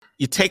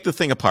You take the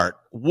thing apart.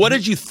 What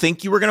did you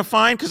think you were going to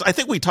find? Because I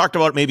think we talked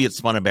about maybe it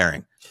spun a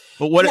bearing.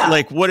 But what did?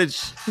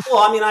 Well,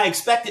 I mean, I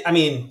expected. I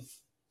mean,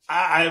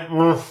 I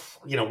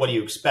what do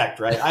you expect,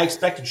 right? I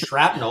expected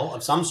shrapnel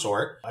of some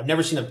sort. I've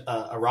never seen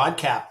a rod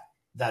cap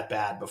that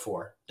bad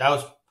before. That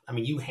was, I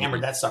mean, you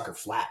hammered that sucker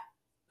flat.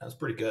 That was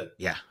pretty good.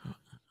 Yeah.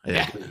 I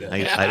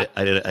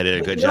did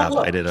a good job.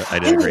 I did a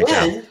great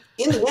job.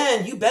 In the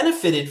end, you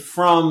benefited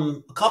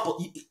from a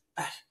couple.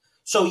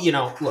 So,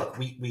 look,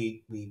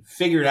 we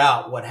figured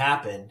out what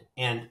happened.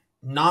 And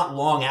not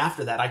long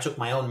after that, I took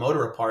my own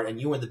motor apart,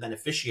 and you were the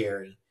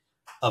beneficiary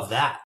of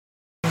that.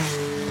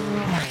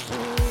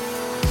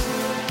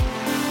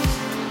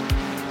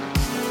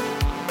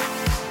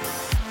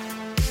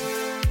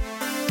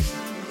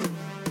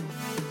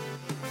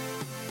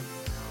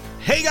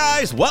 Hey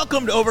guys,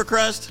 welcome to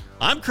Overcrest.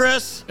 I'm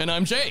Chris. And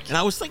I'm Jake. And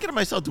I was thinking to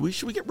myself,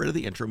 should we get rid of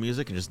the intro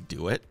music and just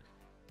do it?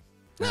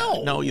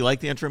 No. No, you like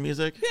the intro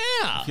music?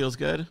 Yeah. It feels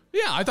good?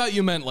 Yeah, I thought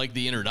you meant like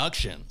the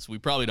introductions. We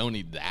probably don't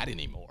need that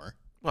anymore.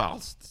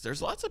 Well,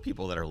 there's lots of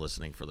people that are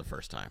listening for the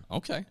first time.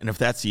 Okay. And if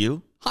that's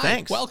you, hi,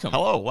 thanks. Welcome.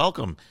 Hello,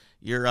 welcome.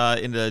 You're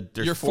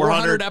You're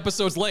 400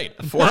 episodes late.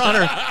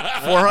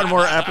 400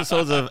 more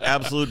episodes of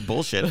absolute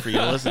bullshit for you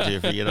to listen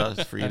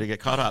to, for you to get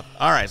caught up.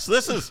 All right, so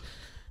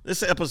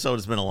this episode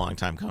has been a long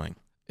time coming.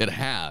 It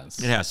has.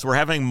 So we're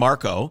having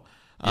Marco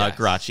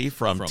Garacci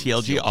from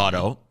TLG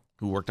Auto,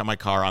 who worked on my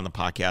car on the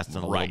podcast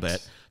in a little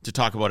bit, to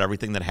talk about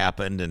everything that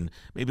happened and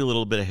maybe a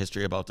little bit of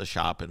history about the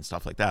shop and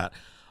stuff like that.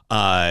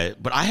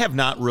 But I have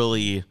not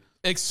really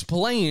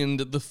explained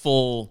the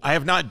full. I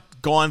have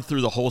not gone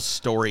through the whole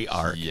story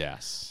arc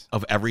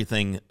of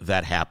everything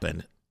that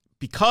happened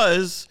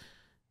because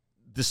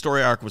the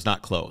story arc was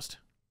not closed.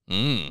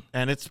 And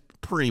it's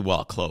pretty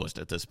well closed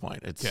at this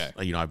point. It's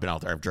I've been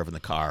out there, I've driven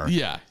the car.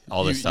 Yeah.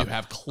 All this stuff. You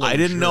have closure. I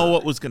didn't know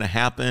what was going to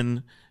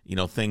happen.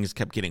 Things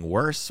kept getting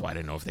worse, so I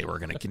didn't know if they were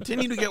going to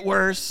continue to get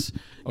worse.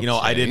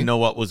 I didn't know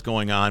what was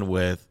going on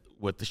with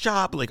the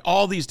shop, like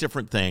all these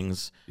different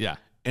things. Yeah.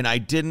 And I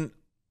didn't.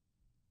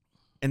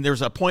 And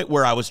there's a point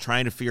where I was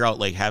trying to figure out,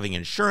 like, having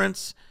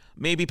insurance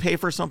maybe pay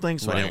for something,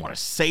 so I didn't want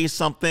to say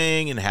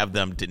something and have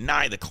them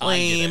deny the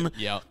claim.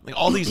 Yeah. Like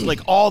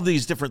all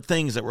these different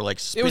things that were like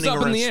spinning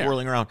around,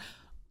 swirling around.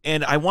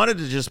 And I wanted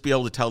to just be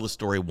able to tell the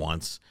story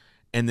once,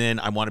 and then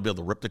I want to be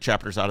able to rip the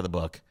chapters out of the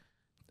book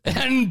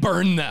and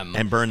burn them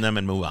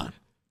and move on.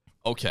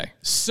 Okay.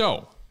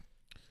 So,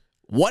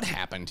 what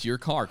happened to your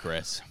car,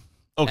 Chris?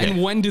 Okay.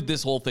 And when did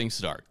this whole thing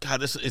start?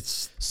 God,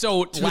 it's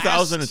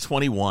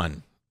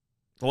 2021.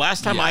 The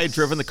last time I had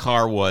driven the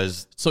car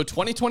was... So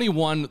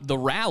 2021, the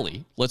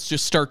rally. Let's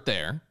just start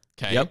there.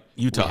 Okay. Yep,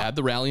 Utah. We had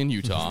the rally in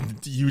Utah.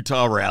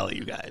 Utah rally,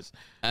 you guys.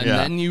 And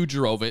then you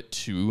drove it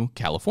to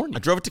California. I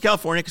drove it to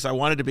California because I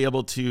wanted to be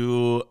able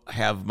to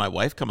have my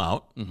wife come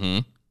out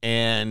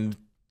and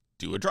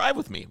do a drive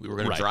with me. We were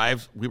going to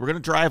drive. We were going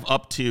to drive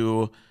up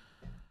to...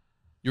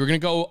 You were going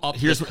to go up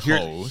Here's what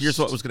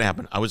was going to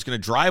happen. I was going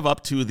to drive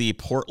up to the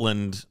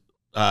Portland...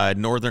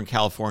 Northern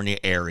California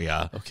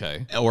area.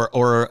 Okay.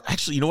 Or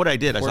actually, you know what I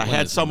did? Portland I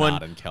had someone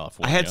not in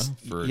California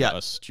for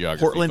us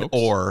geography Portland folks.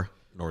 or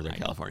Northern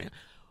California.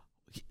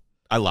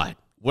 I lied.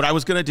 What I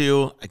was going to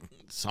do,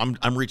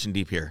 I'm reaching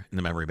deep here in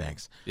the memory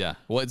banks. Yeah.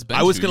 Well, it's been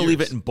I was going to leave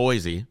it in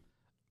Boise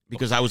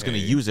because I was going to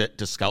use it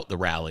to scout the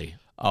rally.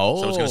 Oh.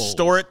 So I was going to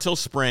store it till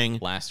spring.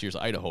 Last year's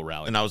Idaho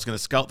rally. And I was going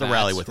to scout the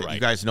rally with it. You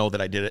guys know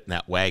that I did it in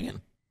that wagon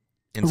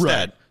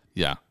instead. Right.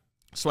 Yeah.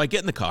 So I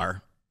get in the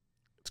car.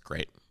 It's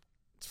great.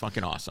 It's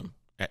fucking awesome.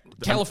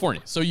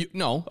 California. So you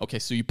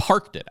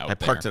parked it out there. I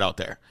parked it out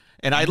there.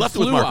 And I left it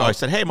with Marco. I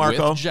said, hey,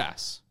 Marco. With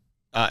Jess.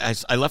 I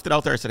left it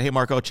out there. I said, hey,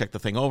 Marco, check the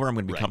thing over. I'm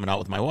going to be coming out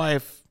with my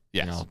wife.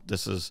 Yes.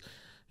 This is,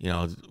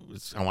 I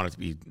want it to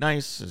be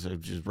nice.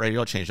 Just ready to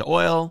go. Change the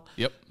oil.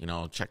 Yep.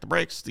 Check the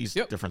brakes. These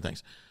different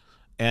things.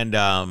 And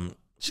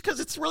just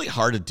because it's really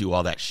hard to do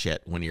all that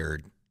shit when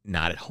you're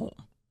not at home.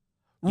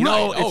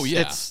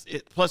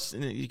 Plus,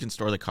 you can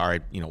store the car,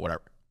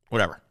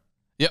 whatever.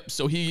 Yep.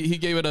 So he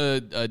gave it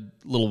a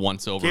little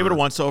once over. Gave it a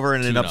once over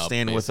and ended up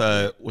staying with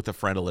a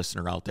friend, a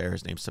listener out there.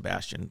 His name's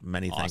Sebastian.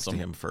 Many thanks to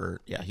him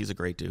he's a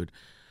great dude.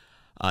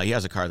 He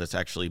has a car that's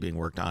actually being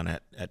worked on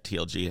at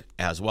TLG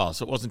as well.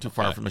 So it wasn't too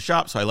far from the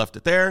shop. So I left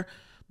it there.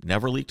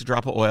 Never leaked a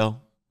drop of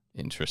oil.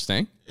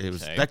 Interesting. It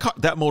was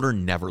that motor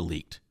never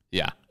leaked.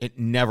 Yeah. It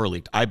never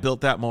leaked. I built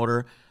that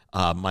motor.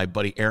 My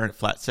buddy Aaron at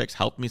Flat Six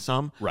helped me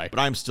some. Right. But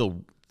I'm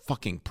still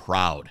fucking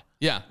proud.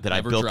 Yeah, that I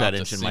built that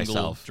engine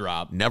myself.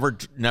 Drop. Never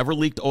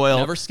leaked oil.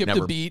 Never skipped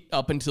a beat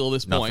up until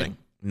this point.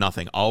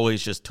 Nothing.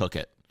 Always just took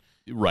it.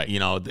 Right.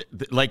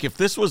 Like if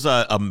this was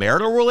a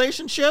marital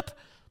relationship,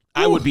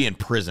 I would be in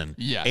prison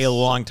a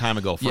long time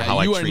ago for how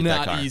I treat that car. You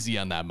are not easy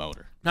on that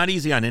motor. Not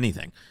easy on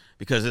anything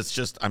because it's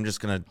just I'm just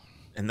going to,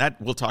 and that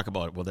we'll talk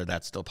about whether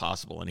that's still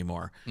possible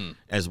anymore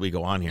as we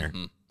go on here.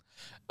 Mm-hmm.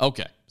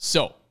 Okay.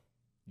 So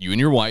you and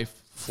your wife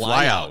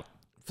fly out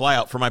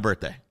for my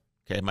birthday.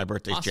 Okay, my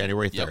birthday's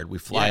January 3rd. Yep. We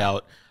fly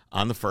out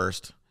on the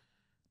 1st.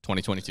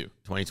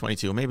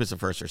 2022. Maybe it's the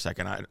 1st or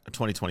 2nd.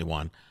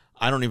 2021.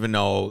 I don't even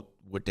know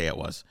what day it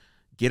was.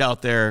 get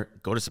out there,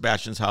 go to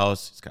Sebastian's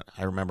house.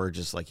 I remember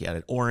just like he had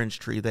an orange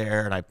tree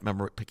there, and I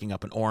remember picking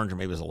up an orange, or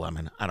maybe it was a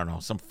lemon. I don't know,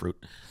 some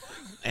fruit.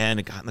 And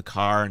it got in the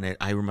car, and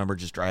I remember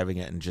just driving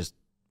it, and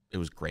it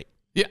was great.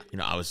 Yeah.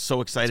 I was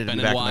so excited to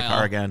be back in the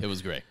car again. It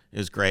was great. It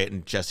was great,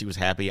 and Jesse was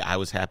happy. I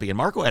was happy. And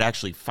Marco had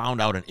actually found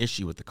out an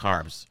issue with the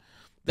carbs.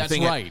 That's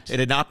right. It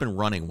had not been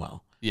running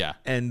well. Yeah.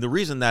 And the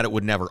reason that it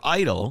would never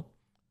idle,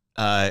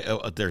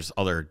 there's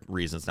other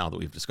reasons now that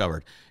we've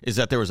discovered, is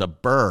that there was a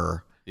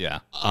burr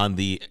on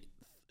the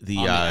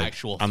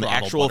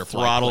actual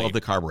throttle of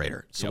the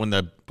carburetor. So when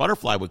the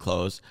butterfly would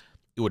close,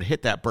 it would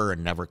hit that burr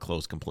and never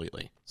close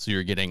completely. So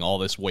you're getting all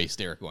this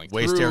waste air going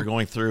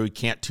through. You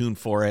can't tune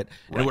for it.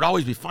 And it would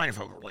always be fine if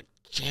I would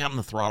jam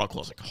the throttle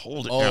close,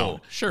 hold it down. Oh,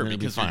 sure,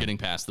 because you're getting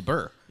past the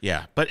burr.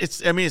 Yeah, but it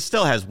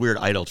still has weird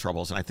idle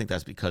troubles, and I think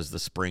that's because the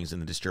springs in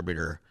the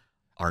distributor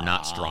are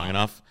not strong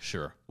enough.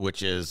 Sure.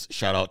 Which is,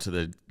 shout out to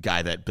the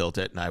guy that built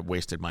it, and I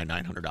wasted my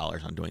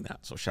 $900 on doing that.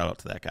 So shout out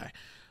to that guy.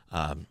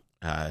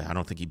 I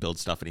don't think he builds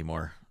stuff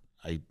anymore.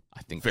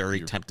 I think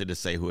very tempted to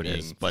say who it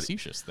is, but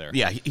facetious there.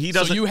 Yeah, he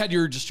doesn't. So you had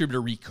your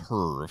distributor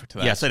recurve to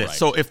that. Yes, I did.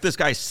 So if this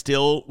guy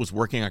still was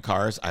working on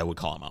cars, I would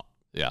call him out.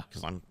 Yeah,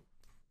 because I'm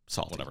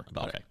salty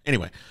about it.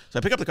 Anyway, so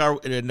I pick up the car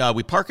and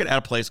we park it at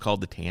a place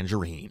called the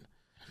Tangerine.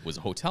 It was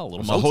a hotel,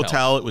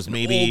 It was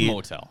maybe old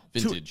motel,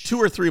 vintage, 2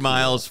 or 3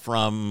 miles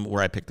from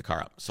where I picked the car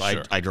up. So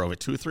I drove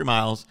it 2 or 3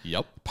 miles.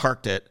 Yep.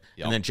 Parked it,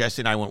 and then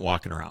Jesse and I went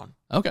walking around.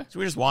 Okay. So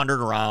we just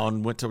wandered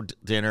around, went to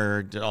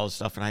dinner, did all this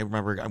stuff, and I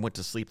remember I went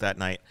to sleep that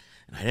night,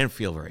 and I didn't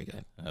feel very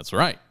good. That's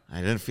right.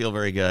 I didn't feel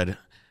very good,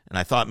 and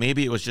I thought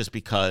maybe it was just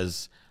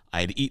because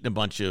I had eaten a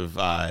bunch of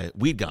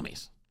weed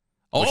gummies.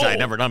 Which I had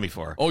never done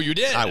before. Oh, you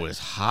did? I was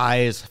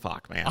high as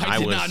fuck, man. I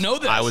did not know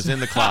this. I was in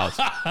the clouds.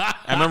 I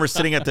remember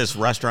sitting at this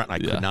restaurant, and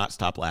I could not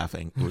stop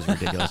laughing. It was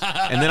ridiculous.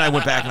 And then I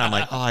went back, and I'm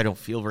like, I don't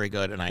feel very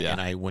good. And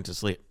I went to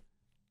sleep.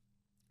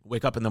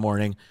 Wake up in the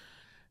morning.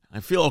 I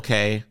feel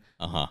okay.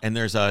 And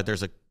there's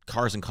a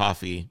Cars and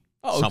Coffee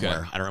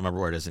somewhere. I don't remember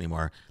where it is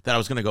anymore. That I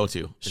was going to go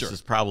to. This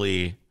is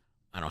probably,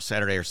 I don't know,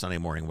 Saturday or Sunday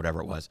morning,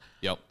 whatever it was.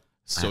 Yep.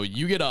 So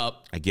you get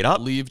up. I get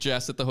up. Leave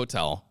Jess at the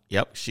hotel.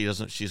 Yep. She's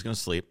going to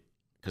sleep.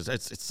 Because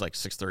it's like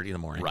 6:30 in the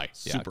morning. Right.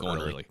 Super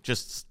early.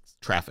 Just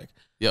traffic.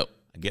 Yep.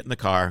 I get in the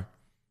car.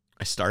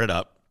 I start it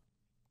up.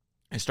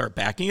 I start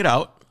backing it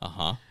out.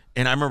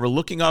 And I remember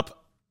looking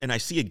up, and I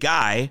see a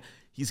guy.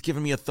 He's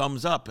giving me a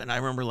thumbs up. And I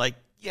remember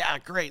yeah,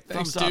 great.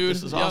 Thanks, thumbs up. dude.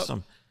 This is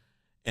awesome.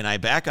 And I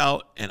back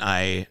out, and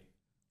I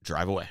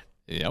drive away.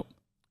 Yep.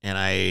 And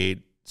I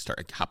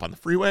hop on the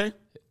freeway.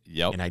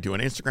 Yep. And I do an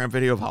Instagram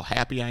video of how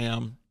happy I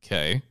am.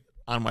 Okay.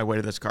 On my way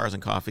to this Cars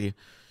and Coffee.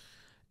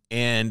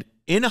 And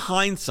in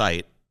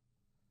hindsight,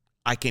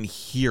 I can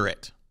hear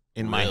it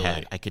in my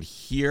head. I could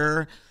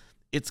hear.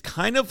 It's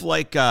kind of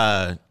like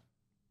a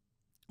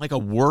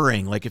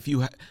whirring. Like if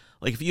you had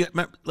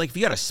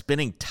a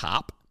spinning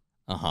top.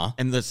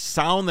 And the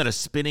sound that a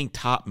spinning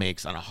top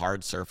makes on a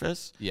hard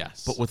surface.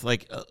 Yes. But with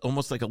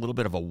almost like a little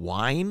bit of a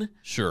whine.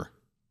 Sure.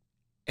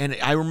 And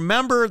I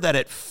remember that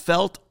it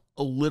felt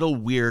a little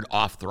weird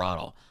off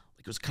throttle.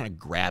 Like it was kind of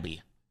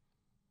grabby.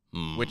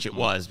 Which it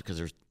was, because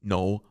there's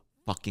no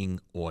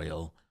fucking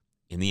oil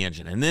in the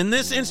engine. And then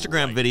this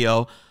Instagram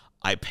video,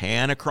 I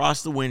pan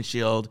across the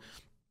windshield,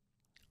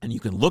 and you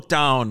can look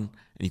down, and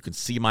you can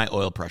see my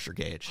oil pressure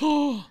gauge.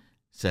 It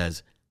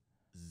says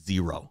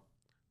 0.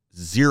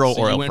 Zero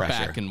so oil you went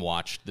pressure. Back and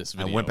watched this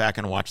video. I went back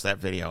and watched that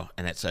video,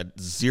 and it said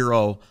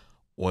 0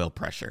 oil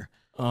pressure.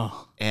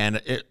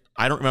 And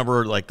I don't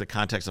remember the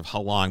context of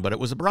how long, but it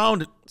was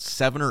around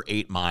 7 or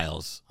 8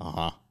 miles.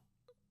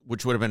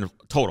 Which would have been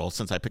total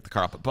since I picked the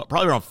car up, but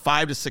probably around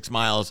 5 to 6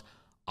 miles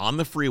on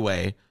the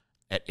freeway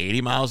at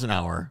 80 miles an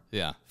hour.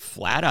 Yeah.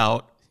 Flat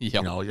out.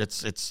 Yep.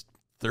 It's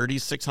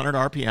 3,600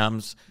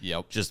 RPMs.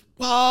 Yep. Just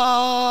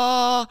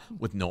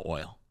with no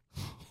oil.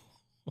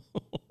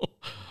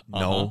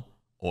 No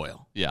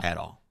oil at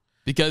all.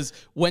 Because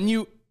when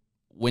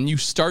you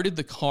started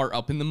the car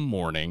up in the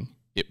morning,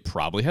 it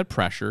probably had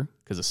pressure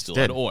because it still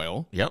had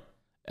oil. Yep.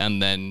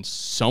 And then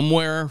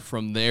somewhere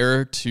from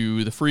there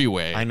to the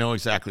freeway. I know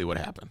exactly what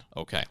happened.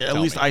 Okay. At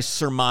least I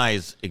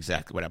surmise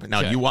exactly what happened.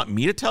 Now, do you want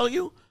me to tell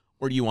you,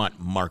 or do you want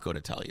Marco to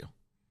tell you?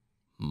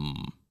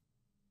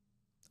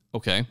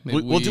 Okay.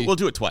 We'll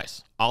do it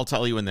twice. I'll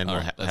tell you, and then we'll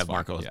have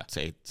Marco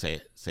say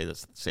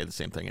the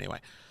same thing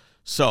anyway.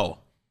 So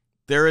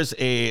there is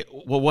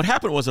what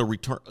happened was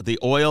the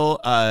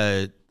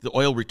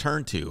oil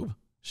return tube.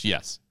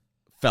 Yes.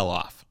 Fell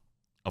off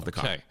of the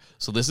car. Okay.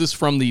 So this is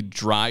from the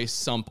dry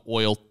sump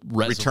oil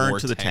reservoir return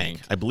to the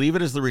tank. I believe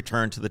it is the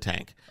return to the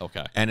tank.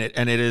 Okay. And it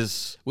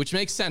is, which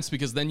makes sense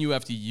because then you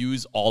have to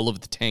use all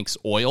of the tank's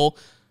oil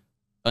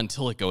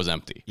until it goes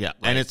empty. Yeah.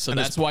 Right? And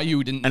that's why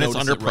you didn't and notice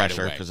it's under it right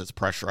pressure away. because it's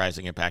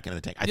pressurizing it back into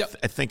the tank.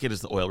 I think it is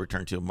the oil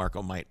return tube.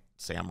 Marco might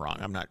say I'm wrong.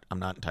 I'm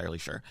not entirely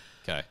sure.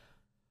 Okay.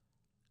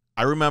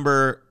 I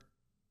remember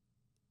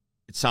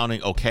it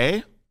sounding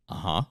okay.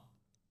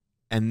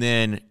 And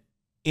then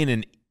in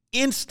an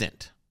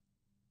instant,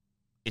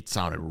 it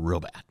sounded real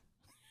bad.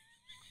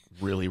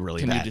 Really,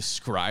 really bad. Can you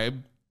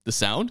describe the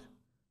sound?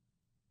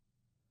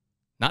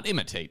 Not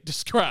imitate,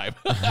 describe.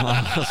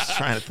 I was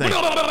trying to think.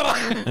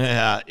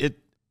 Yeah,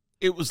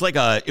 it was like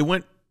a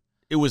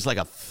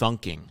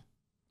thunking.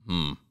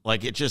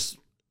 Like it just,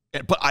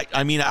 but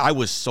I mean, I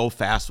was so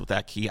fast with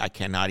that key, I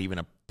cannot even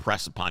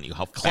impress upon you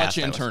how fast. Clutch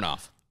and turn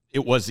off.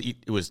 It was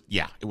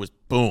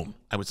boom.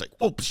 I was like,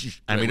 oh,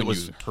 I mean, it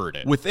was you heard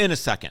it within a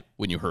second.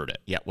 When you heard it.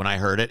 Yeah, when I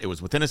heard it, it was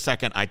within a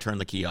second. I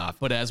turned the key off.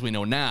 But as we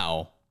know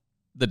now,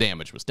 the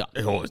damage was done.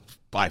 It was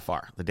by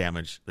far the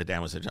damage.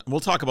 We'll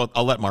talk about.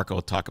 I'll let Marco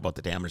talk about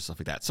the damage and stuff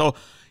like that. So,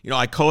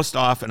 I coast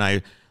off and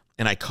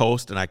I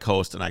coast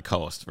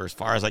for as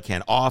far as I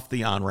can off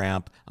the on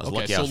ramp. I was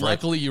lucky. So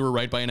luckily you were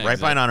right by an exit. Right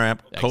by an on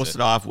ramp. Coasted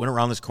off, went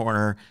around this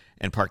corner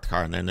and parked the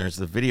car. And then there's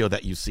the video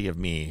that you see of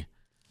me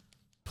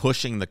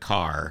pushing the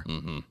car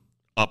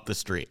up the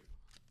street,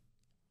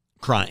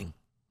 crying.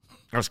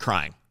 I was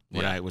crying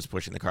when I was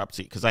pushing the car up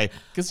the street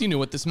because you knew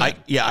what this meant.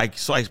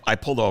 I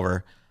pulled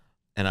over,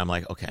 and I'm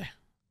like, okay.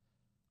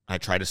 I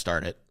tried to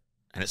start it,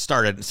 and it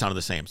started and sounded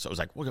the same. So it was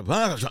like, and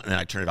then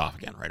I turned it off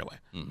again right away.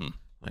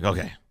 Like,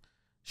 okay,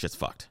 shit's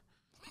fucked.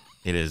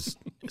 It is.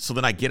 So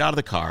then I get out of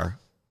the car,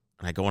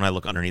 and I go and I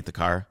look underneath the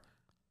car.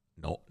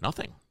 No,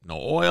 nothing. No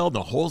oil,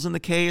 no holes in the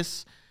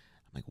case.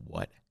 I'm like,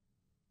 what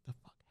the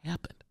fuck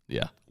happened?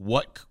 Yeah.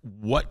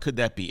 What could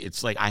that be?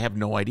 It's like I have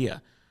no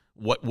idea.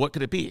 What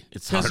could it be?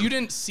 It's because you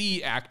didn't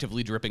see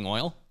actively dripping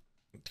oil.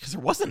 Because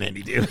there wasn't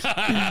any, dude.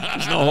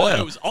 There's no oil.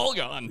 It was all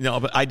gone. No,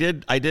 but I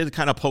did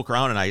kind of poke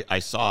around, and I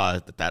saw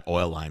that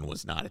oil line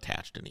was not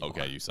attached anymore.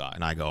 Okay, you saw it.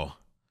 And I go,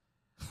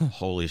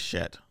 holy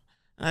shit.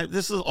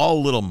 This is all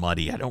a little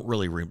muddy. I don't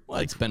really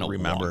it's been a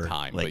long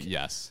time, but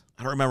yes.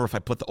 I don't remember if I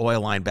put the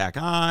oil line back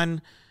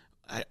on.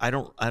 I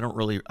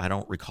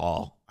don't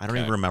recall. I don't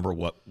even remember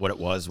what it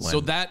was when.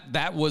 So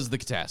that was the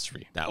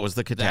catastrophe. That was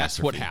the catastrophe. That's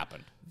what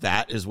happened.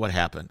 That is what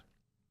happened.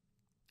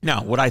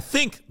 Now, what I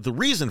think the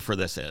reason for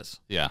this is.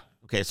 Yeah.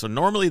 Okay, so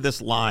normally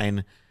this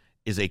line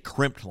is a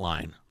crimped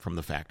line from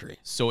the factory.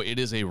 So it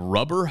is a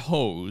rubber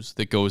hose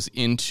that goes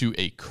into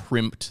a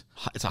crimped.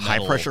 It's a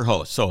high pressure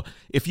hose. So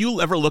if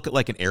you ever look at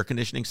like an air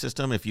conditioning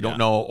system, if you don't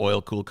know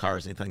oil cooled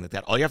cars, anything like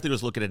that, all you have to do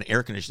is look at an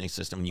air conditioning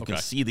system and you can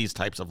see these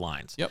types of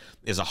lines. Yep.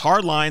 There's a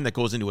hard line that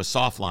goes into a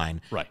soft line.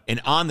 Right.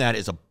 And on that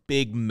is a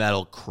big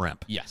metal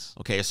crimp. Yes.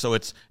 Okay, so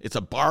it's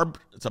a barb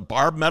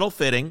metal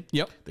fitting.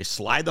 Yep. They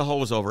slide the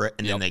hose over it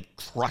and then they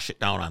crush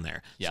it down on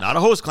there. Yep. It's not a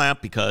hose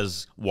clamp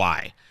because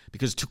why?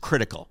 Because it's too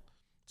critical.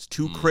 It's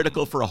too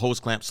critical for a hose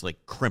clamp, so they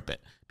crimp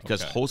it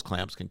because hose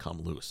clamps can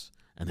come loose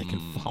and they can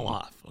fall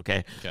off.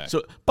 Okay.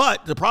 So,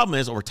 but the problem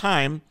is over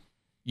time,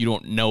 you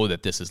don't know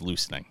that this is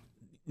loosening.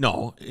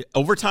 No,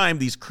 over time,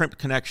 these crimped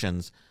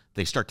connections,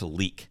 they start to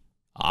leak.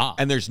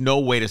 And there's no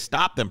way to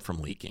stop them from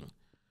leaking.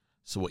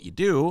 So what you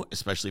do,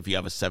 especially if you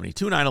have a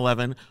 72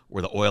 911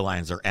 where the oil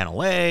lines are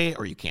NLA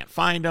or you can't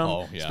find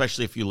them,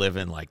 especially if you live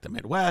in like the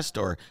Midwest,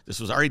 or this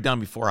was already done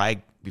before I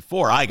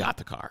got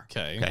the car.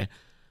 Okay.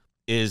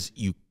 Is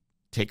you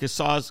take a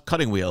saw's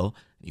cutting wheel,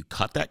 and you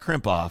cut that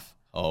crimp off,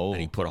 and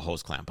you put a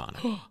hose clamp on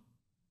it.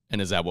 And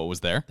is that what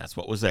was there? That's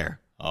what was there.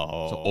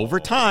 So over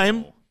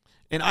time,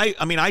 and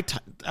I mean,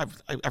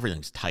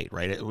 everything's tight,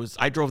 right?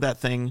 I drove that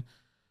thing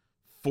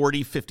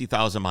 40,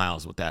 50,000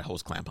 miles with that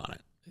hose clamp on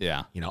it.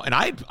 Yeah. And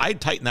I'd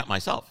tighten that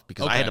myself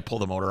because I had to pull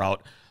the motor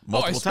out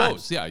multiple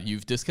times. Yeah,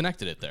 you've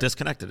disconnected it there.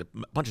 Disconnected it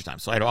a bunch of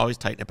times. So I'd always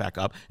tighten it back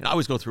up, and I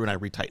always go through and I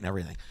retighten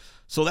everything.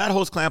 So that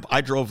hose clamp, I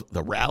drove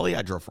the rally.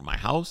 I drove from my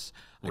house.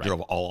 I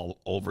drove all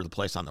over the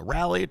place on the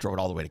rally. Drove it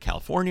all the way to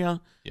California.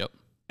 Yep.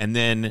 And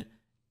then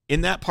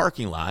in that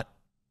parking lot,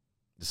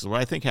 this is what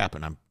I think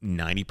happened. I'm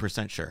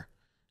 90% sure.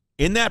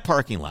 In that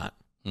parking lot,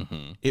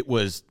 it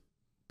was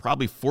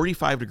probably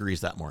 45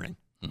 degrees that morning.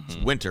 It's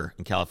winter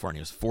in California.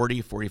 It was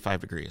 40,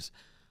 45 degrees.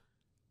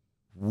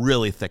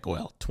 Really thick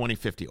oil,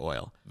 2050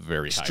 oil.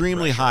 Very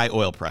extremely high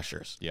oil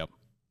pressures. Yep.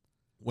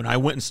 When I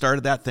went and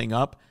started that thing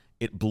up,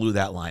 it blew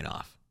that line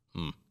off.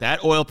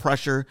 That oil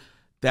pressure,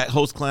 that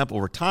hose clamp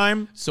over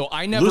time, so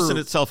I never loosened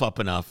itself up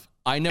enough.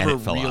 I never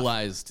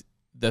realized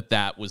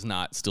that was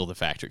not still the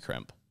factory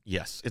crimp.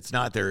 Yes, it's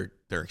not. They're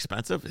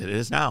expensive. It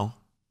is now.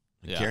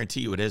 I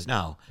guarantee you it is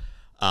now.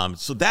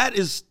 So that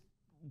is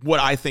what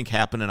I think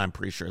happened, and I'm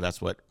pretty sure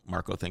that's what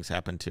Marco thinks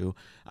happened too.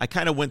 I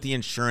kind of went the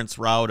insurance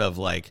route of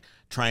like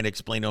trying to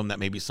explain to him that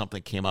maybe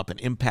something came up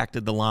and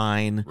impacted the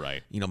line.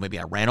 Right. Maybe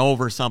I ran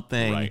over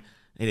something. Right.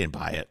 They didn't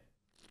buy it,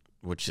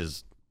 which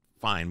is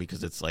fine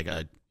because it's like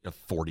a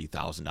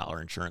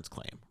 $40,000 insurance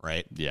claim,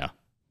 right? Yeah.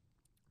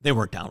 They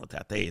weren't down with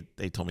that. They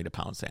told me to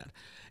pound sand.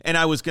 And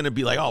I was going to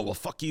be like, oh, well,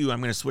 fuck you. I'm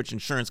going to switch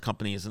insurance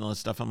companies and all this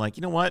stuff. I'm like,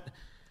 you know what?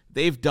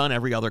 They've done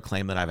every other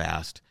claim that I've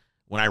asked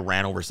when I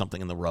ran over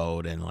something in the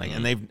road and like,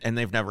 and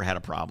they've never had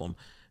a problem.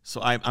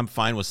 So I'm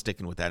fine with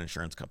sticking with that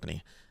insurance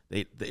company.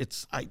 I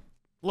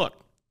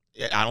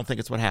don't think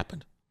it's what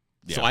happened.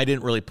 Yeah. So I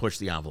didn't really push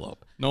the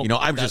envelope. No,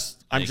 I'm just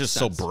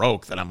so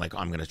broke that I'm like,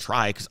 I'm going to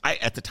try because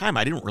at the time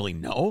I didn't really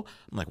know.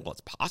 I'm like, well,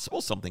 it's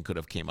possible something could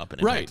have came up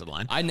and impacted the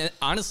line.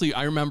 Honestly,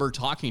 I remember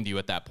talking to you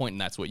at that point,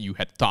 and that's what you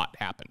had thought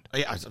happened.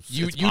 Yeah,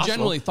 you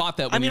generally thought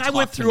that. When I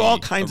went through all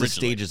kinds of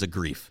stages of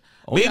grief.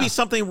 Maybe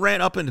something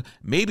ran up and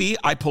maybe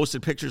I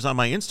posted pictures on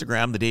my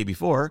Instagram the day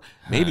before.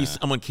 Maybe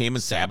someone came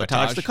and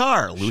sabotaged the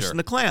car, loosened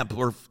the clamp,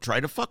 or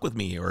tried to fuck with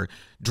me, or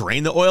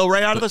drain the oil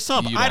right out of the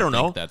sump. I don't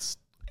know.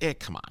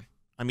 Come on.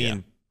 I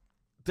mean,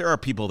 there are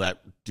people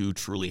that do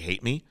truly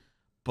hate me,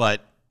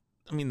 but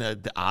I mean,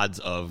 the odds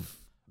of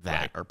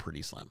that are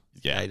pretty slim.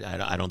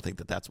 Yeah. I don't think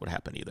that that's what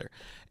happened either.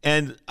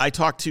 And I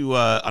talked to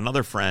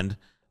another friend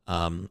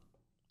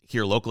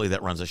here locally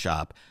that runs a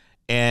shop,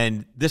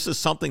 and this is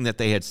something that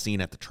they had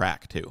seen at the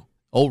track too.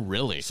 Oh,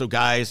 really? So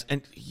guys,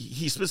 and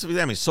he specifically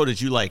asked me, so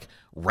did you like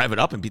rev it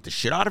up and beat the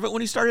shit out of it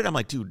when he started? I'm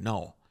like, dude,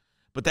 no.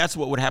 But that's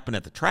what would happen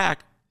at the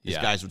track. These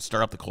guys would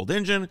start up the cold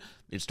engine,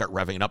 they'd start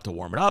revving it up to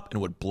warm it up, and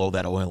it would blow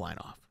that oil line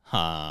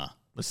off.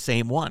 The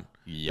same one.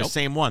 Yep. The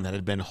same one that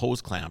had been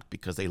hose clamped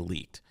because they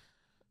leaked.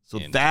 So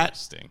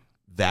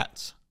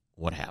that's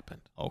what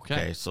happened.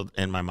 Okay. So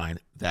in my mind,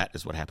 that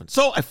is what happened.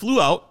 So I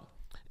flew out,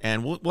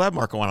 and we'll have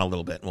Marco on a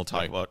little bit, and we'll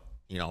talk about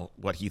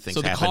what he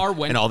thinks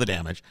happened and all the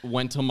damage.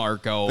 Went to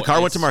Marco. The car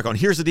went to Marco, and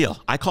here's the deal.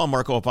 I call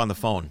Marco up on the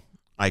phone.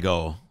 I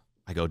go,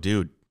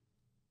 dude,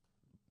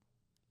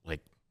 like,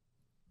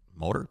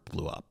 motor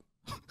blew up.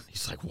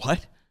 He's like,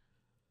 what?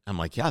 I'm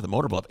like, yeah, the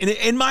motor blew up. And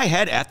in my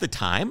head at the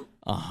time,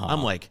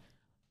 I'm like,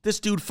 this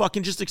dude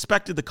fucking just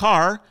expected the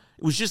car.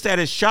 It was just at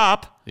his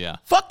shop. Yeah.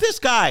 Fuck this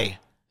guy.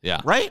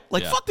 Yeah. Right?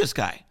 Like, fuck this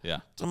guy. Yeah.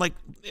 So I'm like,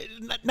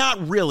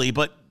 not really,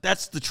 but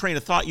that's the train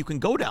of thought you can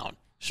go down.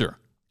 Sure.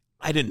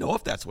 I didn't know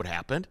if that's what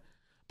happened.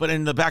 But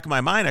in the back of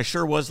my mind, I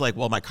sure was like,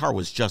 well, my car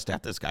was just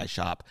at this guy's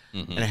shop,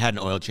 and it had an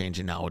oil change,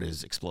 and now it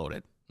is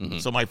exploded.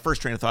 So my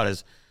first train of thought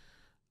is,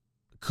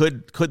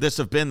 could this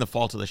have been the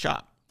fault of the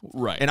shop?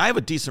 Right. And I have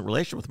a decent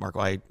relationship with Marco.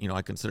 I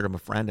considered him a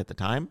friend at the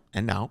time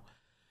and now.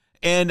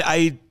 And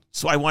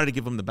so I wanted to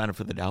give him the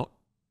benefit of the doubt.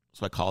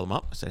 So I called him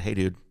up. I said, hey,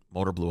 dude,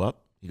 motor blew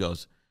up. He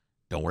goes,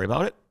 don't worry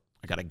about it.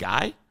 I got a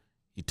guy.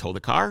 He towed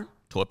the car,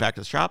 tow it back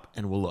to the shop,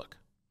 and we'll look.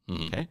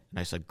 Okay. And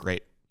I said,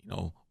 great.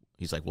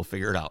 He's like, we'll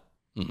figure it out.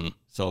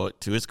 So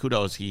to his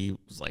kudos, he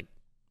was like,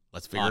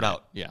 let's figure it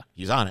out. Yeah.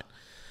 He's on it.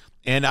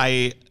 And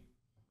I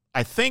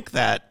think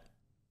that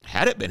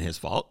had it been his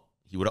fault,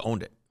 he would have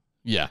owned it.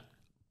 Yeah.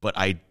 But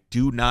I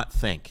do not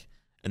think,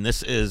 and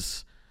this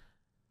is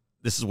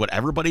what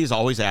everybody's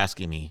always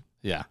asking me.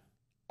 Yeah.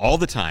 All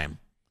the time.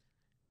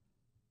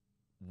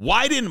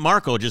 Why didn't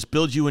Marco just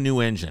build you a new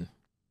engine?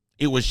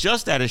 It was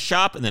just at his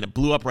shop, and then it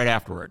blew up right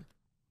afterward.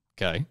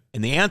 Okay.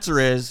 And the answer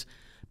is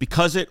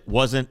because it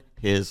wasn't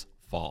his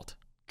fault.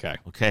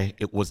 Okay.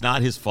 It was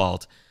not his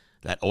fault.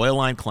 That oil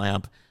line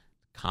clamp,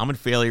 common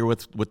failure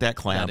with that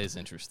clamp. That is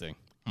interesting.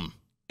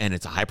 And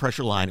it's a high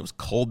pressure line. It was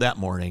cold that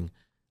morning.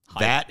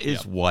 That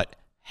is what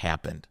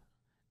happened.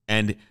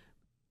 And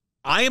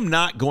I am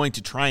not going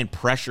to try and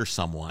pressure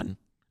someone.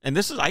 And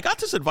I got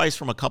this advice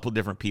from a couple of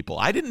different people.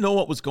 I didn't know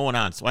what was going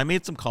on. So I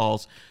made some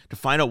calls to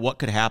find out what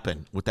could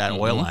happen with that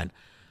oil line.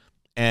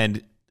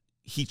 And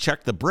he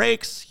checked the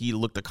brakes. He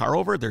looked the car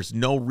over. There's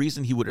no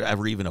reason he would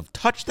ever even have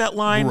touched that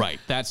line. Right.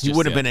 He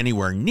wouldn't have been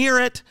anywhere near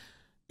it.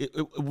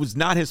 It was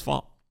not his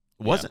fault.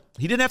 It wasn't.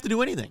 He didn't have to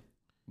do anything.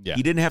 Yeah.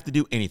 He didn't have to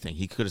do anything.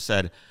 He could have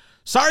said,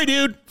 sorry,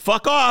 dude,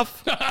 fuck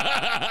off.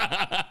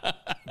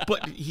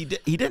 But he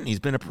didn't. He's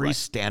been a pretty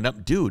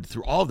stand-up dude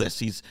through all this.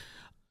 He's,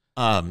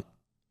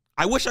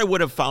 I wish I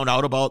would have found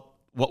out about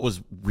what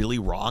was really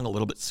wrong a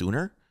little bit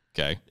sooner.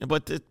 Okay.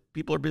 But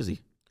people are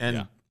busy.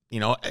 And,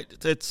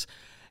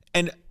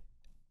 and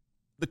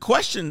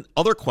the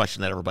other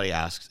question that everybody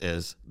asks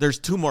is, there's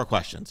two more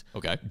questions.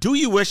 Okay. Do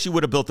you wish you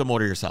would have built the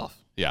motor yourself?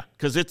 Yeah.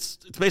 Because it's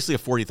basically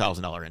a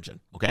 $40,000 engine.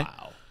 Okay.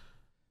 Wow.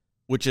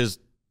 Which is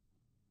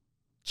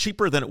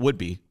cheaper than it would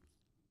be.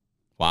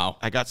 Wow.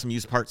 I got some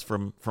used parts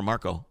from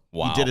Marco.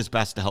 Wow. He did his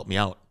best to help me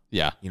out.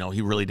 Yeah.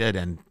 He really did.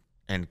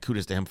 And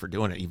kudos to him for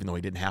doing it, even though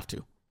he didn't have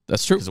to.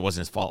 That's true. Because it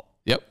wasn't his fault.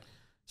 Yep.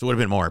 So it would have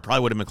been more. It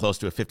probably would have been close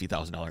to a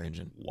 $50,000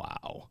 engine.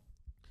 Wow.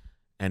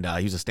 And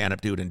he was a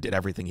stand-up dude and did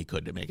everything he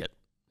could to make it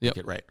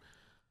right.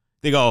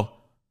 They go,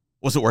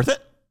 was it worth it?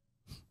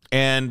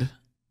 And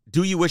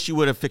do you wish you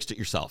would have fixed it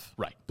yourself?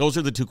 Right. Those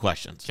are the two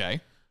questions. Okay.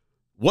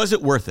 Was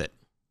it worth it?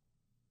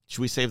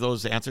 Should we save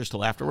those answers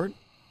till afterward?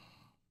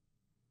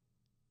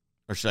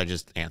 Or should I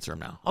just answer them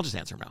now? I'll just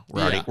answer them now.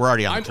 We're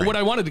already on the train. What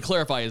I wanted to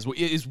clarify is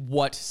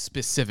what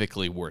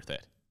specifically worth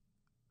it?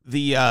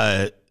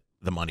 The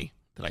money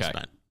that I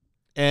spent.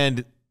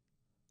 And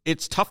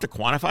it's tough to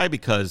quantify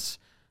because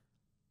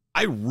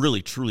I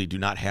really, truly do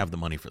not have the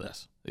money for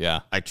this.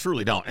 Yeah. I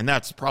truly don't. And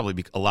that's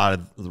probably a lot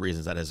of the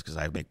reasons that is because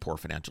I make poor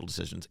financial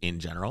decisions in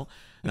general.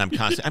 And I'm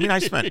constant. I mean, I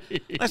spent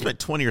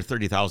 $20,000 or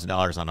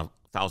 $30,000 on a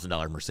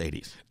 $1,000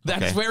 Mercedes.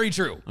 That's very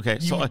true. Okay.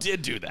 You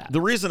did do that.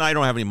 The reason I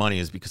don't have any money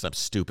is because I'm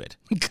stupid.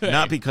 Okay.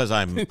 Not because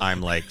I'm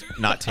like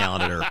not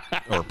talented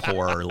or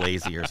poor or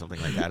lazy or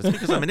something like that. It's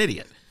because I'm an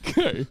idiot.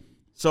 Okay.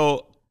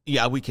 So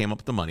yeah, we came up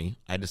with the money.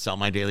 I had to sell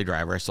my daily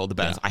driver. I sold the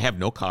Benz. Yeah. I have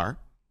no car.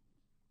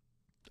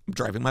 I'm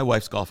driving my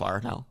wife's Golf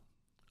R now.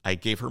 I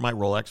gave her my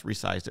Rolex,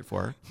 resized it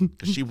for her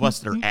because she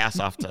busted her ass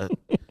off to,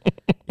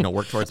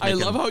 work towards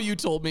making. I love how you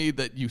told me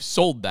that you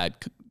sold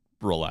that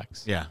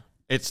Rolex. Yeah.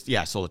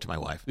 I sold it to my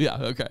wife. Yeah,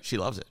 okay. She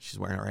loves it. She's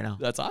wearing it right now.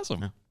 That's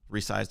awesome. Yeah,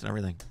 resized and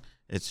everything.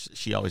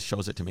 She always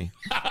shows it to me.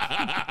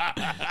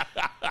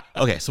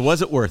 Okay, so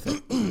was it worth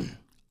it?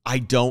 I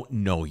don't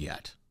know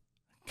yet.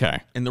 Okay.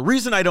 And the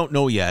reason I don't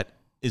know yet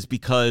is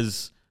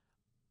because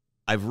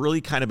I've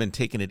really kind of been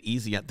taking it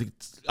easy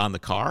on the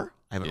car.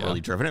 I haven't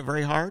really driven it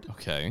very hard.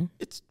 Okay.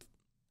 It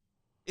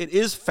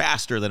is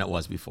faster than it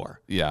was before.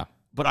 Yeah.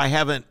 But I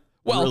haven't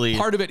really...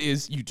 part of it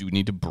is you do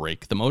need to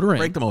break the motor in.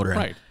 Break the motor in.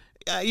 Right.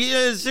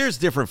 There's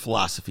different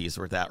philosophies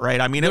with that,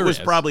 right? I mean, it was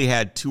probably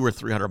had 200 or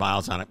 300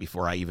 miles on it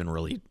before I even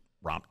really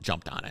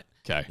jumped on it.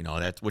 Okay. You know,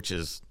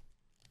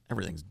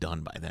 everything's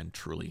done by then,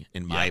 truly,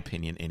 in my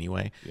opinion,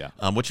 anyway. Yeah.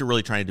 What you're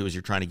really trying to do is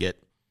you're trying to get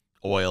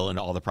oil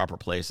into all the proper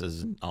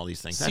places and all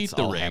these things. Seat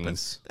the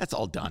rings. That's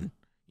all done.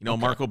 You know,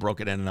 Marco broke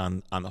it in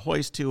on the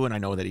hoist too, and I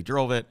know that he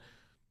drove it.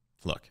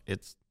 Look,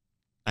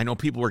 I know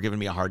people were giving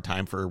me a hard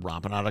time for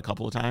romping out a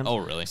couple of times. Oh,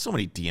 really? So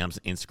many DMs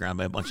on Instagram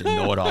by a bunch of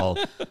know-it-all,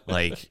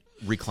 like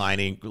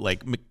reclining,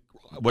 like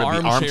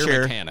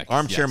armchair mechanics.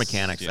 Armchair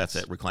mechanics. Yes. That's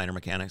it. Recliner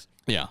mechanics.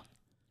 Yeah.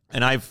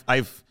 And I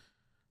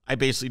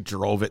basically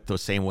drove it the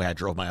same way I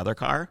drove my other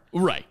car.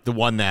 Right. The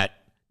one that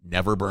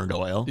never burned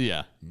oil.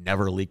 Yeah.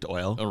 Never leaked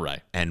oil. Oh,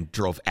 right. And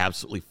drove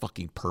absolutely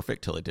fucking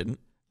perfect till it didn't.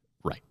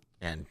 Right.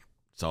 And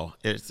so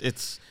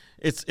it's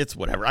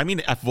whatever. I mean,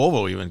 at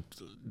Volvo even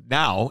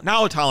now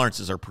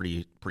tolerances are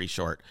pretty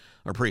short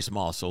or pretty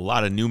small. So a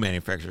lot of new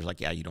manufacturers are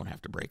like, yeah, you don't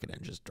have to break it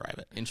in, just drive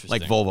it. Interesting.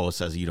 Like Volvo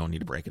says you don't need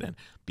to break it in.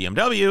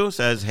 BMW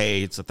says,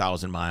 hey, it's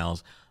 1,000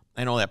 miles.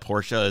 I know that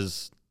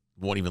Porsche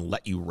won't even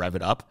let you rev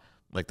it up.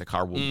 Like the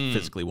car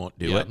physically won't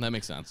do it. Yeah, that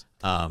makes sense.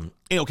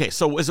 Okay,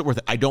 so is it worth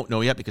it? I don't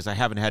know yet because I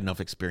haven't had enough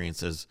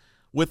experiences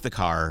with the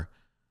car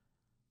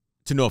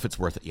to know if it's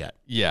worth it yet.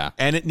 Yeah.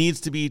 And it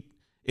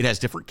has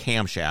different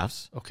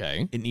camshafts.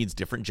 Okay. It needs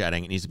different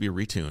jetting. It needs to be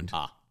retuned.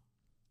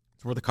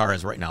 It's where the car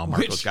is right now.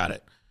 Marco's got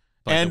it.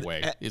 By the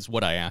way, is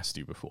what I asked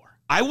you before.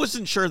 I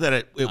wasn't sure that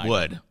it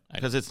would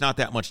because it's not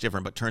that much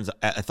different, but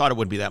I thought it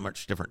would be that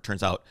much different.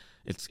 Turns out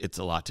it's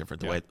a lot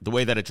different. The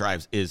way that it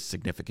drives is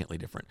significantly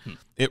different.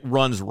 It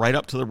runs right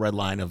up to the red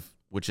line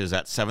which is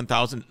at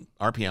 7,000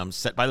 RPM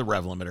set by the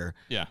rev limiter.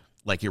 Yeah.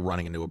 Like you're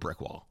running into a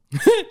brick wall.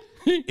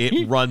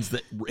 It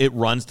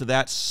runs to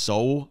that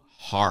so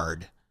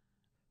hard.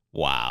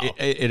 Wow.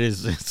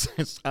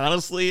 It's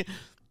honestly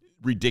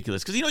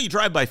ridiculous because you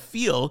drive by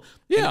feel.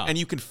 Yeah. And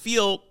you can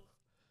feel.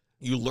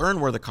 You learn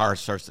where the car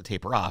starts to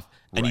taper off,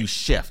 and you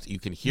shift. You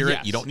can hear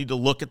it. You don't need to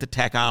look at the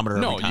tachometer.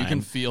 No, every time. You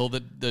can feel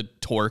the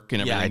torque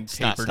and everything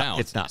taper down.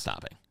 It's not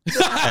stopping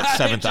at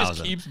 7,000. It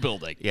just keeps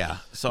building. Yeah.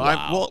 So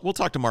we'll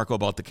talk to Marco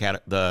about the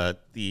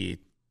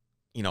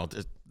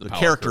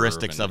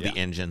characteristics of the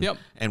engine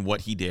and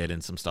what he did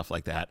and some stuff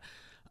like that.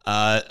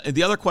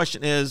 The other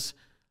question is,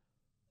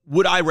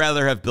 would I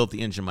rather have built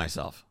the engine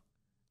myself?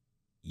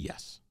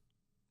 Yes,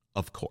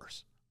 of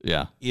course.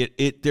 Yeah.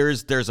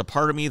 There's a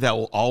part of me that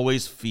will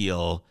always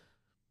feel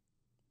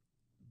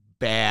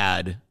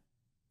bad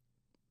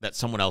that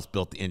someone else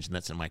built the engine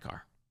that's in my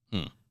car.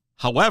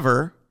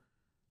 However,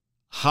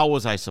 how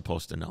was I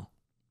supposed to know?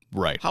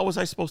 Right. How was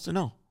I supposed to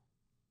know?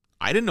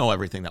 I didn't know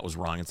everything that was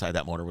wrong inside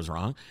that motor was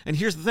wrong. And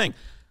here's the thing.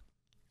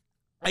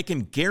 I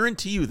can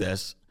guarantee you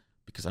this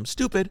because I'm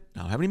stupid.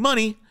 I don't have any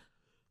money.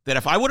 That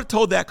if I would have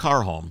towed that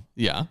car home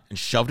and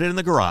shoved it in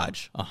the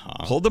garage,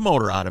 pulled the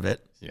motor out of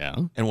it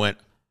and went,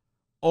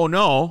 oh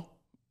no,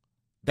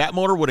 that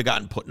motor would have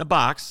gotten put in a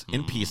box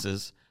in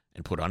pieces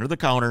and put under the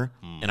counter,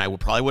 and I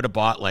probably would have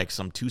bought like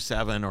some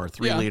 2.7 or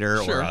 3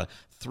 liter or a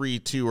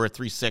 3.2 or a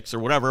 3.6 or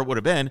whatever it would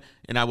have been,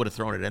 and I would have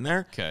thrown it in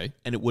there. Okay.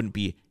 And it wouldn't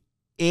be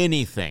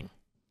anything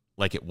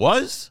like it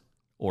was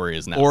or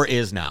is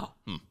now.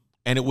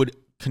 And it would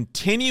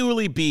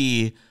continually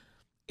be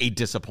a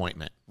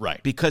disappointment.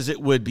 Right. Because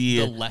it would be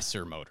the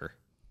lesser motor.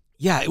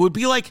 Yeah, it would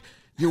be like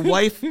your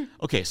wife.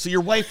 Okay, so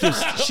your wife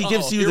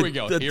gives you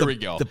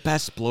the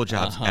best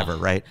blowjobs ever,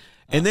 right?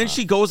 And then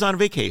she goes on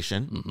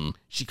vacation.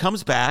 She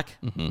comes back,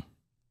 and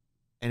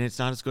it's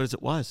not as good as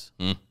it was.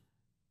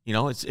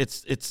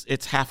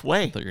 It's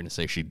halfway. I thought you were going to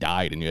say she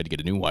died and you had to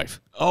get a new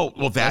wife. Oh,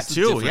 well, that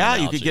too. Yeah,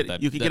 you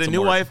could get a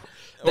new wife.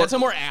 That's a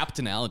more apt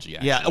analogy.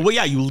 Actually. Yeah. Well,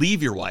 yeah, you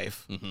leave your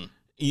wife.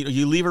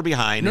 You leave her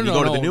behind and you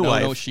go to the new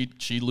wife. No,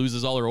 she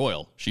loses all her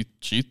oil. She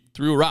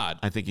threw a rod.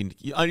 I think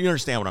you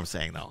understand what I'm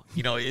saying, though.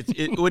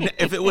 It would,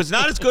 if it was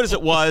not as good as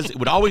it was, it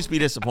would always be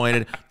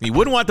disappointed. You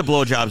wouldn't want the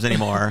blowjobs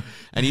anymore,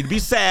 and you'd be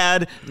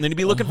sad, and then you'd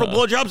be looking for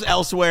blowjobs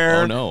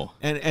elsewhere. Oh no!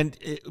 And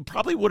it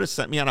probably would have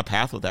sent me on a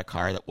path with that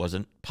car that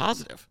wasn't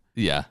positive.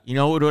 Yeah.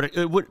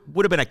 It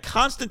would have been a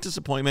constant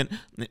disappointment.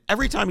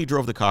 Every time you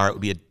drove the car, it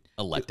would be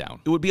a letdown.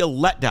 It would be a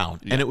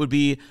letdown, and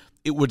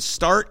it would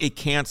start a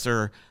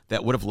cancer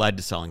that would have led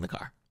to selling the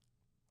car.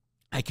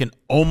 I can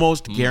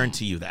almost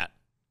guarantee you that.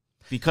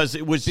 Because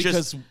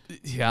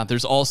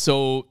there's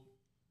also,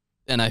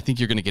 and I think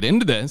you're going to get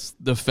into this,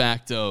 the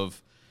fact of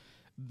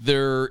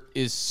there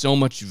is so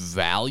much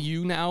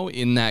value now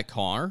in that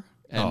car.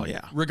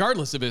 And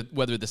regardless of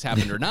whether this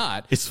happened or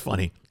not. It's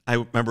funny. I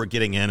remember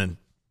getting in and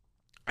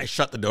I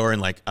shut the door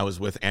and I was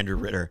with Andrew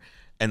Ritter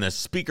and the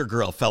speaker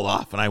grill fell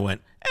off, and I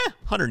went,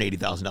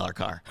 $180,000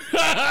 car.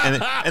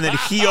 and then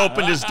he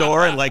opened his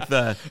door, and like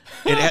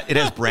it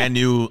has brand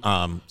new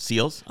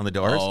seals on the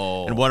doors,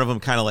 and one of them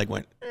kind of like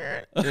went,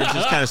 it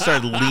just kind of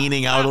started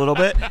leaning out a little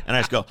bit, and I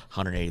just go,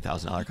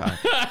 $180,000 car.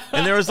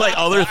 And there was like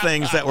other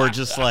things that were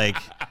just like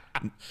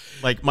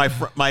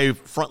my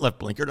front left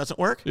blinker doesn't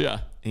work. Yeah.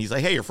 And he's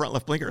like, hey, your front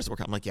left blinker doesn't work.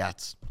 I'm like, yeah,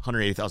 it's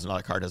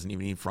 $180,000 car, doesn't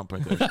even need front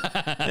blinkers.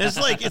 And it's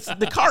like,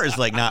 the car is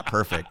like not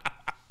perfect.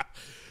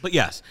 But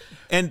yes.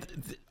 And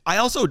I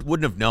also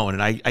wouldn't have known,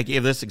 and I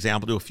gave this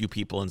example to a few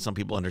people, and some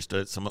people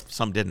understood it,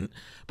 some didn't.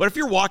 But if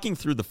you're walking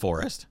through the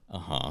forest,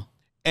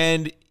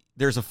 and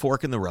there's a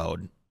fork in the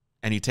road,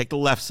 and you take the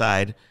left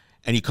side,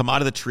 and you come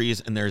out of the trees,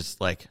 and there's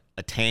like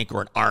a tank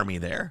or an army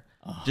there,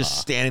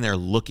 just standing there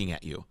looking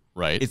at you.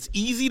 Right. It's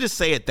easy to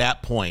say at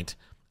that point,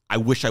 I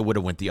wish I would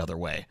have went the other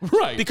way.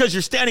 Right. Because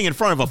you're standing in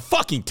front of a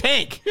fucking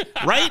tank,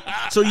 right?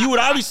 So you would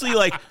obviously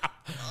like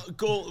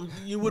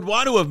you would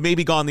want to have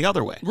maybe gone the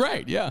other way.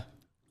 Right, yeah.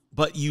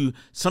 But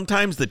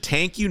sometimes the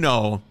tank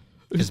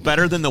is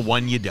better than the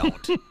one you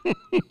don't.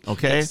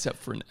 Okay? Except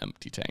for an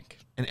empty tank.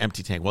 An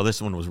empty tank. Well,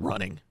 this one was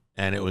running,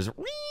 and it was...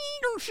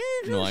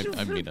 No,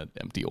 I mean an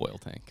empty oil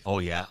tank. Oh,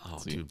 yeah. Oh,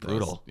 dude,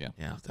 brutal. Yeah.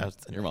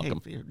 You're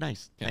welcome. Hey,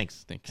 nice. Yeah,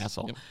 thanks,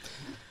 asshole. Yep.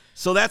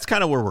 So that's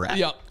kind of where we're at.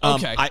 Yeah,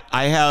 okay.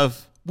 I have...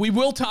 We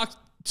will talk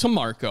to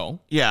Marco.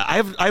 Yeah,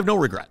 I have no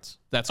regrets.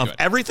 That's good. Of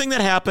everything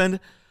that happened,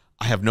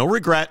 I have no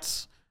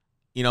regrets.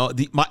 You know,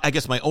 I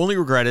guess my only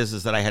regret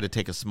is that I had to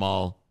take a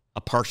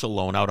partial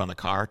loan out on the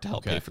car to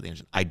help pay for the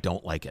engine. I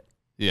don't like it.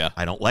 Yeah.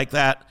 I don't like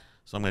that,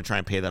 so I'm going to try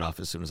and pay that off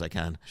as soon as I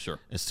can. Sure.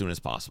 As soon as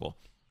possible.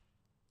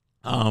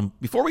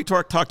 Before we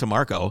talk to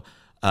Marco,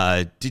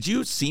 did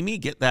you see me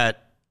get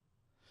that?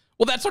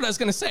 Well, that's what I was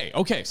going to say.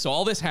 Okay, so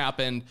all this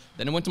happened,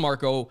 then it went to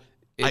Marco.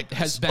 It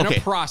has been a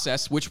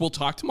process, which we'll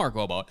talk to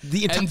Marco about.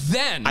 And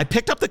then I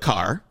picked up the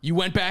car. You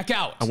went back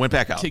out. I went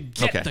back out to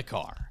get the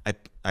car.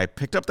 I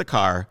picked up the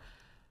car,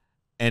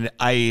 and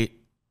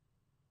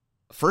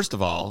first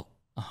of all,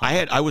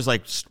 I was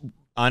like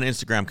on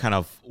Instagram, kind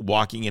of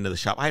walking into the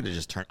shop. I had to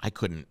just turn. I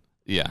couldn't.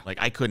 Yeah. Like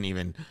I couldn't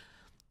even.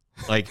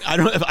 Like I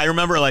don't. If I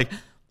remember, like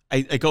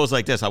it goes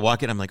like this. I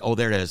walk in. I'm like, oh,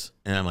 there it is,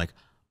 and I'm like,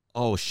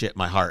 oh shit,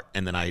 my heart.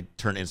 And then I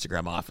turn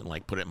Instagram off and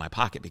like put it in my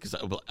pocket because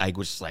I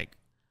was just like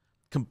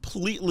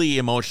completely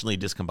emotionally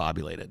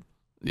discombobulated.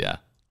 Yeah.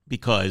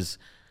 Because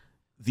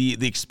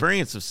the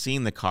experience of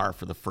seeing the car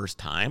for the first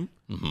time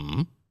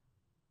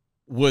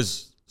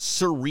was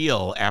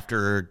surreal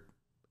after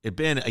it'd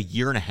been a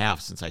year and a half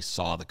since I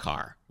saw the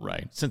car.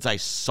 Right. Since I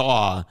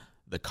saw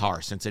the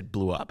car, since it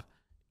blew up.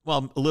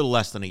 Well, a little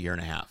less than a year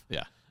and a half.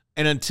 Yeah.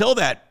 And until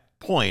that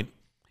point,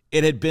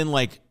 it had been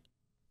like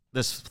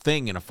this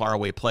thing in a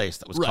faraway place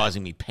that was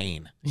causing me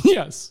pain.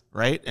 Yes.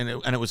 Right? And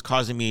it was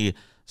causing me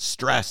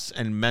stress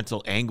and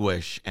mental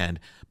anguish. And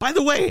by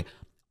the way,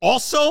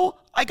 also,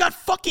 I got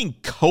fucking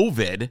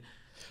COVID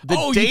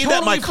the day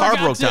that my car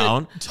broke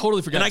down.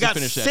 Totally forgot to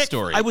finish that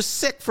story. I was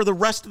sick for the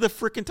rest of the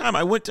freaking time.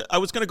 I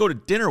was going to go to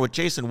dinner with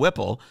Jason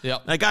Whipple.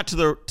 Yep. And I got to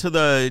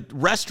the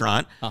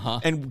restaurant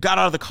and got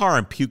out of the car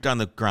and puked on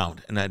the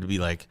ground. And I'd be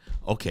like,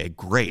 okay,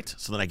 great.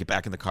 So then I get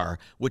back in the car,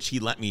 which he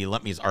let me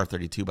his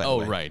R32, by the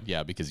way. Oh, right.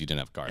 Yeah, because you didn't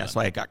have a car. That's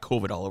why I got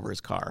COVID all over his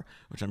car,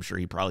 which I'm sure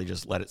he probably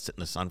just let it sit in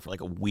the sun for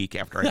like a week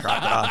after I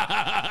dropped it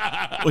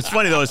off. What's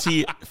funny, though, is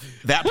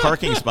that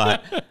parking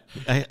spot.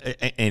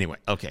 Anyway,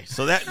 okay.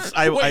 So that's...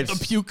 the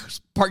puke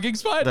parking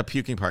spot? The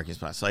puking parking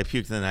spot. So I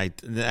puked, and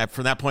then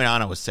from that point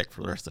on, I was sick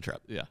for the rest of the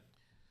trip. Yeah.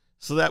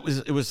 So that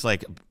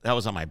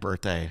was on my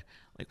birthday.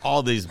 Like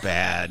all these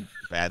bad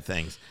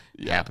things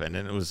happened,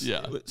 and it was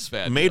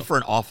bad, made for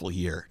an awful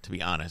year, to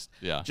be honest.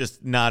 Yeah,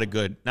 just not a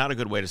good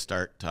way to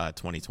start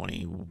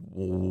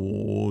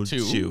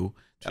 2022.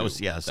 That was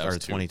start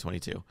of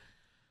 2022.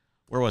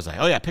 Where was I?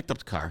 Oh yeah, I picked up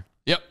the car.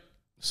 Yep.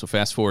 So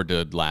fast forward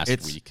to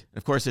last week.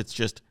 Of course, it's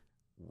just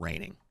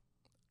raining,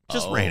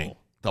 raining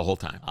the whole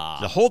time. Ah.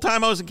 The whole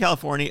time I was in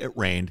California, it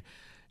rained,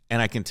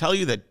 and I can tell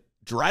you that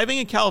driving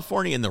in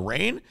California in the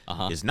rain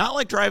is not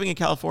like driving in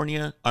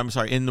California. I'm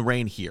sorry, in the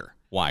rain here.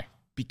 Why?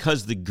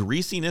 Because the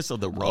greasiness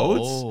of the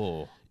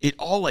roads, it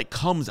all like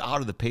comes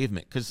out of the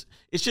pavement because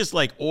it's just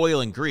like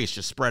oil and grease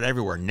just spread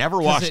everywhere,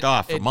 never washed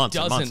off for months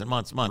and months and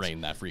months and months.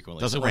 Rain that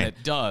frequently. Doesn't so rain. When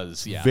it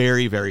does,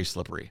 very, very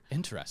slippery.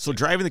 Interesting. So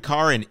driving the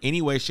car in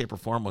any way, shape, or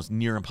form was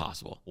near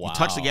impossible. Wow. You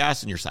touch the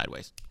gas and you're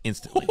sideways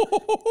instantly.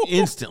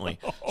 Instantly.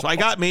 So I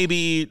got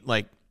maybe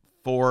like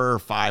 4 or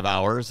 5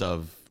 hours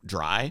of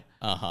dry.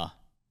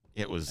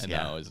 It was,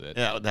 that was it.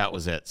 Yeah, that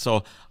was it.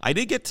 So I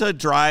did get to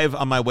drive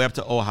on my way up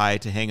to Ojai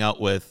to hang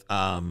out with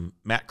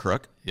Matt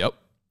Crook. Yep.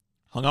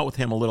 Hung out with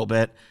him a little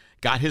bit.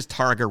 Got his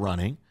Targa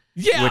running.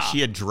 Yeah. Which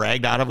he had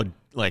dragged out of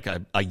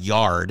a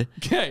yard.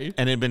 Okay.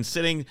 And had been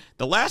sitting.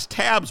 The last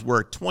tabs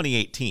were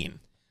 2018.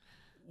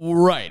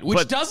 Right.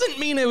 Which doesn't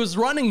mean it was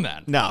running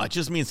then. No, it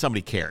just means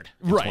somebody cared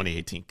in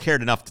 2018.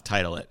 Cared enough to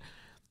title it.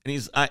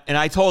 And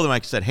I told him,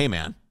 I said, hey,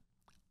 man,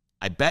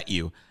 I bet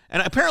you.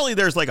 And apparently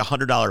there's like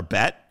 $100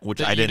 bet,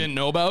 which I didn't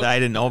know about. That I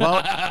didn't know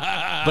about.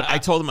 But I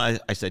told him, I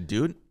said,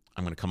 dude,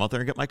 I'm going to come out there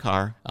and get my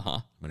car.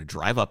 I'm going to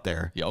drive up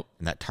there. Yep.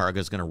 And that Targa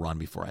is going to run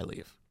before I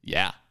leave.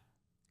 Yeah.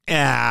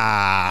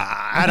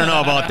 I don't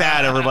know about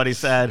that, everybody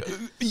said.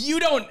 You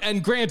don't,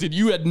 and granted,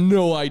 you had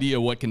no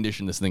idea what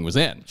condition this thing was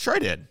in. Sure I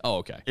did. Oh,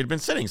 okay. It had been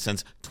sitting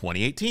since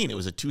 2018. It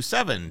was a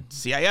 2.7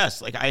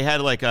 CIS. Like, I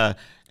had like an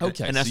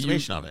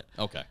estimation of it.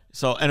 Okay.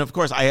 So, and of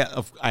course, I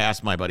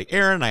asked my buddy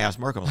Aaron, I asked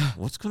Mark, I'm like,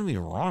 what's going to be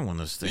wrong with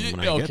this thing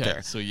when I get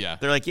there? So, yeah.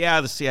 They're like, yeah,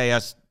 the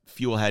CIS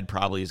fuel head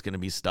probably is going to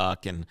be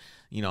stuck. And,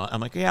 you know,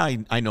 I'm like, yeah,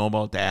 I know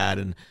about that.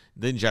 And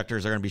the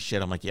injectors are going to be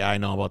shit. I'm like, yeah, I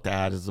know about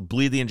that. Is it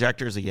bleed the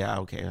injectors? Yeah,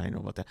 okay, I know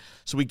about that.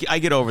 So I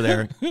get over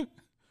there,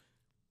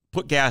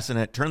 put gas in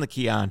it, turn the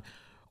key on.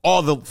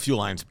 All the fuel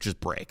lines just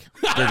break.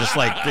 They're just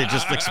like, they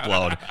just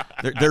explode.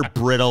 They're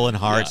brittle and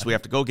hard. So we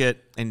have to go get,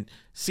 and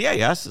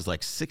CIS is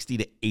like 60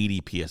 to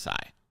 80 PSI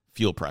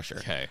fuel pressure.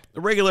 Okay.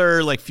 The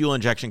regular like fuel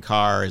injection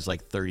car is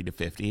like 30 to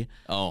 50.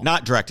 Oh.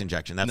 Not direct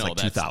injection. That's like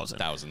 2,000.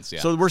 Thousands, yeah.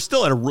 So we're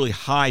still at a really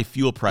high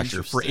fuel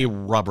pressure for a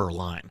rubber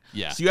line.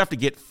 Yeah. So you have to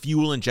get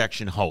fuel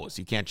injection hose.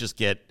 You can't just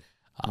get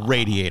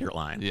radiator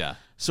line. Yeah.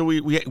 So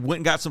we went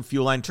and got some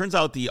fuel line. Turns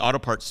out the auto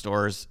parts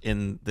stores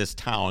in this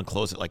town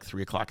close at like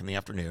 3 o'clock in the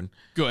afternoon.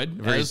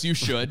 Good, as you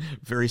should.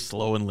 Very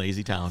slow and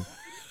lazy town.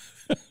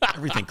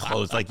 Everything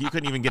closed. Like you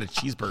couldn't even get a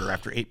cheeseburger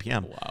after 8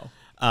 p.m. Wow.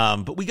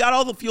 But we got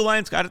all the fuel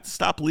lines, got it to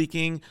stop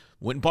leaking,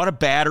 went and bought a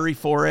battery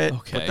for it,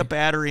 put the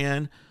battery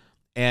in,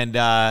 and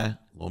lo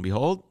and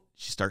behold,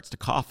 she starts to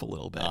cough a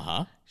little bit.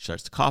 She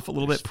starts to cough a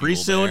little bit. Pretty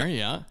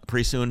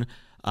soon,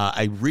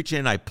 I reach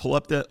in, I pull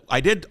up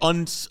I did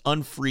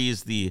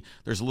unfreeze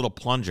there's a little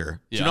plunger.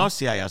 Do you know how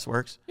CIS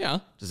works? Yeah.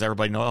 Does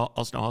everybody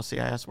else know how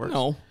CIS works?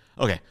 No.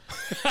 Okay.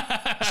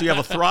 So you have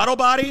a throttle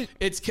body.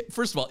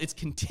 First of all, it's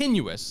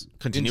continuous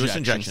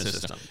injection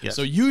system. Yes.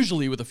 So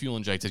usually with a fuel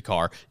injected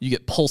car, you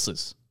get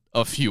pulses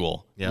of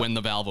fuel when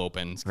the valve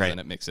opens, and then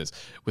it mixes.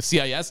 With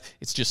CIS,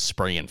 it's just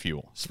spraying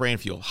fuel.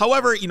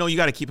 However, you know, you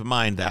got to keep in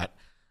mind that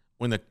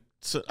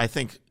I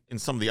think in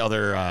some of the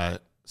other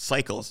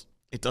cycles,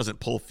 it doesn't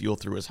pull fuel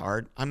through as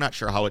hard. I'm not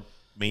sure how it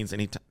means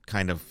any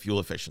kind of fuel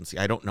efficiency.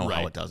 I don't know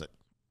how it does it.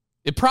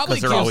 It probably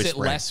gives it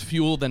less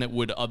fuel than it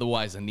would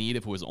otherwise need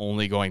if it was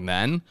only going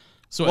then.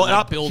 So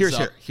it builds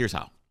up. Here's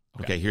how.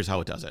 Okay, here's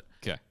how it does it.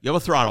 Okay. You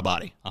have a throttle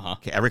body.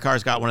 Okay, every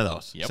car's got one of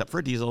those, except for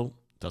a diesel.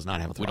 Does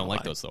not have a throttle body. We don't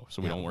like those, though,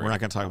 so we don't worry. We're not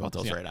going to talk about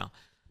those right now.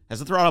 As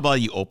a throttle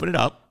body, you open it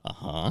up,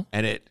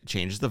 and it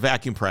changes the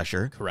vacuum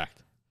pressure.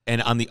 Correct.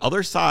 And on the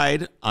other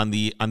side, on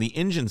the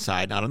engine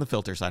side, not on the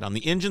filter side, on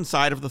the engine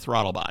side of the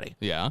throttle body,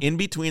 in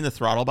between the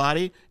throttle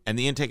body and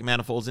the intake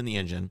manifolds in the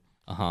engine,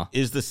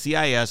 is the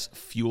CIS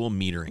fuel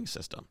metering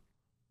system.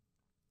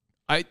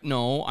 I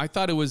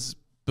thought it was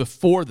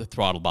before the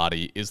throttle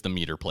body is the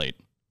meter plate.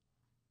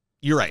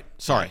 You're right.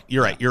 Sorry.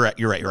 You're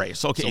right.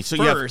 So okay. So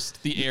first,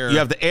 you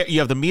have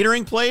the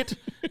metering plate,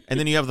 and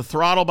then you have the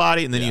throttle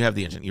body, and then you have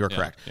the engine. You're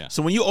correct. Yeah.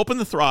 So when you open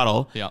the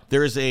throttle,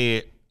 there is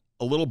a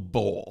little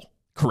bowl.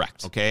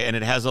 Correct. Okay, and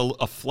it has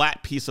a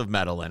flat piece of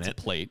metal in it. It's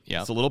a plate.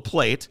 Yeah. It's a little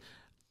plate,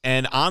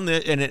 and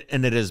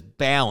it is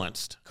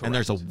balanced, and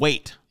there's a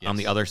weight on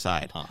the other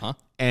side.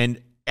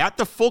 And at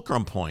the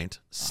fulcrum point,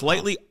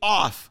 slightly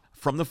off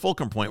from the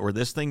fulcrum point where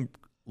this thing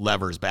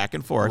levers back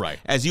and forth,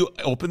 as you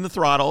open the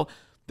throttle,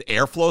 the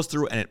air flows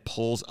through and it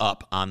pulls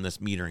up on this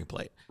metering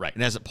plate. Right.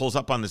 And as it pulls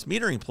up on this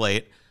metering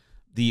plate,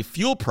 the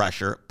fuel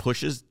pressure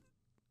pushes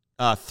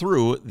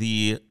through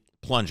the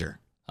plunger,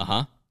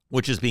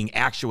 which is being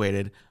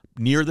actuated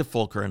near the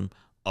fulcrum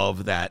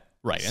of that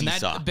seesaw. And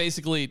that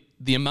basically,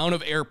 the amount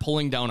of air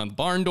pulling down on the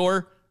barn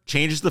door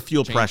changes the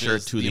fuel pressure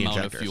to the amount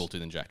injectors. Of fuel to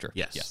the injector.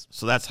 Yes.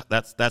 So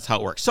that's how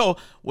it works. So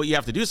what you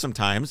have to do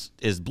sometimes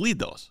is bleed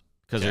those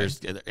because there's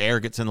air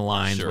gets in the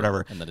lines,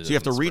 whatever. So you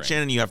have to reach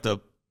in and you have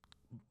to.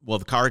 Well,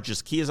 the car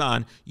just keys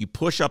on. You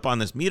push up on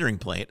this metering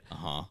plate,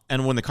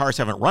 and when the cars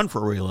haven't run for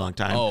a really long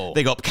time,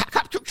 they go,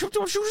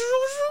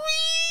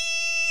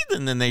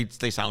 and then they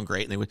sound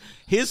great. And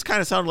his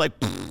kind of sounded like,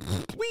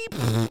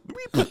 it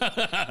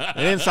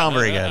didn't sound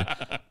very good.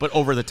 But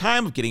over the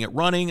time of getting it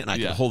running, and I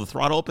could hold the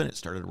throttle open, it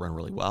started to run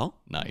really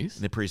well. Nice.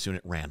 And then pretty soon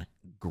it ran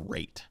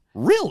great.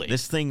 Really?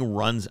 This thing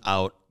runs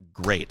out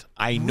great.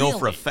 I know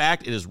for a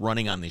fact it is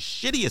running on the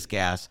shittiest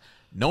gas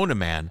known to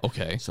man.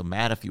 Okay. So,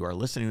 Matt, if you are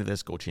listening to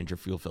this, go change your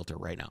fuel filter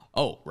right now.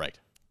 Oh, right.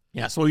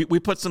 Yeah, so we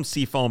put some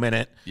Seafoam in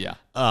it. Yeah.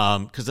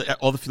 Because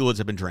all the fluids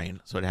have been drained,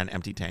 so it had an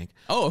empty tank.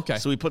 Oh, okay.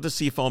 So we put the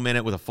Seafoam in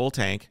it with a full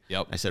tank.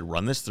 Yep. I said,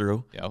 run this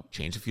through. Yep.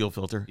 Change the fuel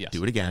filter. Yes.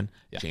 Do it again.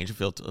 Yep. Change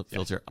the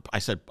filter. I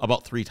said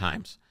about 3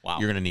 times. Wow.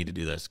 You're going to need to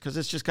do this because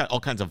it's just got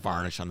all kinds of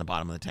varnish on the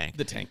bottom of the tank.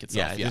 The tank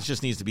itself, It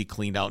just needs to be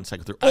cleaned out and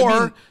cycled through.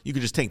 Or you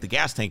could just take the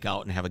gas tank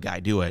out and have a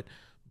guy do it.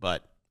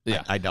 But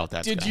I doubt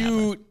that's going to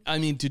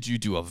happen. Did you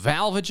do a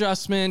valve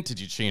adjustment? Did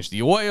you change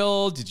the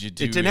oil? Did you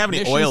do It didn't have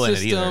any oil in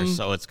it either,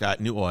 so it's got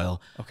new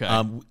oil. Okay.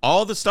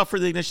 All the stuff for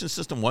the ignition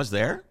system was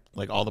there,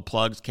 like all the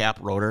plugs, cap,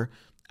 rotor.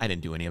 I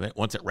didn't do any of it.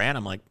 Once it ran,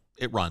 I'm like,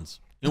 it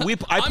runs. I'm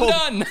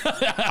done.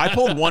 I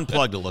pulled one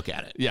plug to look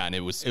at it. Yeah, and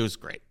it was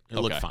great. It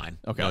looked fine.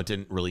 Okay. It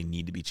didn't really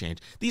need to be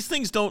changed. These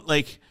things don't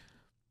like.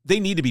 they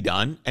need to be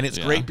done, and it's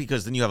great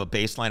because then you have a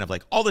baseline of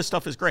like, all this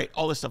stuff is great,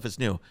 all this stuff is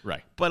new.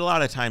 Right. But a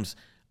lot of times,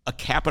 a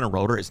cap and a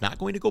rotor is not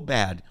going to go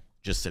bad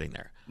just sitting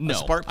there. No, a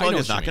spark plug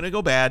is not going to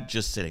go bad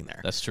just sitting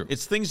there. That's true.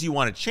 It's things you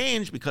want to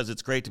change because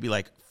it's great to be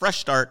like, fresh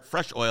start,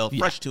 fresh oil,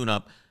 fresh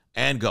tune-up,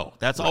 and go.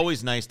 That's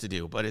always nice to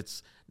do, but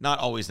it's not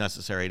always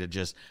necessary to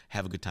just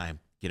have a good time,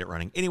 get it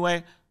running.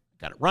 Anyway,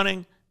 got it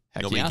running.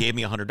 Nobody gave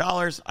me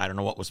 $100. I don't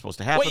know what was supposed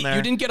to happen there.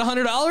 You didn't get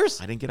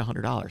 $100? I didn't get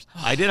 $100.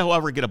 I did,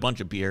 however, get a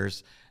bunch of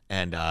beers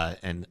and a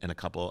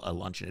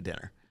lunch and a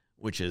dinner,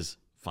 which is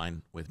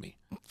fine with me.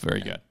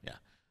 Very good. Yeah.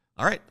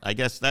 All right. I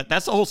guess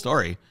that's the whole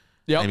story.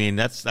 Yeah. I mean,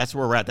 that's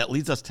where we're at. That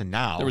leads us to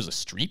now. There was a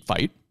street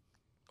fight.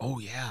 Oh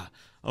yeah.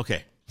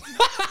 Okay.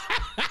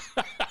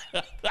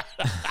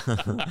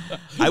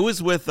 I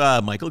was with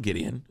Michael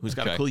Gideon, who's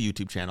got a cool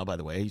YouTube channel, by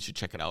the way. You should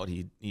check it out.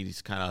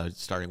 He's kind of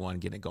starting one,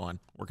 getting it going,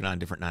 working on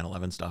different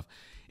 9/11 stuff.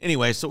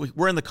 Anyway, so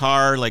we're in the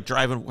car, like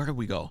driving. Where did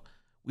we go?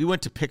 We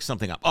went to pick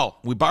something up. Oh,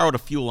 we borrowed a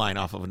fuel line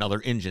off of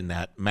another engine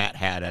that Matt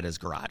had at his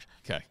garage.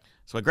 Okay.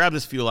 So I grabbed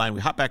this fuel line.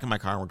 We hop back in my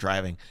car and we're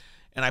driving.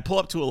 And I pull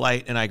up to a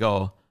light and I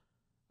go,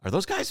 are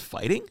those guys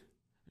fighting?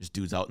 There's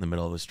dudes out in the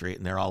middle of the street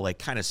and they're all like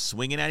kind of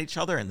swinging at each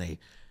other and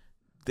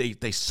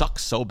they suck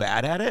so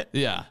bad at it.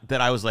 Yeah.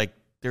 That I was like,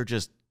 they're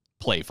just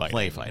play fighting.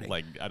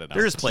 Like, I don't know.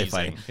 They're just play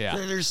fighting. Yeah.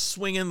 They're just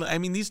swinging. I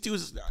mean, these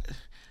dudes.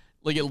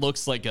 Like it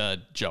looks like a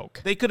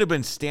joke. They could have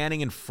been standing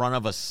in front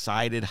of a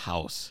sided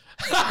house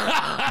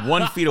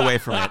 1 feet away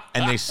from it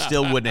and they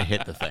still wouldn't have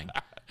hit the thing.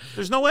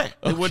 There's no way.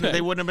 They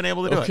wouldn't have been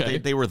able to do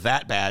it. They were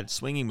that bad,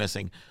 swinging,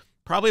 missing.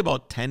 Probably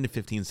about 10 to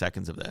 15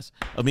 seconds of this,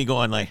 of me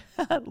going like,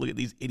 look at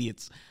these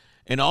idiots.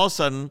 And all of a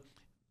sudden,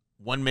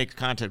 one makes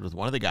contact with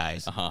one of the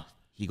guys.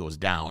 He goes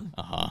down.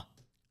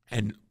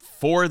 And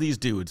 4 of these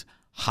dudes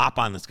hop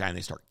on this guy and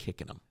they start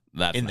kicking him.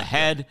 That's in the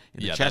head,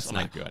 in the chest. That's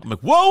not good. I'm like,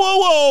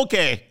 whoa,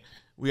 okay.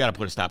 We got to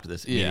put a stop to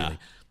this immediately.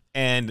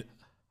 And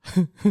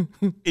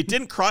it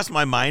didn't cross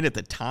my mind at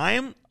the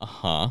time.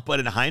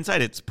 But in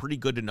hindsight, it's pretty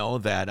good to know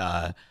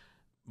that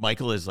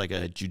Michael is like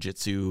a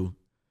jiu-jitsu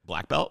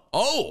black belt.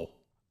 Oh,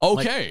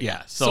 okay. Like,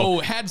 yeah. So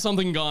had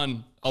something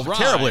gone awry,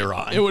 terribly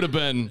wrong, it would have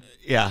been.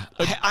 Yeah.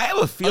 I have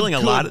a feeling a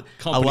lot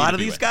of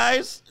these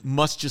guys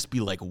must just be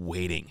like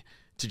waiting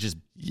to just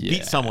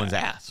beat someone's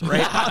ass,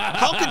 right?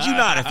 How could you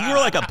not? If you were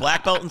like a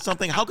black belt in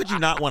something, how could you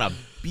not want to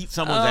beat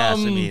someone's ass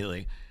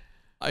immediately?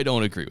 I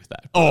don't agree with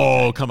that.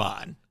 Oh, come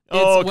on.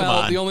 Come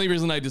on. The only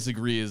reason I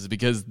disagree is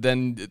because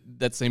then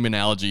that same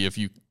analogy, if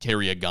you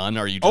carry a gun,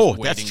 are you just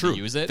waiting to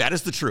use it? That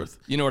is the truth.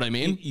 You know what I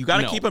mean? You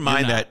got to keep in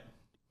mind that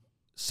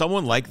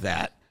someone like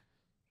that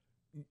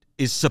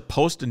is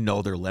supposed to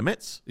know their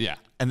limits. Yeah.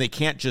 And they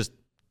can't just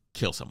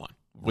kill someone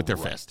with their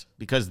fist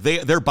because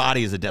their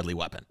body is a deadly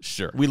weapon.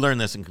 Sure. We learned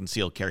this in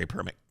concealed carry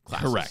permit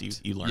classes.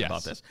 Correct. You learned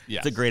about this. Yes.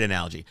 It's a great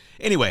analogy.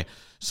 Anyway,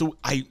 so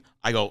I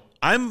go,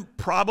 I'm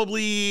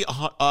probably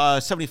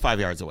 75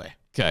 yards away.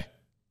 Okay.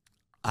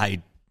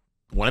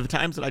 One of the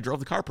times that I drove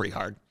the car pretty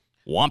hard.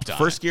 Whomped on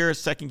First gear,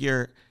 second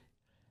gear,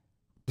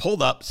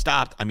 pulled up,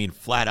 stopped,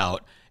 flat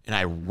out. And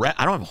I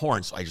don't have a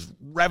horn, so I just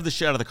revved the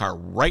shit out of the car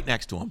right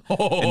next to him.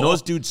 And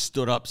those dudes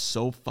stood up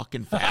so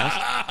fucking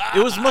fast.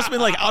 Must have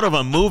been like out of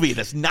a movie.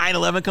 This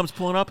 911 comes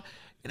pulling up.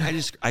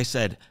 And I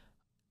said,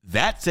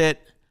 that's it.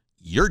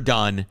 You're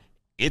done.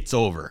 It's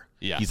over.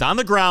 Yeah. He's on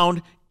the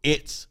ground.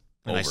 It's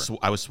over. And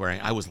I was swearing.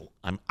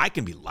 I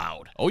can be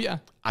loud. Oh, yeah.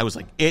 I was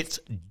like, it's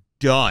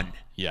done.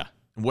 Yeah.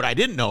 And what I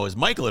didn't know is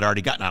Michael had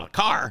already gotten out of the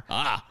car.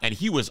 And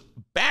he was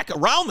back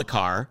around the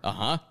car.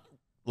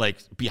 Like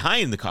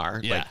behind the car.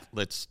 Yeah.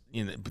 But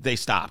they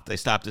stopped.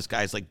 This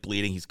guy's like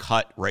bleeding. He's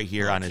cut right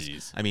here on his.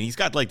 He's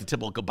got like the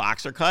typical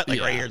boxer cut. Like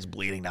right here, it's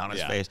bleeding down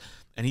his face.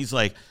 And he's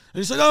like,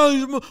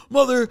 oh,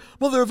 mother,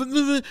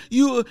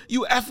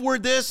 you F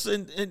word this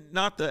and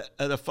not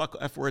the fuck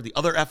F word, the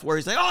other F word.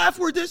 He's like, oh, F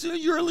word this,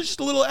 you're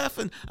just a little F.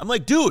 And I'm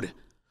like, dude,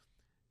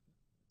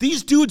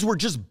 these dudes were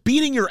just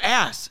beating your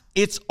ass.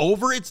 It's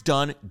over. It's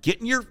done. Get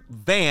in your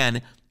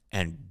van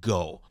and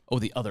go. Oh,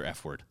 the other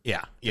F word.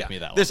 Yeah. Give me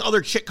that one. This other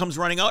chick comes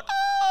running out.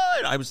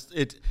 And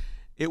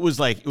it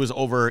was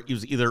over. It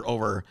was either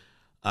over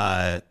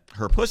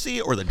her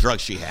pussy or the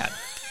drugs she had.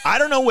 I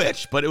don't know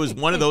which, but it was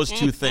one of those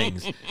two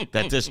things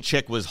that this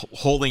chick was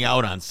holding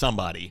out on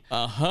somebody.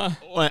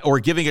 Or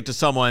giving it to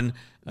someone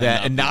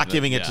and not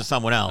giving it to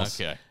someone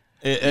else. Okay.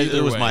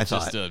 It was my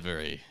thought.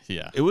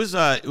 It was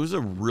a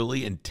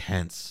really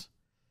intense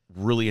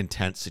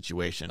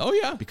situation. Oh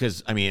yeah.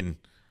 Because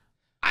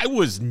I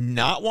was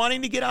not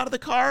wanting to get out of the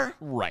car.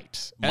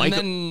 Right.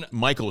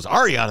 Michael was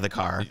already out of the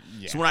car.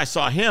 Yeah. So when I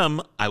saw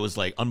him, I was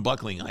like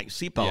unbuckling like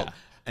seatbelt. Yeah.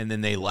 And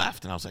then they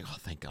left. And I was like, oh,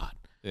 thank God.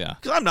 Yeah.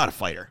 Because I'm not a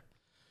fighter.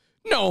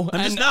 No.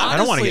 I'm just not. Honestly, I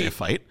don't want to get in a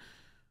fight.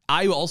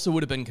 I also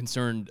would have been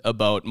concerned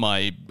about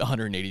my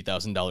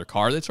 $180,000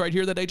 car that's right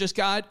here that I just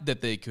got,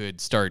 that they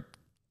could start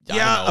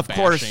of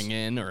course.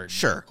 In or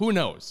sure. Who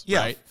knows?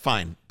 Yeah, right?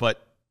 Fine.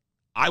 But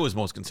I was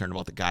most concerned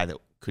about the guy that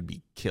could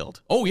be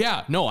killed. Oh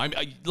yeah, no, I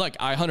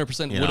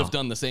 100% would have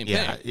done the same thing.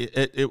 Yeah,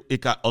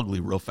 it got ugly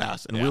real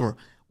fast, and we were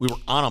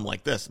on him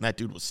like this, and that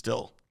dude was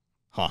still,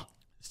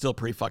 Still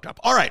pretty fucked up.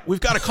 All right, we've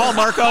got to call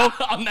Marco.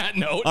 On that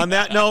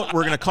note,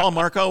 we're going to call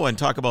Marco and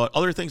talk about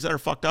other things that are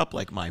fucked up,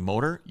 like my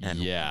motor and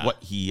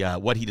what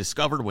he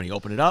discovered when he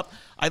opened it up.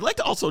 I'd like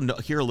to also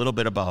hear a little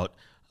bit about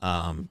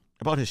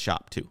his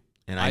shop too.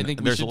 And I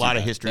think there's a lot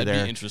of history there.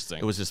 That'd be interesting.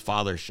 It was his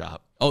father's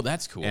shop. Oh,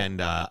 that's cool. And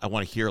I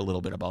want to hear a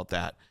little bit about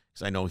that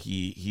because I know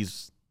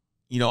he's.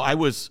 I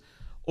was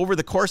over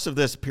the course of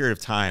this period of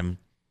time,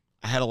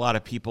 I had a lot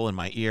of people in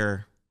my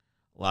ear.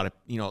 A lot of,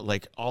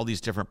 like all these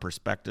different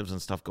perspectives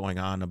and stuff going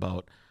on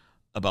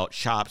about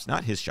shops,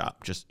 not his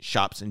shop, just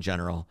shops in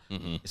general,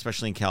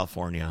 especially in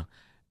California,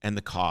 and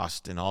the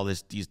cost and all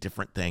these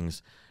different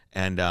things.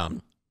 And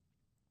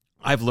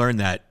I've learned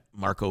that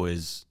Marco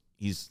is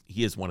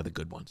one of the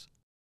good ones.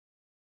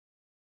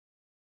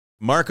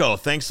 Marco,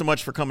 thanks so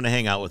much for coming to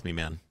hang out with me,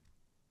 man.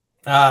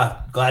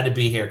 Glad to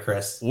be here,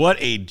 Chris. What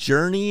a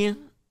journey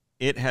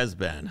it has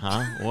been,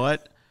 huh?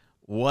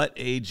 What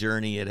a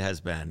journey it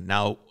has been.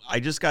 Now, I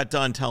just got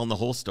done telling the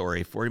whole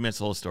story, 40 minutes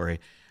the whole story,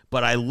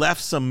 but I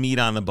left some meat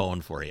on the bone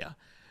for you.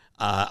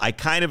 I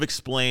kind of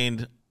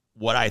explained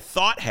what I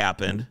thought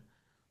happened,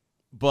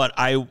 but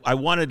I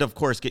wanted, of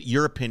course, get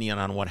your opinion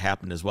on what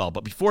happened as well.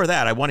 But before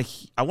that, I want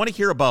to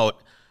hear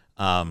about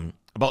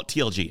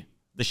TLG,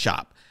 the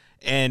shop.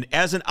 And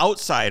as an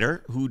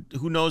outsider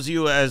who knows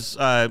you as,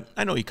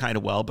 I know you kind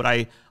of well, but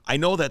I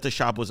know that the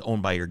shop was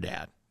owned by your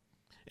dad.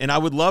 And I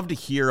would love to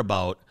hear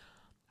about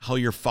how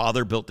your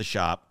father built the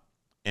shop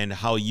and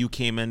how you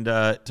came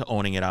into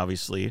owning it,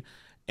 obviously,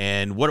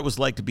 and what it was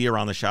like to be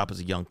around the shop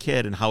as a young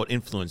kid and how it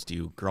influenced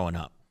you growing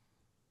up.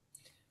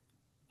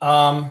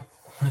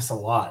 That's a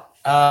lot.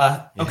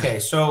 Okay.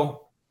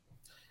 So,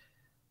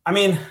 I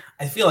mean,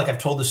 I feel like I've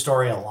told the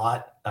story a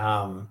lot,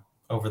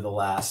 over the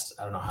last,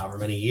 I don't know, however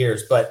many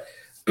years, but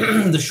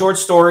the short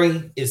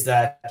story is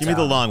that. Give me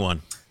the long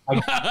one.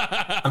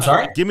 I'm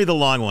sorry? Give me the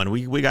long one.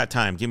 We got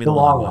time. Give me the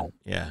long one.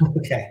 Yeah.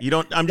 Okay.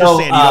 I'm just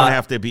saying you don't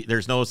have to be,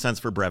 there's no sense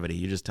for brevity.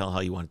 You just tell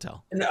how you want to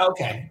tell.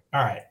 Okay.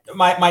 All right.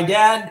 My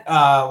dad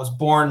was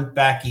born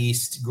back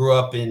east, grew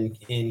up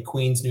in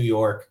Queens, New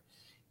York,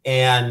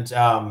 and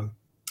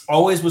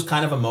always was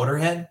kind of a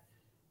motorhead.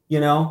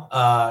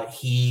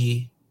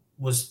 He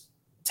was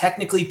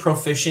technically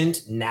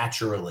proficient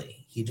naturally.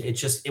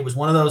 It was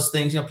one of those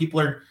things,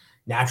 people are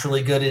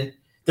naturally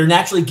they're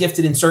naturally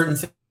gifted in certain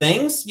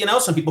things,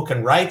 some people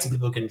can write, some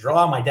people can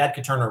draw. My dad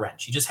could turn a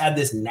wrench. He just had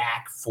this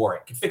knack for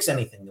it. Could fix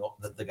anything,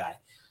 the guy.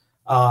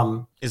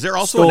 Is there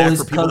also a knack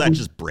for people that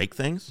just break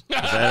things? Is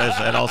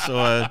that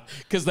also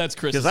because that's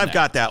Chris? Because I've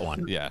got that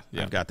one. Yeah.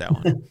 I've got that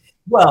one.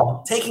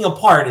 Well, taking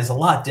apart is a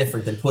lot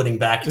different than putting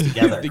back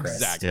together,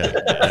 Chris. Exactly.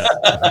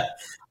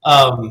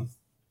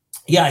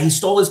 Yeah, he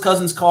stole his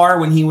cousin's car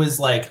when he was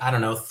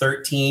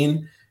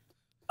 13.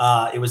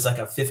 It was like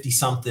a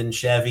 50-something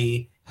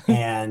Chevy,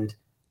 and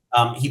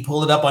he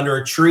pulled it up under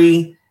a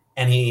tree,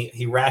 and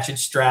he ratchet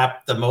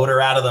strapped the motor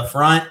out of the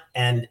front,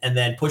 and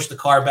then pushed the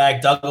car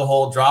back, dug a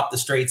hole, dropped the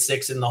straight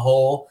six in the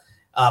hole,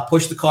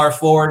 pushed the car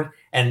forward,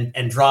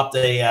 and dropped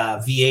a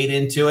V8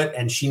 into it,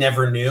 and she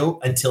never knew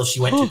until she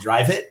went to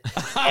drive it,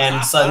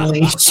 and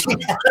suddenly she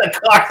had a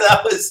car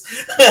that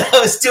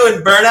was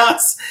doing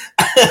burnouts.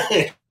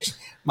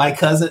 My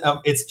cousin,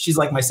 she's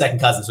like my second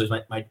cousin, so it's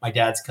my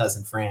dad's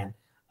cousin, Fran.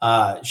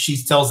 She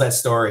tells that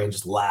story and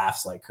just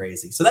laughs like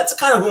crazy. So that's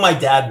kind of who my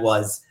dad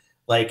was,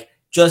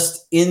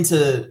 just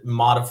into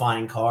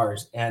modifying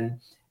cars. And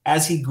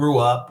as he grew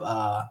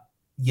up,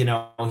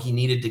 he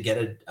needed to get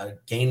a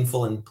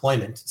gainful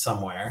employment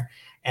somewhere.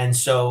 And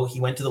so he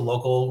went to the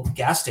local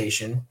gas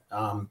station,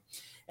 and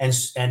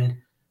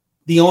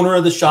the owner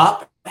of the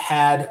shop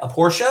had a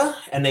Porsche,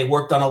 and they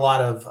worked on a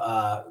lot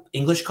of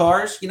English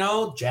cars,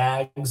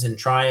 Jags and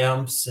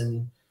Triumphs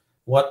and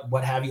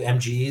what have you,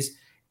 MGs.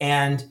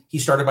 And he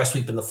started by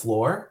sweeping the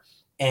floor,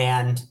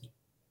 and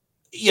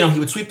he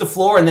would sweep the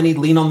floor, and then he'd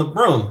lean on the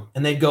broom,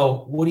 and they'd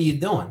go, "What are you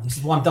doing?" He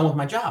says, "Well, I'm done with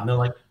my job." And they're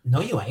like,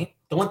 "No, you ain't.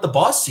 Don't let the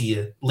boss see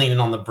you leaning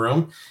on the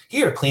broom.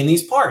 Here, clean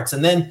these parts."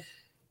 And then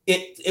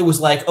it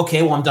was like,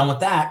 okay, well, I'm done with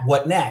that.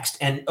 What next?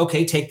 And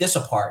okay, take this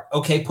apart.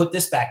 Okay, put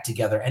this back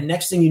together. And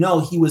next thing you know,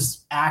 he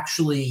was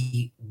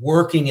actually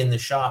working in the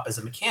shop as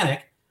a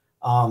mechanic.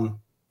 And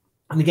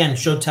again,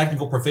 showed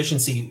technical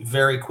proficiency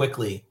very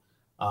quickly,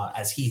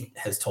 as he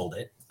has told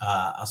it.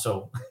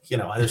 So,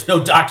 there's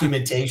no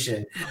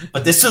documentation,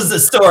 but this was the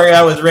story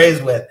I was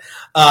raised with.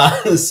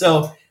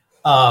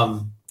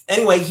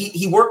 Anyway,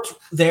 he worked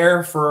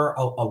there for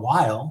a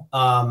while,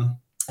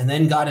 and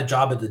then got a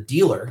job at the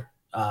dealer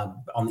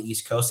on the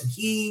East Coast, and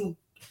he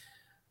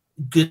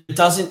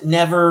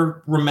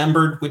never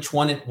remembered which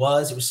one it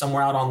was. It was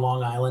somewhere out on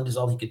Long Island is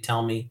all he could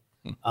tell me.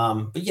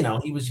 But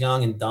he was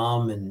young and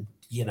dumb and,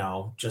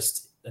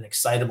 just an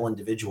excitable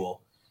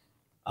individual.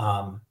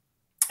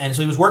 And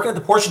so he was working at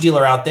the Porsche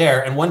dealer out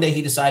there. And one day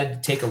he decided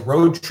to take a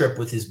road trip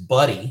with his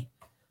buddy,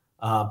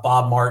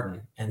 Bob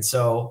Martin. And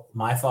so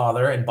my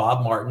father and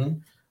Bob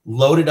Martin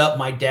loaded up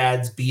my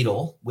dad's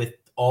Beetle with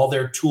all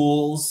their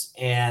tools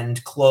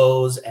and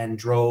clothes and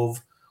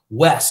drove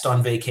west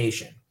on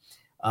vacation.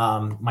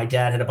 My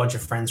dad had a bunch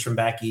of friends from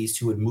back east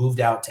who had moved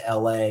out to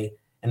LA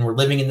and were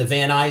living in the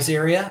Van Nuys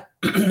area.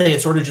 They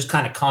had sort of just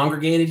kind of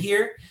congregated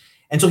here.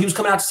 And so he was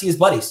coming out to see his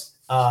buddies.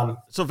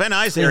 So Van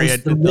Nuys area,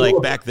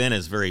 like back then,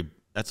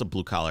 that's a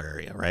blue collar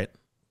area, right?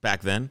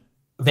 Back then?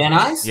 Van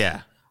Nuys?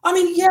 Yeah. I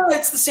mean, yeah,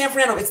 it's the San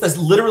Fernando. It's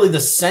literally the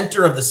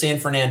center of the San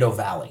Fernando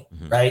Valley,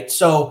 right?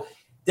 So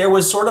there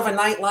was sort of a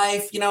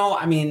nightlife,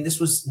 I mean, this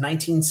was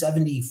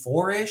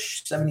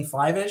 1974-ish,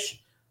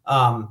 75-ish.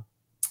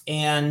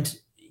 And,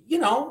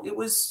 Van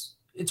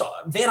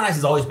Nuys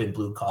has always been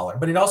blue collar,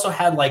 but it also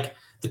had like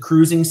the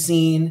cruising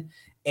scene.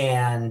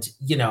 And,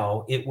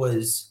 it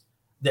was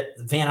that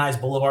Van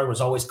Nuys Boulevard was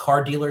always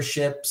car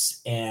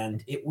dealerships.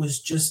 And it was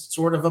just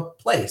sort of a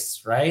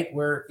place, right?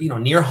 Where,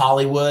 near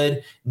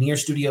Hollywood, near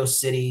Studio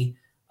City.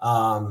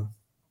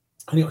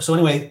 So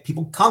anyway,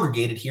 people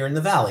congregated here in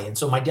the Valley. And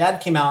so my dad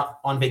came out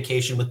on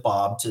vacation with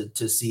Bob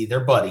to see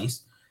their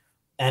buddies.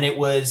 And it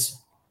was,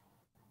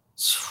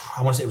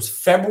 I want to say it was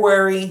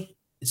February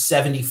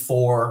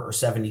 74 or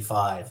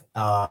 75.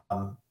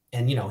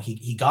 And,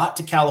 he got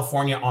to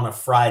California on a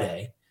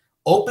Friday,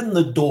 opened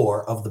the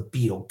door of the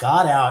Beetle,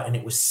 got out, and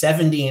it was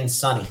 70 and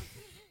sunny. And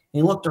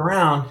he looked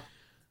around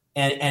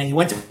and he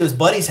went to his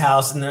buddy's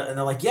house and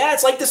they're like, yeah,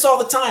 it's like this all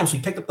the time. So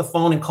he picked up the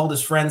phone and called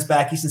his friends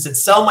back. He said,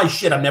 sell my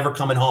shit. I'm never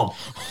coming home.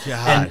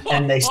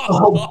 And they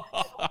sold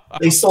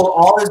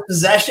all his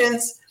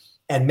possessions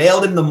and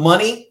mailed him the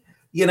money,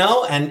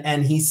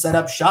 and he set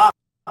up shop.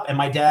 And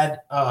my dad,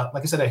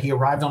 like I said, he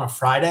arrived on a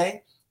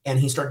Friday and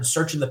he started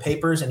searching the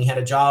papers and he had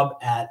a job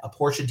at a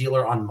Porsche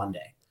dealer on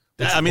Monday.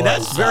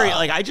 That's very,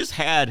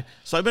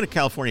 so I've been to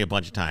California a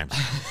bunch of times,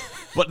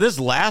 but this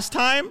last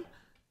time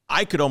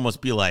I could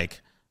almost be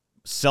like,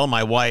 sell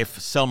my wife,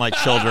 sell my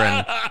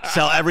children,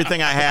 sell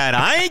everything I had.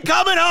 I ain't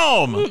coming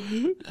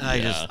home.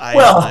 I'm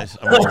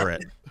over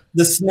it.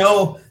 The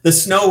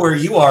snow where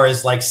you are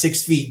is like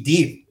 6 feet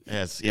deep.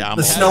 Yes,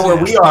 the snow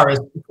where we are is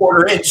a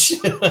quarter inch.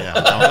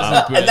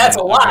 And that's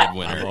a lot.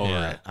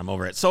 I'm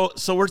over it. So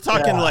we're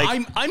talking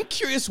I'm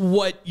curious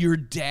what your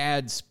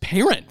dad's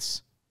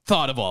parents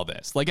thought of all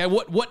this. Like,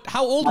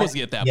 how old was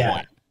he at that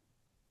point?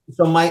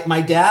 So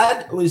my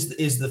dad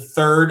is the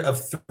third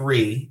of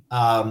three,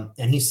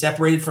 and he's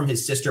separated from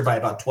his sister by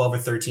about 12 or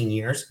 13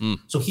 years.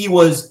 So he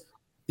was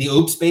the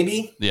oops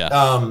baby.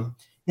 Yeah.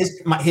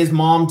 His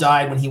mom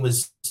died when he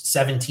was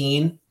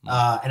 17,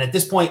 and at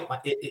this point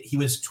he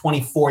was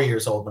 24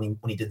 years old when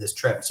he did this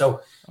trip.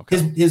 So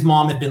his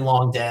mom had been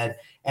long dead,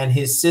 and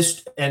his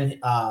sister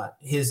and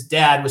his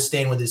dad was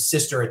staying with his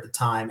sister at the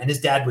time, and his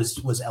dad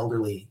was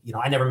elderly.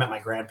 I never met my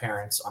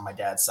grandparents on my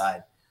dad's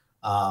side.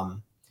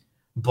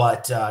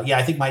 But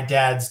I think my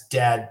dad's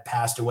dad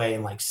passed away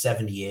in like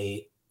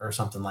 78 or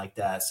something like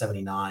that,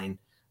 79,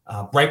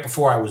 right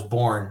before I was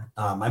born.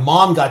 My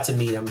mom got to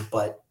meet him,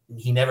 but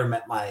he never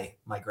met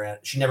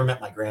she never met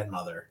my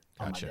grandmother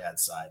on my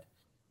dad's side.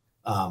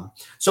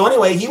 So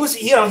anyway, he was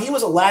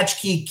a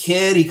latchkey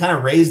kid. He kind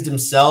of raised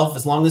himself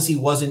as long as he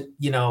wasn't,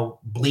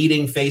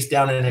 bleeding face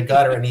down in a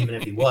gutter. And even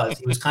if he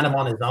was kind of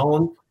on his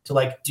own to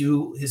like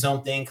do his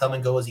own thing, come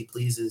and go as he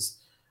pleases.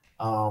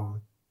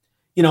 And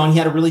he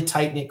had a really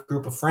tight knit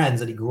group of friends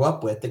that he grew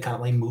up with that kind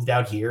of like moved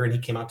out here, and he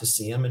came out to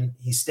see him and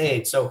he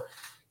stayed. So,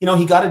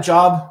 he got a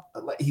job.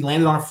 He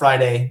landed on a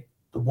Friday,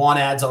 won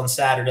ads on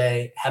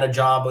Saturday, had a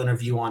job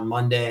interview on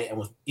Monday, and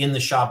was in the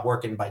shop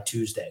working by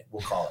Tuesday,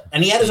 we'll call it.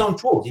 And he had his own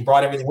tools. He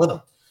brought everything with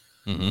him.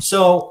 Mm-hmm.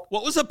 So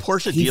what was a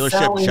Porsche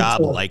dealership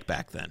job like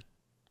back then?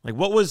 Like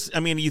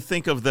you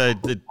think of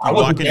you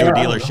walk into a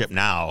dealership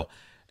now,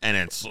 and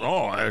it's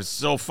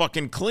so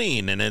fucking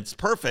clean and it's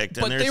perfect.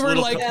 But and there's they were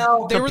like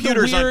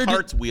computers on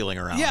carts wheeling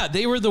around. Yeah,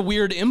 they were the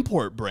weird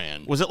import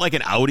brand. Was it like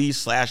an Audi /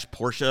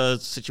 Porsche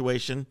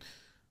situation?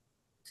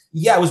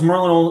 Yeah, it was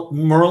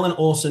Merlin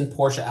Olsen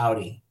Porsche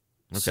Audi.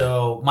 Okay.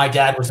 So my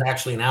dad was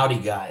actually an Audi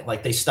guy.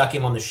 Like they stuck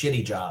him on the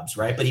shitty jobs,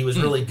 right? But he was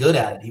really good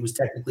at it. He was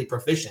technically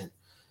proficient.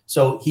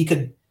 So he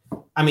could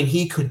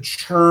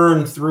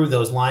churn through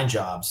those line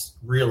jobs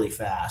really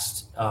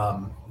fast.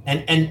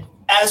 And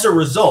as a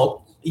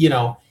result,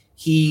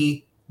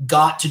 he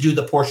got to do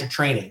the Porsche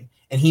training,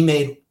 and he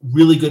made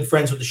really good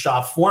friends with the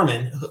shop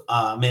foreman,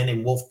 a man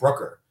named Wolf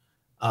Brooker.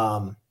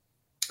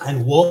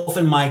 And Wolf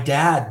and my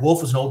dad, Wolf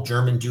was an old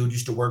German dude,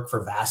 used to work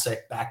for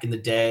Vasek back in the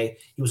day.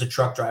 He was a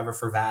truck driver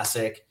for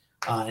Vasek,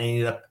 and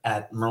ended up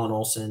at Merlin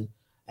Olsen.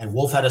 And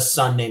Wolf had a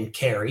son named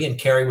Kerry, and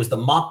Kerry was the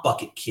mop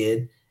bucket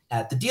kid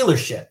at the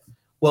dealership.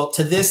 Well,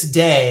 to this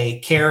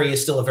day, Kerry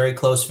is still a very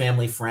close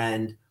family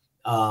friend.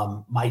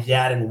 My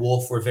dad and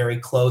Wolf were very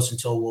close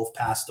until Wolf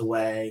passed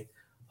away.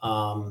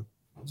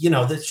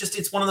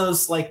 It's one of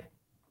those like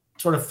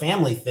sort of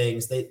family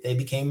things. They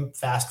became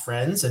fast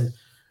friends, and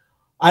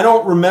I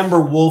don't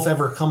remember Wolf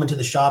ever coming to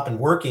the shop and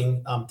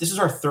working. This is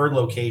our third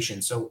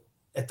location. So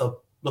at the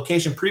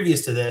location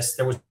previous to this,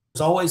 there was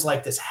always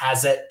like this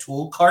Hazet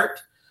tool cart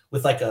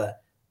with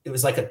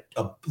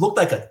looked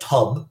like a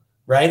tub,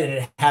 right? And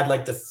it had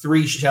like the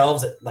 3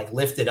 shelves that like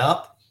lifted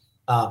up.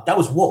 That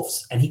was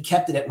Wolf's, and he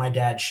kept it at my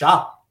dad's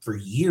shop for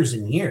years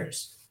and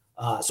years.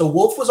 So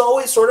Wolf was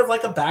always sort of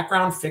like a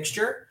background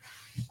fixture.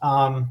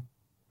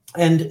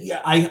 And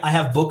yeah, I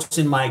have books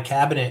in my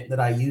cabinet that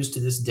I use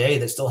to this day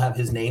that still have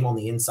his name on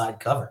the inside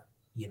cover,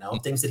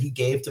 things that he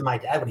gave to my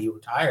dad when he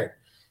retired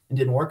and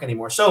didn't work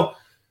anymore. So,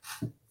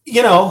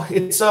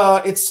 it's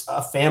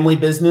a family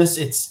business.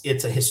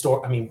 It's a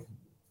historical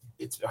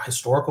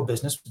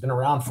business. It's been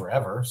around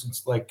forever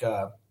since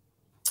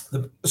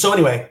so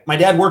anyway, my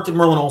dad worked at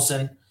Merlin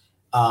Olsen.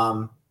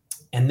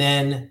 And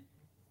then,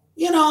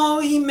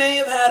 he may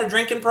have had a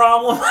drinking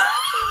problem.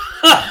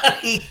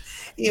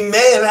 He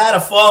may have had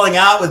a falling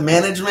out with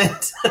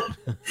management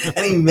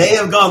and he may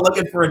have gone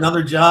looking for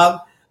another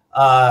job.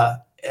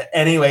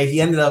 Anyway, he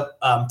ended up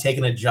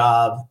taking a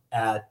job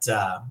at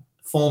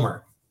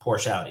Fulmer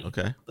Porsche Audi.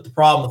 Okay. But the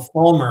problem with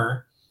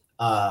Fulmer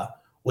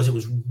was it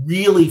was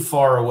really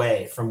far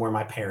away from where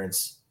my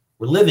parents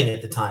were living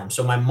at the time.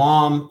 So my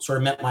mom sort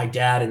of met my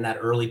dad in that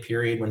early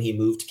period when he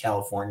moved to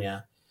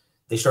California.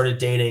 They started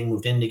dating,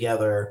 moved in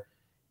together,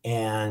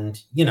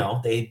 and,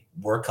 they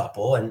were a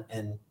couple.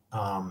 And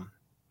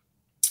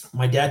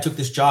my dad took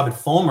this job at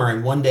Fulmer,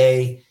 and one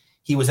day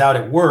he was out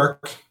at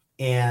work,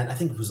 and I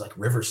think it was like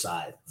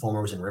Riverside.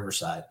 Fulmer was in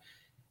Riverside.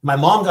 My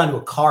mom got into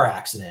a car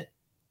accident,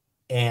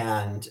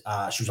 and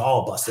she was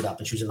all busted up,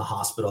 and she was in the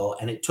hospital,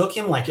 and it took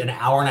him like an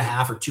hour and a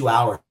half or 2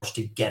 hours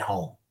to get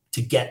home,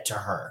 to get to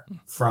her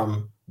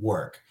from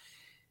work.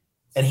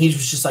 And he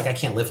was just like, I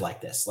can't live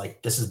like this.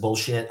 Like, this is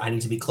bullshit. I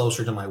need to be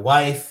closer to my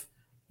wife,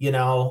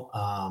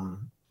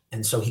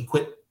 and so he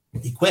quit.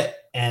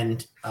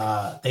 And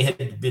they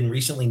had been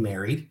recently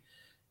married,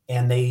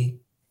 and they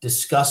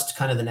discussed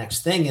kind of the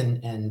next thing.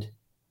 And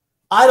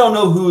I don't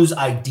know whose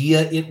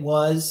idea it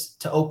was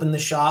to open the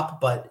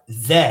shop, but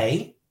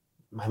they,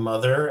 my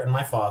mother and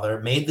my father,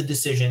 made the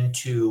decision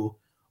to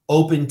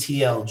open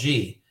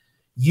TLG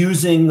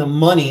using the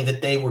money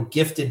that they were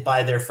gifted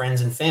by their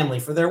friends and family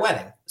for their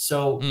wedding.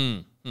 So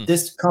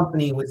this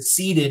company was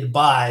seeded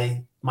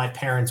by my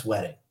parents'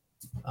 wedding.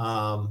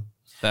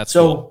 That's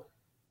so cool.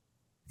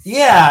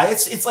 Yeah,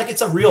 it's like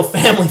it's a real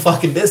family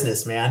fucking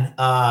business, man.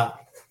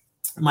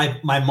 My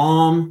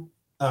mom,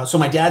 so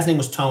my dad's name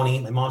was Tony,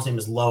 my mom's name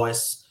is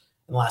Lois,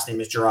 and the last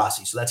name is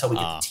Gerasi. So that's how we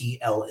get the T,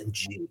 L, and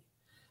G.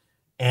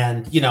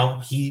 And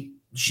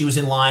she was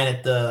in line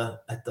at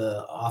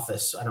the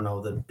office, I don't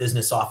know, the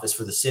business office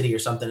for the city or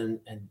something,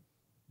 and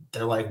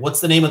they're like,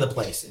 "What's the name of the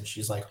place?" And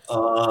she's like,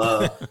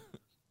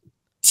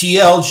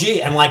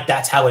 TLG. And like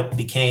that's how it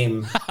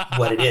became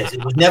what it is.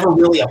 It was never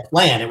really a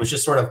plan. It was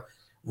just sort of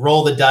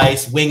roll the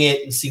dice, wing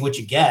it, and see what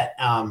you get.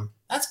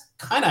 That's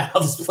kind of how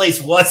this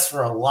place was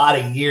for a lot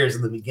of years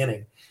in the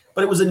beginning.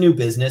 But it was a new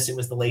business. It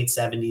was the late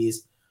 70s.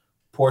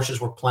 Porsches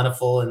were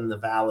plentiful in the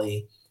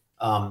Valley.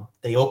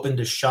 They opened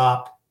a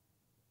shop.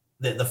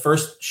 The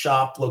first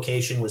shop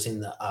location was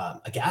in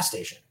a gas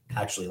station,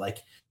 actually. Like,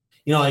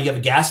 you have a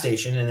gas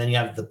station, and then you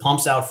have the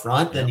pumps out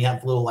front. Then you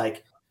have a little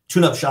like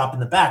tune-up shop in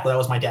the back. Well, that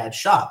was my dad's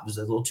shop. It was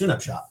a little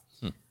tune-up shop.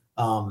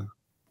 And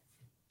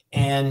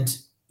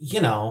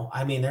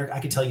I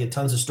could tell you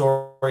tons of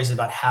stories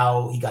about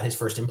how he got his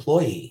first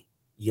employee,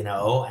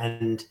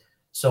 and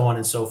so on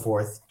and so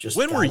forth. Just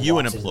when were you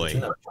an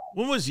employee?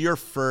 When was your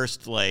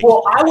first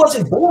Well, I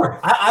wasn't born.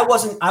 I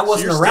wasn't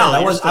around.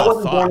 I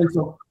wasn't born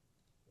until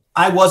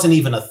I wasn't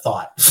even a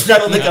thought. I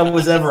don't think I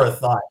was ever a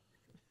thought.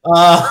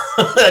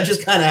 That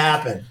just kind of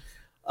happened.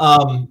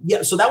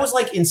 So that was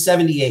like in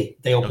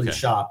 78, they opened the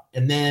shop.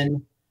 And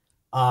then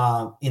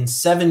in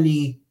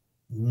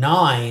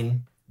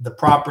 79, the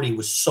property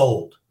was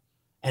sold.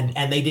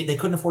 And they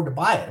couldn't afford to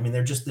buy it. I mean,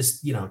 they're just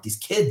these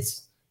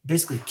kids,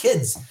 basically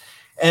kids.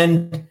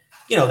 And,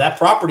 that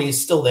property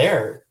is still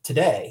there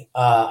today.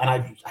 And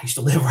I used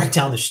to live right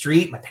down the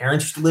street. My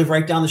parents used to live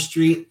right down the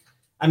street.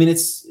 I mean,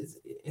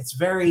 it's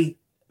very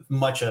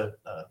much a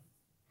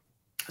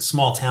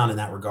small town in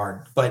that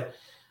regard. But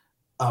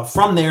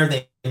from there,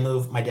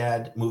 my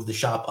dad moved the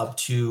shop up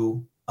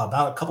to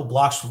about a couple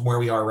blocks from where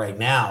we are right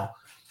now.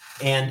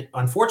 And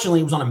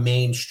unfortunately, it was on a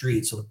main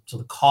street. So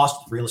the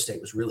cost of real estate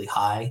was really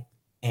high.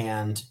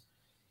 And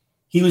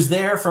he was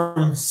there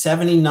from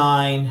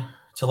 79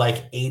 to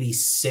like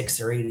 86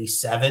 or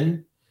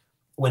 87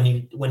 when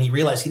he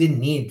realized he didn't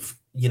need,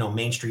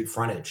 main street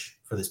frontage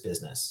for this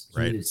business.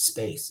 He needed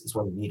space is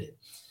what he needed.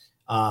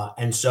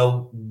 And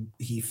so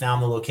he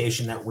found the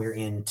location that we're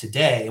in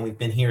today, and we've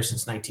been here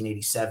since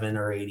 1987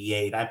 or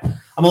 88. I'm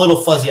a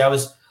little fuzzy. I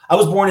was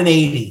born in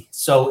 80.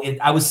 So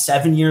I was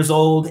 7 years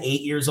old,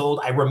 8 years old.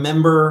 I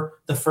remember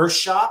the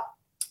first shop.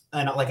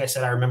 And like I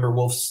said, I remember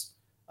Wolf's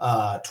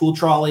tool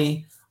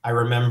trolley. I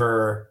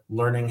remember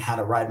learning how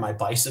to ride my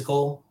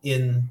bicycle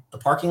in the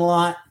parking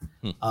lot.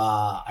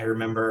 I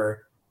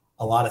remember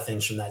a lot of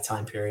things from that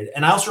time period.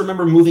 And I also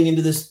remember moving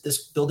into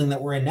this building that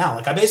we're in now.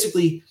 Like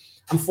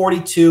I'm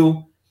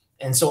 42.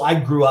 And so I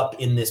grew up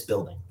in this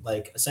building.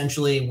 Like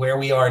essentially where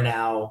we are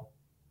now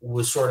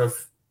was sort of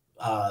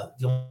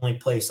the only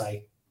place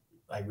I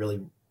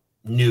really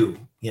knew,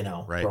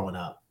 growing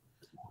up.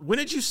 When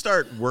did you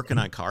start working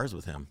on cars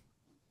with him?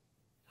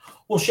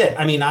 Well, shit.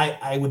 I mean,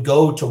 I would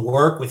go to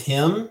work with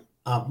him.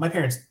 My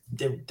parents,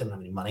 they didn't have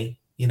any money,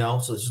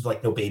 So there's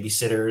like no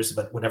babysitters,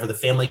 but whenever the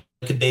family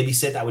could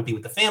babysit, I would be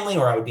with the family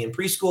or I would be in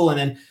preschool. And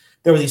then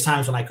there were these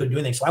times when I couldn't do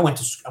anything. So I went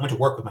to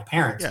work with my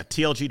parents. Yeah.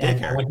 TLG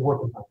daycare. I went to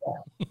work with my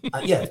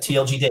dad.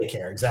 TLG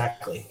daycare.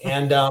 Exactly.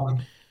 And,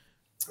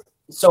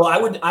 so I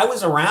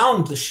was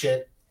around the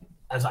shit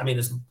as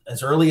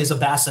early as a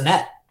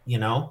bassinet,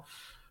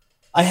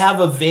 I have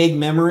a vague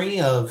memory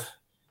of,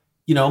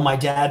 my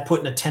dad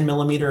putting a 10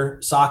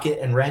 millimeter socket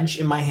and wrench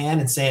in my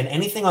hand and saying,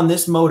 anything on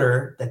this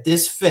motor that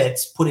this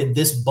fits, put in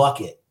this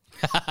bucket.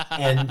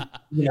 And,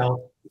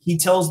 he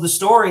tells the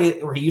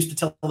story, or he used to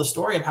tell the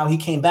story of how he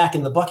came back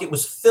and the bucket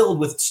was filled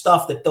with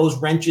stuff that those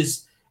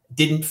wrenches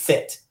didn't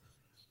fit.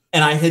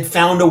 And I had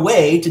found a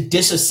way to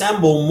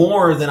disassemble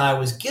more than I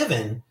was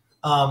given.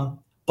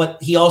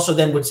 But he also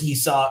then he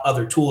saw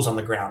other tools on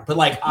the ground. But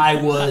like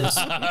I was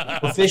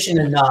proficient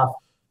enough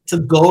to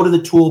go to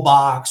the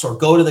toolbox or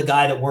go to the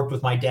guy that worked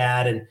with my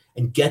dad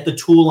and get the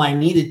tool I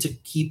needed to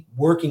keep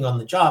working on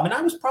the job. And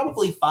I was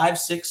probably 5,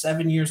 6,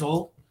 7 years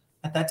old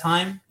at that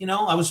time.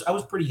 I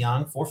was pretty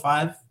young, 4 or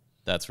 5.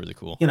 That's really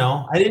cool.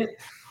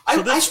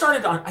 I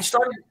started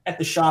at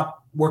the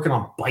shop working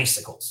on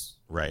bicycles.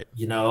 Right.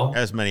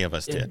 As many of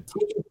us did.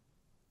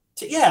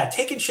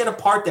 Taking shit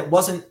apart that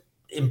wasn't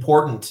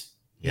important.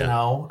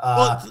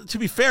 Well, to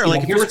be fair,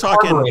 like if we're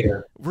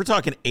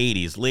talking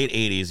 80s, late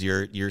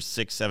 80s, you're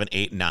 6, 7,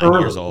 8, 9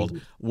 years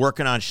old,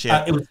 working on shit.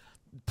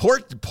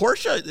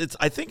 Porsche,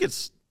 I think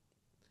it's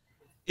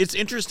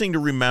interesting to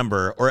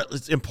remember, or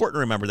it's important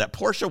to remember that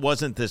Porsche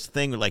wasn't this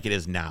thing like it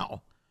is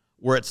now,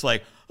 where it's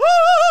like,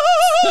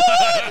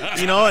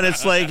 and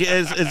it's like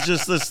it's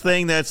just this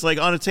thing that's like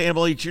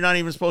unattainable. You're not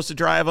even supposed to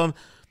drive them.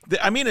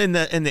 I mean, in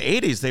the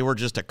 80s, they were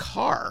just a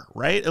car,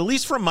 right? At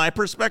least from my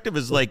perspective,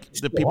 is like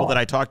the people that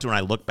I talk to when I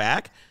look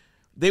back,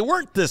 they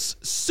weren't this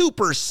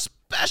super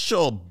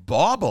special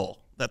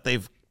bauble that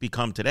they've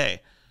become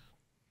today.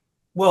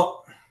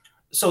 Well,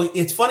 so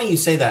it's funny you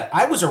say that.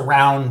 I was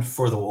around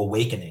for the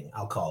awakening,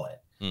 I'll call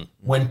it,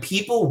 when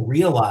people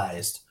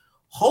realized,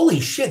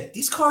 holy shit,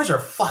 these cars are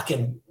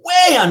fucking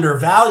way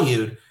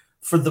undervalued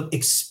for the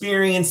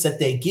experience that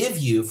they give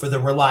you, for the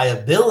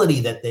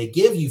reliability that they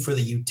give you, for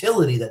the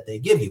utility that they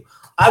give you.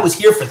 I was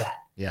here for that.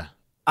 Yeah.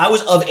 I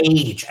was of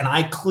age, and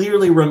I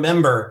clearly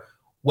remember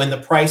when the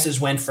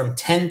prices went from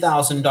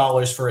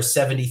 $10,000 for a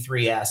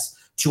 73S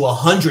to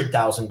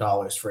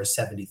 $100,000 for a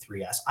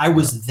 73S. I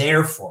was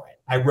there for it.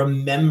 I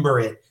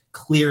remember it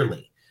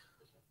clearly.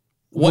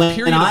 What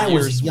period of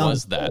years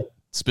was that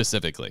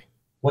specifically?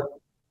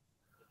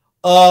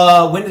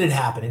 When did it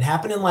happen? It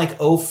happened in like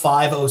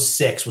 05,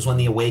 06 was when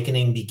the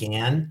awakening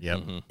began.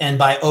 Yep. And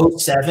by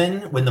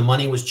 07, when the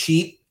money was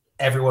cheap,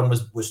 everyone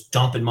was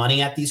dumping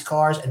money at these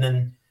cars. And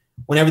then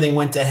when everything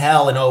went to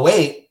hell in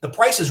 08, the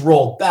prices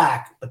rolled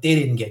back, but they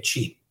didn't get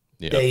cheap.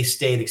 Yep. They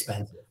stayed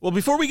expensive. Well,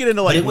 before we get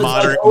into like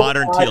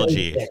modern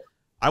TLG,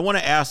 I want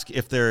to ask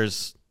if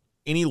there's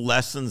any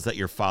lessons that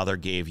your father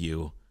gave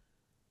you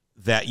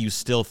that you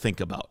still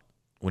think about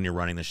when you're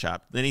running the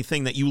shop.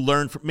 Anything that you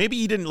learned from, maybe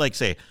you didn't like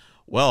say,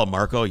 well,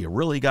 Marco, you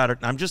really got it.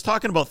 I'm just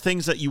talking about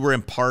things that you were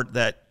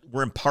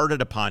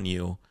imparted upon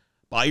you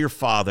by your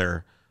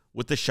father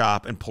with the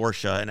shop and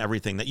Porsche and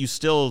everything that you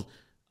still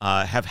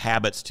have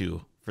habits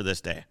to for this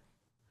day.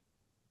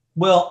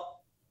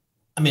 Well,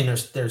 I mean,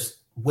 there's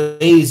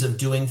ways of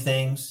doing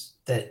things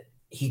that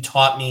he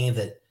taught me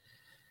that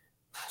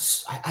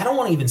I don't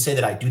want to even say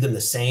that I do them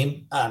the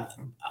same.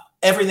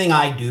 Everything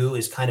I do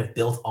is kind of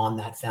built on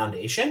that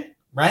foundation,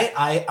 right?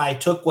 I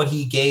took what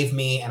he gave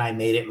me and I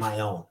made it my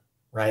own.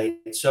 Right.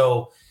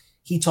 So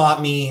he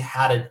taught me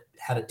how to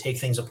take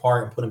things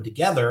apart and put them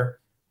together.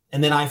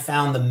 And then I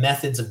found the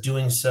methods of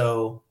doing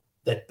so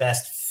that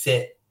best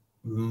fit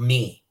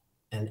me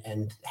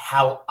and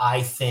how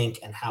I think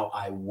and how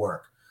I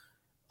work.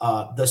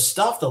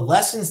 The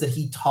lessons that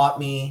he taught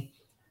me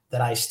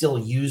that I still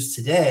use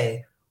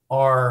today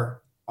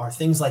are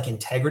things like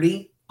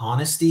integrity,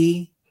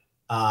 honesty,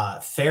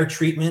 fair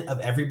treatment of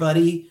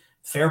everybody,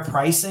 fair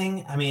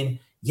pricing. I mean,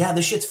 yeah,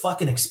 this shit's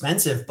fucking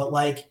expensive, but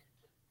like,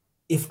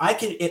 if I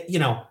could,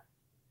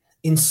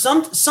 in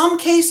some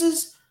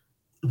cases,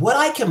 what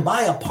I can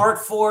buy a part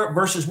for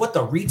versus what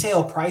the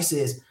retail price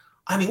is,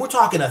 I mean, we're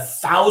talking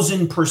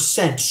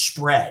 1,000%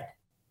 spread,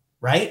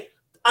 right?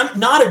 I'm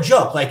not a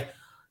joke. Like,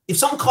 if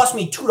something costs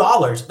me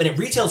 $2, but it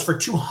retails for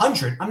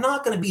 $200, I'm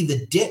not going to be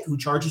the dick who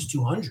charges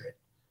 $200.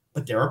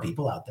 But there are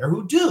people out there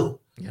who do.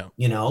 Yeah.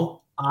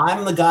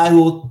 I'm the guy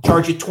who will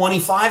charge you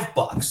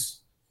 $25.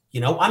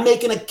 I'm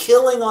making a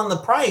killing on the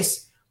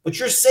price, but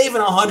you're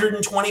saving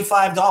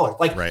 $125.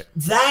 Like, right.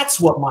 That's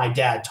what my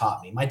dad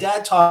taught me. My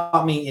dad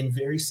taught me in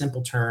very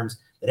simple terms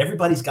that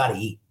everybody's got to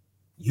eat.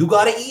 You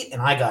got to eat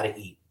and I got to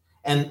eat.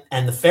 And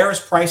the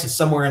fairest price is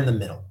somewhere in the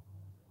middle,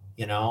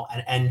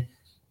 and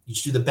you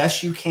just do the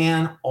best you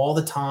can all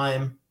the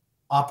time,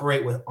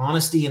 operate with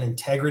honesty and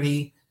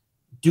integrity,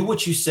 do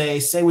what you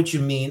say what you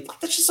mean.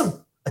 That's just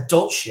some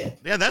adult shit.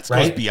 Yeah, that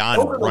goes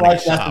beyond running a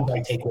shop.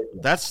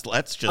 That's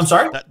just, I'm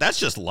sorry? That's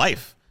just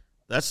life.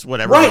 That's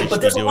what everybody's doing.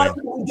 But there's a lot of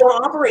people who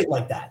don't operate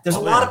like that. There's a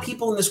lot of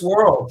people in this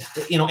world,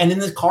 that, and in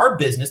the car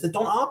business that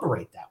don't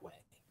operate that way.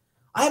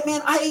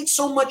 I ate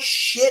so much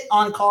shit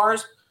on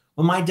cars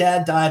when my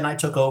dad died and I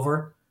took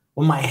over,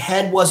 when my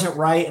head wasn't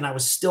right and I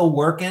was still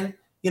working,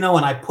 and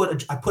I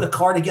put a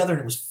car together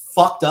and it was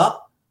fucked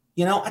up.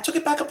 I took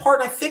it back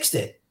apart and I fixed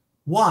it.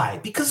 Why?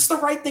 Because it's the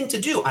right thing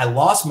to do. I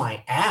lost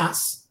my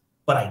ass,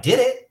 but I did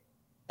it.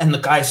 And the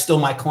guy's still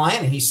my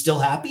client and he's still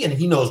happy and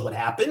he knows what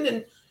happened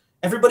and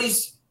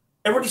everybody's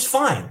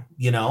fine.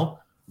 You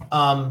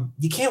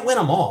can't win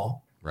them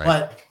all, right?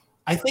 But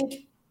I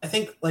think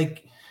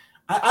like,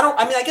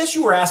 I guess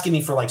you were asking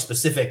me for like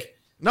specific.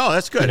 No,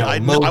 that's good. I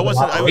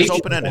was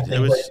open-ended.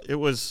 It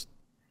was.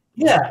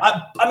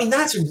 Yeah.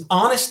 That's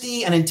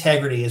honesty and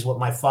integrity is what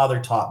my father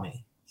taught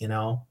me,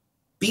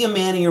 be a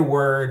man of your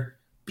word,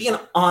 be an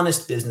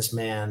honest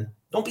businessman.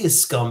 Don't be a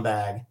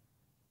scumbag.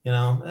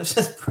 It's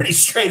just pretty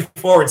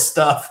straightforward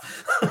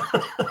stuff.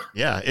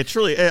 Yeah, it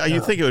truly.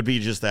 You think it would be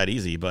just that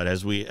easy, but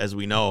as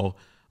we know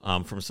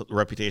from the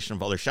reputation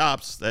of other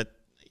shops, that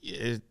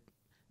the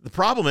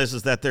problem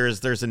is that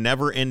there's a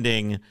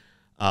never-ending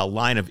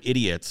line of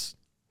idiots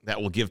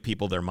that will give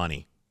people their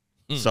money.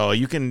 So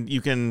you can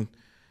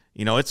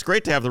it's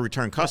great to have the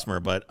return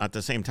customer, but at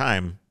the same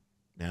time,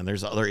 man,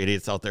 there's other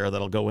idiots out there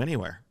that'll go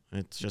anywhere.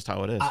 It's just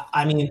how it is.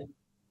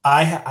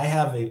 I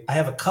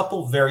have a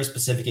couple very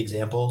specific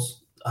examples.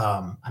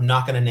 I'm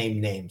not going to name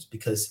names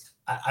because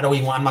I'm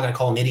not going to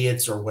call them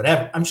idiots or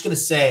whatever. I'm just going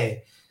to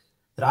say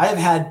that I have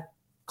had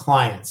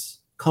clients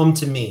come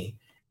to me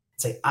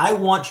and say, I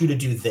want you to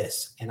do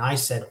this. And I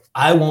said,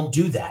 I won't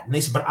do that. And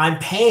they said, but I'm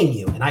paying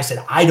you. And I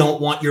said, I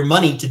don't want your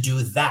money to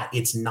do that.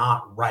 It's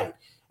not right.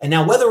 And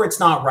now whether it's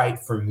not right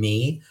for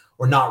me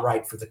or not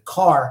right for the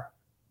car,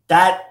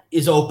 that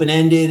is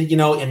open-ended,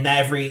 and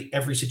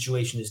every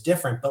situation is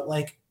different. But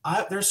like,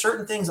 there's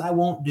certain things I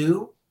won't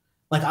do.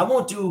 Like I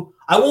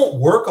won't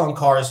work on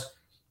cars.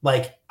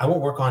 Like I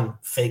won't work on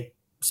fake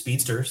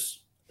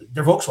Speedsters.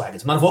 They're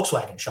Volkswagens. I'm not a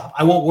Volkswagen shop.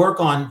 I won't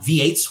work on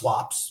V8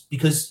 swaps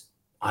because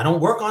I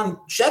don't work on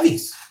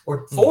Chevys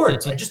or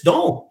Fords. I just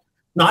don't.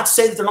 Not to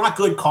say that they're not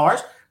good cars.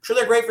 I'm sure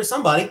they're great for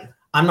somebody.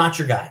 I'm not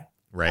your guy.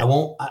 Right.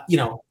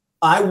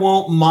 I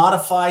won't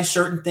modify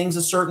certain things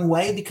a certain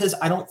way because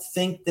I don't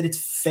think that it's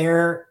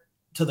fair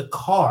to the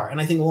car. And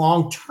I think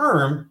long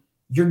term,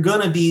 you're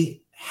going to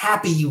be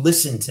happy you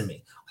listened to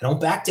me. I don't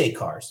backdate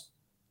cars,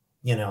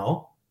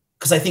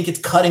 because I think it's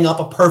cutting up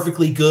a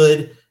perfectly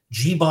good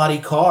G-body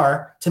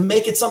car to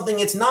make it something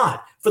it's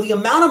not. For the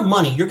amount of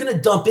money you're going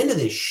to dump into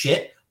this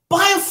shit,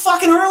 buy a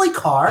fucking early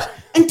car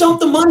and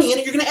dump the money in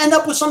it. You're going to end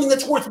up with something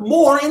that's worth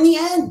more in the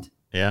end.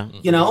 Yeah.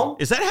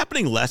 Is that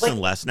happening less and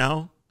less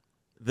now?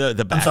 The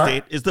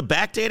backdate, is the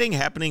backdating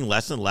happening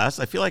less and less?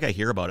 I feel like I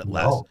hear about it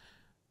less.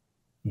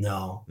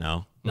 No.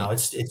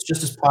 It's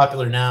just as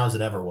popular now as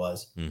it ever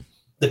was.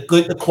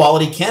 The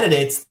quality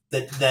candidates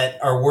that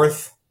are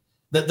worth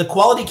the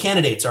quality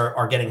candidates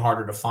are getting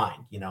harder to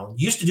find. You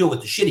used to do it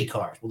with the shitty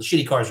cars. Well, the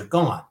shitty cars are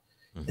gone.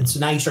 And so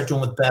now you start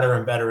doing with better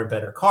and better and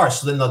better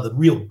cars. So then the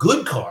real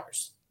good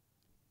cars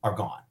are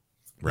gone,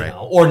 right?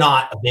 Or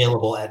not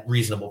available at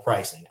reasonable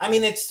pricing.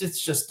 It's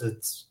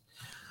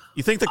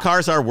You think the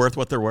cars are worth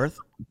what they're worth?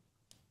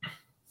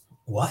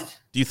 What?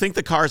 Do you think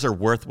the cars are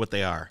worth what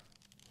they are?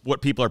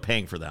 What people are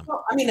paying for them?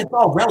 Well, it's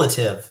all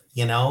relative,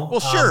 Well,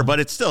 sure, but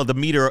it's still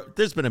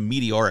there's been a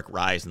meteoric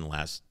rise in the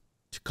last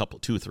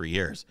 2-3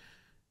 years.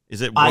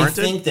 Is it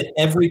warranted? I think that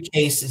every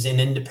case is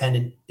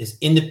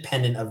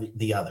independent of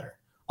the other.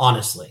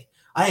 Honestly,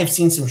 I have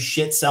seen some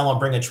shit sell on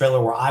Bring a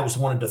Trailer where I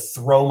wanted to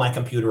throw my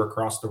computer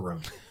across the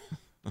room,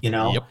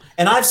 Yep.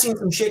 And I've seen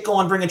some shit go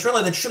on Bring a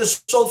Trailer that should have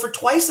sold for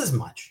twice as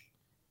much.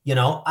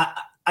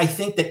 I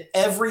think that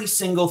every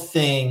single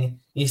thing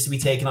needs to be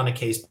taken on a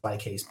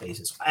case-by-case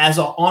basis.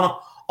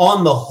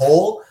 On the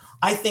whole,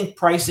 I think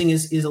pricing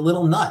is a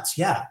little nuts.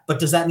 Yeah. But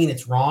does that mean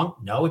it's wrong?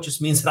 No, it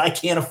just means that I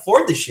can't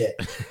afford the shit,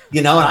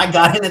 and I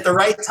got in at the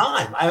right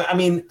time.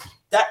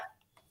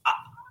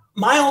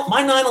 My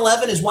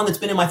 911 is one that's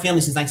been in my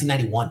family since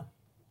 1991.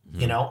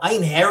 I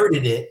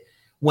inherited it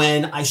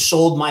when I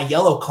sold my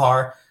yellow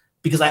car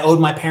because I owed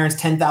my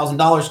parents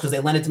 $10,000 because they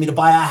lent it to me to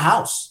buy a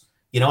house.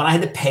 And I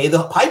had to pay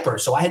the piper,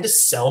 so I had to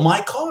sell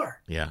my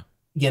car. Yeah.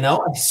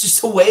 It's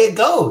just the way it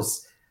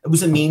goes. It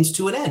was a means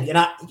to an end. And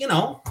I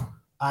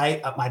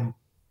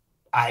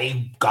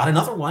got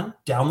another one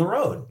down the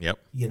road. Yep.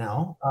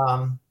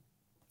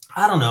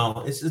 I don't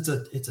know. It's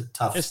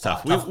tough. It's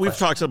tough. We've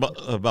talked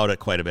about it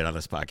quite a bit on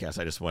this podcast.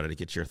 I just wanted to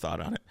get your thought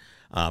on it.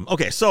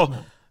 Okay. So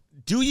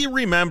do you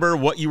remember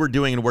what you were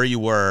doing and where you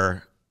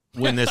were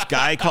when this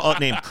guy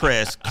named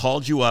Chris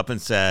called you up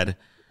and said,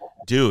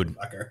 dude,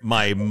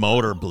 my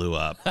motor blew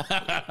up?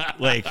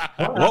 Like,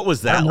 what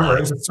was that like?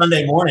 It was a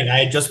Sunday morning. I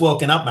had just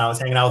woken up and I was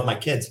hanging out with my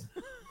kids.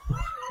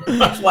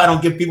 That's why I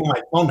don't give people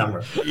my phone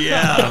number.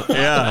 Yeah.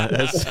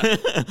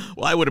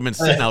 Well, I would have been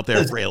sitting out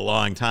there for a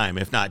long time.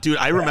 If not, dude,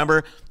 I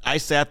remember I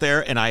sat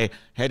there and I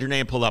had your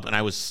name pulled up and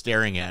I was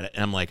staring at it.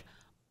 And I'm like,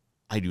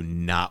 I do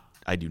not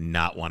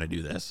want to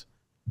do this.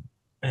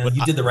 But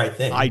you did the right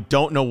thing. I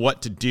don't know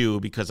what to do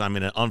because I'm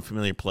in an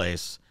unfamiliar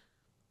place.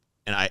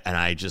 And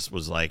I just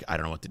was like, I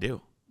don't know what to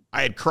do.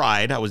 I had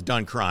cried. I was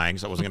done crying,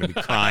 so I wasn't going to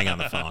be crying on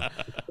the phone.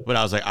 But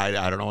I was like,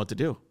 I don't know what to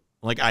do.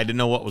 Like, I didn't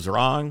know what was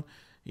wrong.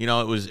 You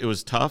know, it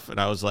was tough. And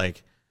I was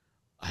like,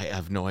 I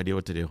have no idea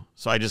what to do.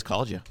 So I just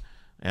called you.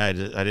 I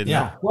didn't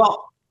know.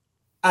 Well,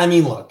 I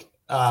mean, look,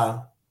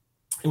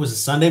 it was a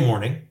Sunday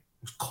morning. It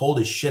was cold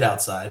as shit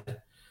outside.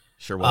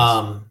 Sure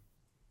was.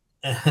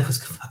 And it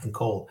was fucking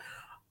cold.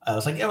 I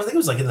think it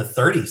was like in the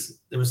 30s.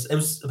 It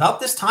was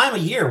about this time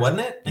of year,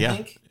 wasn't it? I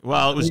think.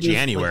 Well, it was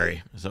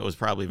January, so it was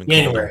probably even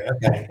January. colder.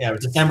 Okay, yeah, it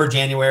was December,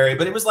 January,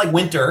 but it was like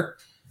winter.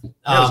 It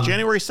was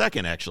January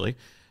 2nd, actually.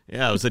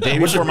 Yeah, it was the day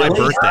before my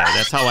birthday.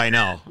 That's how I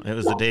know. It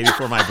was the day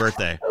before my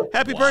birthday.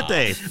 Happy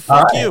birthday!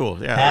 Fuck you!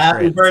 Yeah,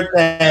 happy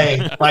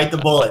birthday! Bite the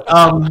bullet.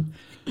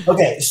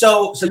 Okay,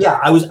 so yeah,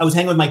 I was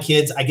hanging with my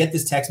kids. I get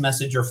this text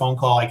message or phone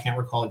call. I can't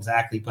recall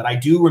exactly, but I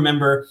do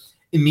remember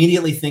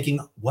immediately thinking,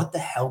 "What the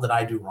hell did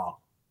I do wrong?"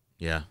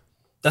 Yeah.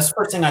 That's the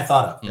first thing I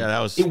thought of. Yeah, that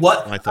was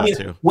what I thought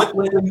too.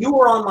 When you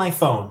were on my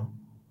phone,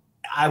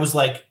 I was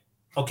like,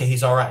 okay,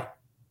 he's all right.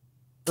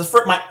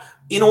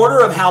 In order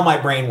of how my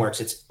brain works,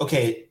 it's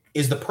okay,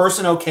 is the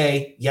person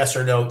okay? Yes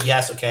or no?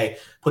 Yes, okay.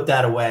 Put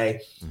that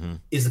away. Mm-hmm.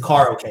 Is the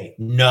car okay?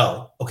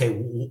 No. Okay,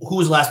 who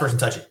was the last person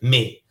to touch it?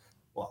 Me.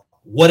 Well,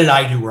 what did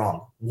I do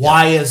wrong?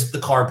 Why is the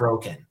car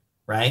broken?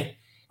 Right?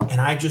 And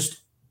I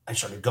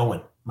started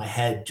going. My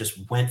head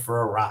just went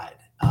for a ride.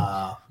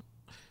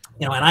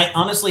 And I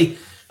honestly,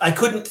 I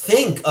couldn't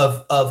think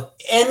of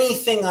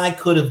anything I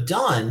could have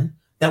done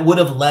that would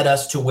have led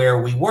us to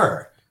where we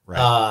were.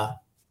 Right.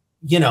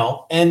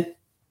 And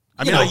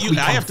I mean,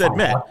 I have to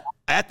admit,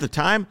 at the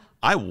time,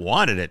 I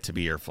wanted it to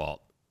be your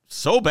fault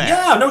so bad.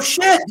 Yeah, no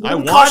shit. I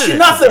wanted it.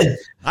 Nothing.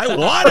 I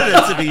wanted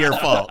it to be your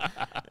fault.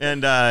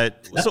 And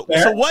so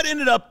what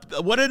ended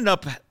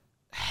up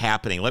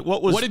happening? Like,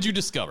 what did you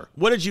discover?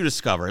 What did you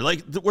discover?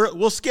 Like,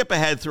 we'll skip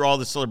ahead through all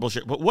this other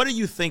bullshit, but what do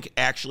you think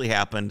actually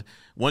happened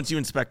once you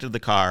inspected the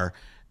car?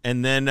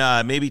 And then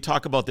maybe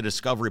talk about the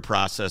discovery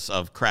process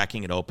of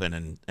cracking it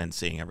open and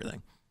seeing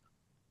everything.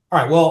 All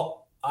right.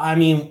 Well, I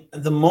mean,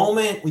 the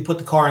moment we put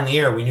the car in the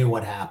air, we knew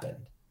what happened.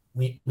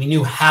 We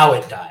knew how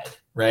it died,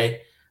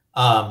 right?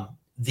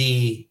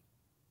 The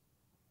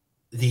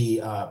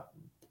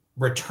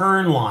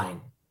return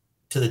line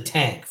to the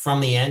tank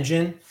from the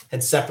engine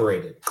had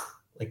separated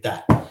like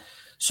that.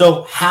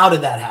 So how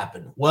did that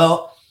happen?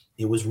 Well,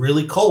 it was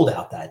really cold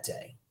out that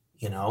day.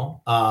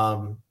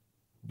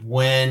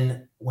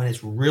 When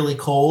it's really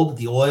cold,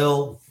 the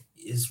oil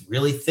is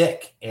really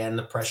thick and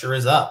the pressure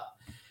is up.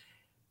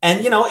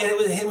 And it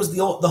was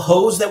the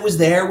hose that was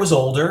there was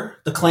older.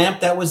 The clamp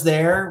that was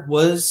there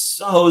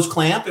was a hose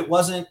clamp.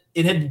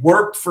 It had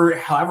worked for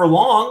however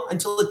long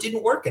until it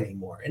didn't work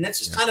anymore. And that's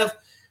just kind of,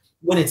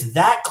 when it's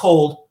that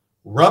cold,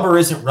 rubber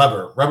isn't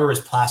rubber. Rubber is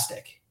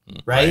plastic,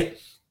 right?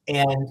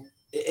 And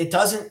it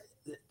doesn't.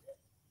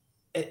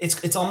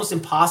 It's almost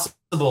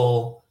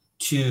impossible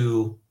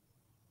to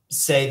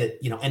say that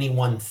any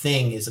one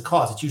thing is a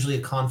cause. It's usually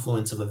a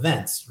confluence of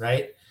events,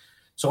 right?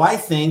 So I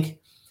think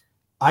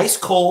ice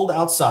cold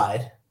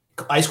outside,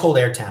 ice cold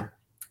air temp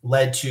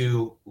led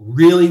to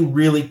really,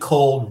 really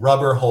cold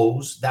rubber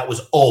hose that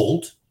was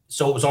old,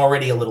 so it was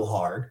already a little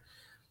hard.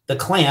 The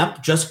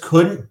clamp just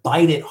couldn't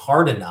bite it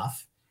hard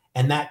enough,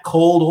 and that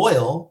cold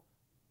oil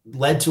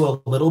led to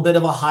a little bit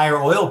of a higher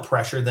oil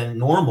pressure than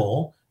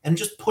normal and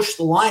just pushed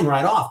the line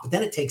right off. But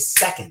then it takes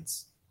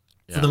seconds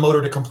for the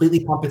motor to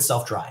completely pump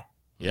itself dry.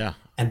 Yeah.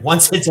 And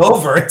once it's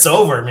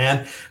over,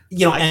 man.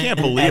 I can't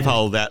believe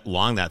how that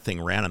long that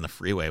thing ran on the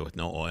freeway with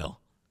no oil.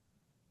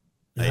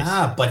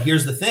 Yeah, but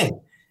here's the thing.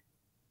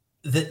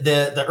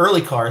 The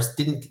early cars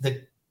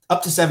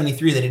up to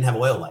 73, they didn't have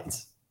oil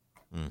lights.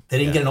 They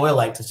didn't get an oil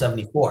light to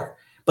 74.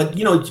 But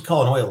you know what you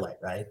call an oil light,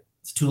 right?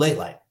 It's a too late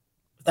light.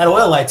 If that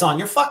oil light's on,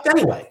 you're fucked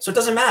anyway. So it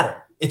doesn't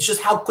matter. It's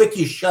just how quick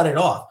you shut it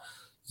off.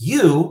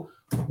 You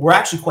were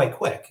actually quite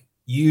quick.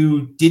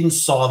 You didn't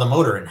saw the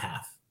motor in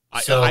half.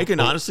 So I can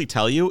honestly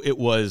tell you it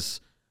was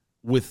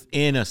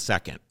within a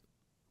second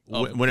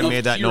when it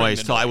made that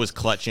noise till I was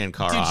clutching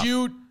car off.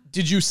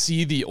 Did you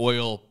see the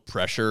oil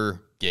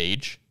pressure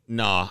gauge?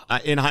 No.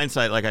 In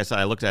hindsight, like I said,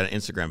 I looked at an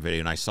Instagram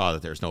video and I saw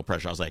that there's no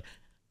pressure. I was like,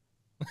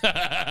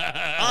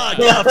 oh,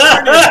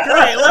 California is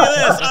great. Look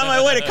at this. On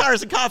my way to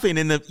Cars and Coffee.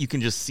 And then you can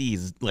just see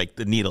like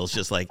the needles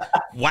just like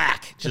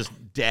whack, just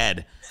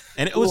dead.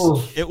 And it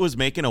was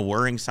making a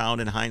whirring sound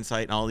in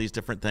hindsight and all these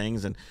different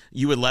things. And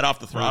you would let off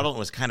the throttle and it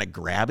was kind of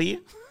grabby.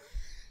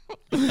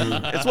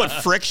 It's what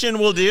friction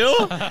will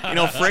do.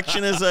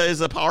 Friction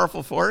is a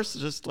powerful force,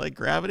 just like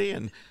gravity.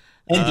 And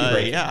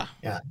yeah.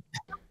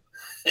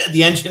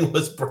 The engine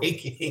was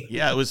braking.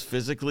 Yeah, it was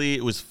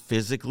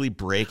physically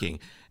braking.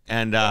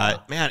 And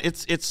man,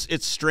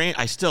 it's strange.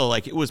 I still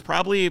it was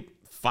probably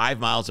 5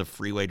 miles of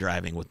freeway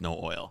driving with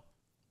no oil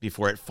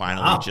before it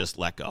finally just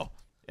let go.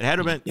 It had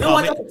to have been.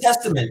 That's a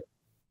testament.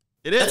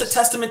 It is. That's a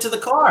testament to the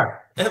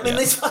car. I mean,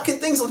 these fucking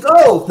things will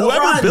go.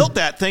 Whoever built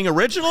that thing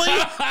originally,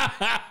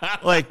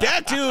 like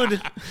that dude.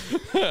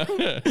 I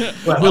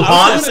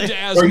wanted to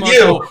ask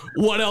Marco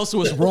what else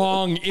was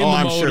wrong in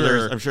the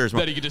motor I'm sure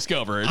that he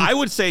discovered. I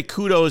would say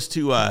kudos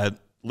to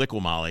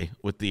Liqui Moly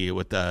with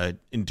the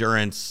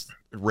endurance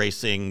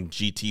racing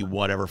GT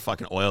whatever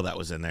fucking oil that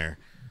was in there.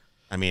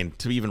 I mean,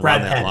 to even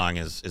run that long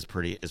is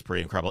pretty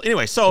incredible.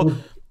 Anyway, so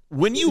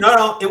when you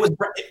it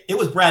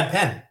was Brad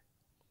Penn.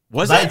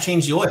 Was it? I had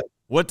changed the oil.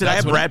 What did I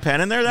have Brad Penn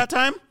in there that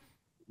time?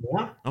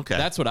 Yeah. Okay.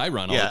 That's what I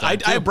run all the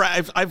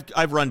time.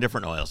 I've run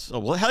different oils. So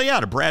well, hell yeah,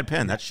 to Brad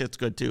Penn. That shit's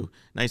good too.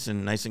 Nice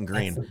and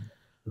green.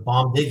 The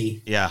bomb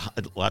diggy. Yeah,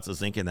 lots of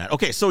zinc in that.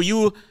 Okay, so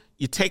you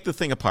take the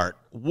thing apart.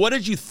 What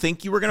did you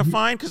think you were going to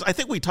find? Because I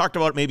think we talked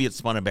about maybe it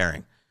spun a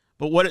bearing,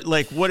 but what did?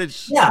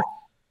 Yeah.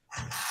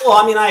 Well,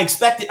 I mean, I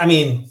expected. I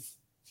mean,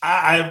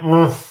 I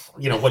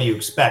what do you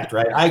expect,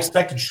 right? I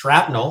expected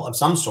shrapnel of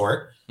some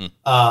sort.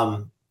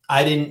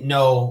 I didn't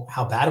know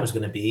how bad it was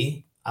going to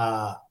be.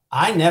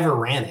 I never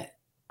ran it.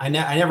 I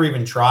never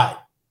even tried.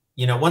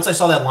 Once I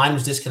saw that line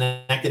was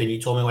disconnected and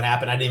you told me what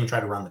happened, I didn't even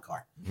try to run the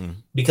car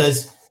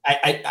because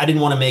I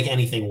didn't want to make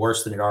anything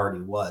worse than it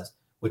already was,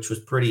 which was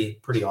pretty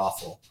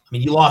awful. I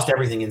mean, you lost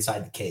everything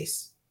inside the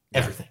case,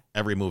 everything,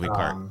 every moving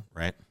part,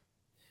 right?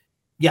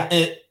 Yeah,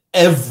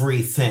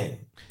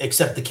 everything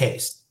except the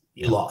case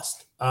you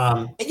lost.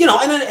 And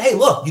then hey,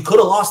 look, you could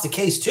have lost the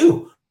case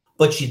too,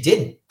 but you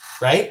didn't,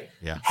 right?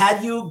 Yeah.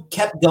 Had you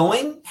kept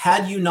going,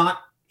 had you not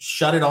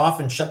shut it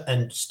off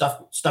and stuff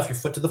your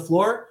foot to the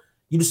floor,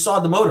 you just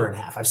sawed the motor in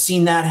half. I've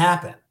seen that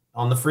happen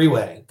on the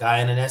freeway. Guy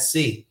in an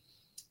SC,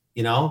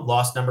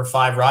 lost number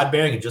 5 rod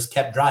bearing and just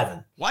kept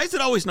driving. Why is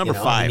it always number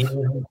 5? It's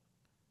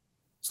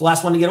the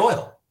last one to get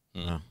oil.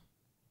 Mm-hmm.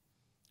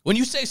 When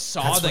you say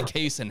saw the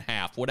case in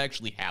half, what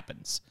actually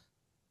happens?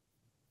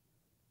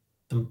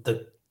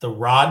 The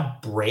rod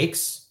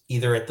breaks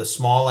either at the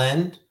small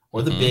end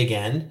or the big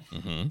end,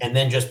 and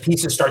then just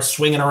pieces start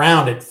swinging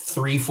around at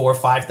 3,000,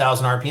 4,000,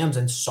 5,000 RPMs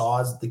and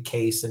saws the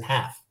case in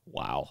half.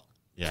 Wow.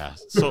 Yeah.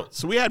 So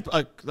we had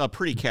a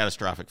pretty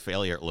catastrophic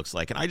failure, it looks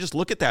like. And I just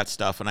look at that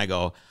stuff and I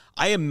go,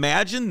 I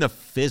imagine the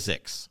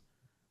physics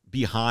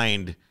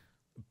behind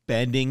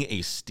bending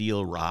a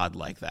steel rod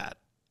like that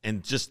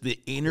and just the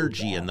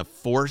energy and the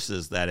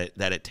forces that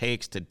it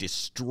takes to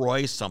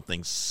destroy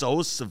something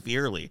so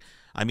severely.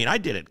 I mean, I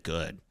did it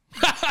good.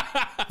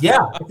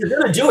 Yeah, if you're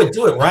gonna do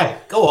it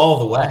right. Go all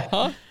the way.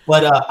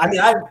 But I mean,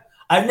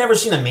 I've never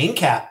seen a main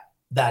cap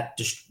that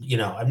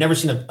I've never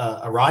seen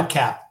a rod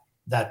cap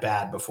that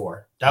bad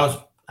before. That was,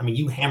 I mean,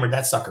 you hammered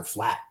that sucker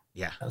flat.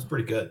 Yeah, that was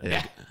pretty good.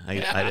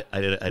 I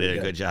did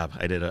a good job.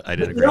 I did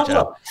a great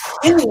job.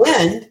 In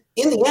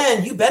the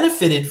end, you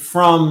benefited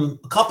from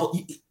a couple.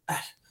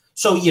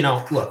 So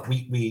look,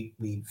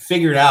 we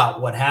figured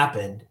out what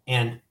happened,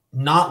 and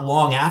not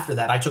long after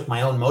that, I took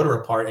my own motor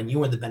apart, and you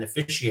were the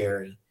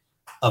beneficiary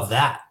of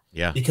that.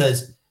 Yeah.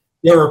 Because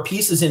there were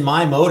pieces in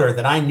my motor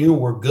that I knew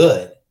were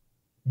good.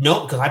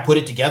 No, because I put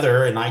it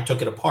together and I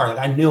took it apart. Like,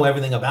 I knew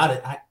everything about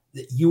it.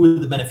 You were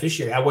the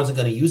beneficiary. I wasn't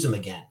going to use them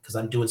again because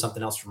I'm doing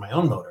something else for my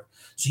own motor.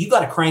 So you got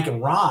to cranking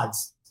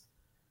rods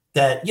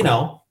that,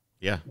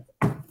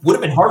 would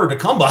have been harder to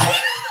come by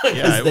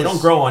because they don't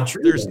grow on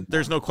trees.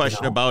 There's no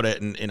question about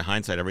it. In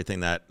hindsight,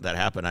 everything that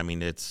happened, I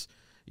mean,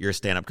 you're a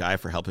stand-up guy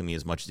for helping me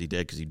as much as you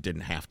did because you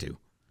didn't have to.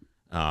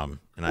 I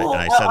said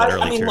that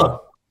earlier too.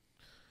 Look,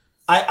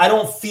 I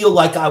don't feel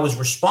like I was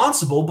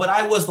responsible, but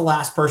I was the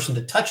last person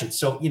to touch it.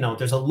 So,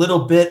 there's a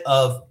little bit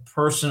of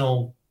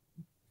personal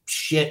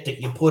shit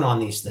that you put on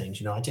these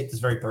things. I take this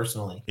very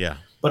personally. Yeah.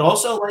 But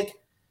also,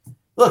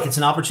 look, it's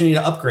an opportunity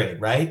to upgrade,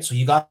 right? So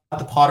you got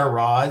the Potter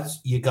rods,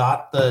 you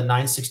got the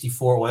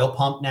 964 oil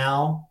pump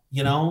now,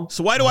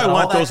 So why do I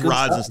want those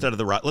rods instead of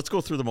the rod? Let's go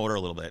through the motor a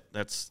little bit.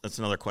 That's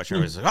another question.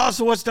 Everybody's like,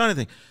 so what's done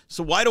anything?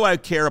 So why do I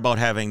care about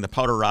having the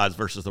powder rods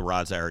versus the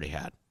rods I already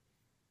had?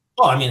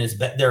 Oh, I mean,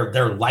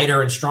 they're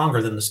lighter and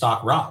stronger than the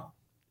stock rod.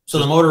 So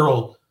the motor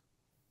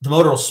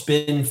will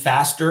spin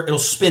faster. It'll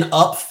spin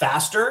up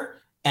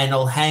faster and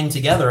it'll hang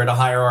together at a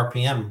higher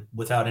RPM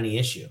without any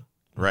issue.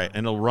 Right,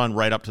 and it'll run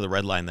right up to the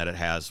red line that it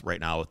has right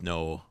now with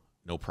no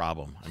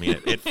problem. I mean,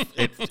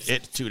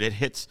 it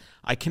hits.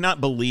 I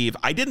cannot believe.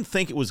 I didn't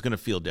think it was going to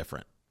feel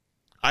different.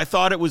 I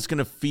thought it was going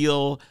to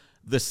feel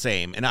the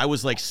same, and I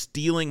was like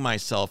steeling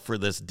myself for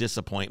this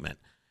disappointment.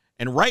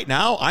 And right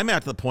now, I'm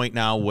at the point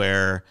now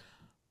where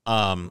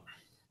I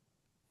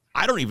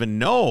don't even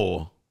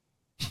know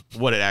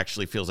what it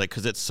actually feels like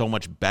because it's so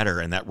much better,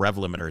 and that rev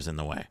limiter is in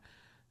the way.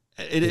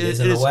 It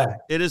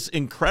is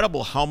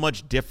incredible how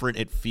much different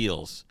it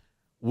feels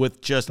with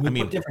just, put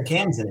different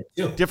cams in it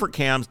too. Different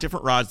cams,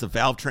 different rods. The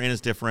valve train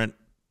is different.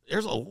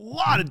 There's a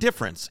lot of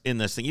difference in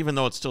this thing, even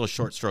though it's still a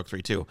short stroke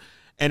 3.2.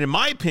 And in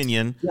my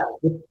opinion,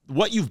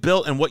 what you've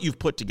built and what you've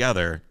put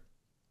together,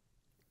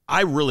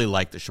 I really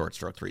like the short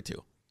stroke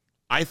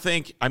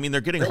 3.2.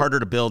 They're getting harder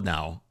to build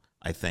now,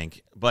 I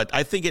think. But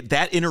I think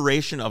that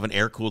iteration of an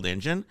air-cooled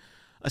engine,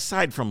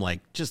 aside from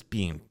just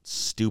being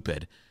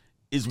stupid,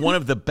 is one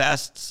of the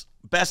best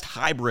best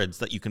hybrids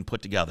that you can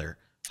put together,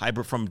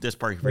 hybrid from disc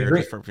brakes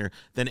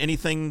than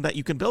anything that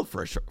you can build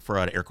for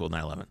an air-cooled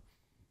 911.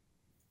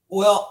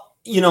 Well,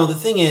 the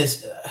thing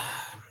is,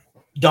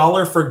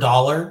 dollar for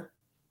dollar,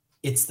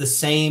 it's the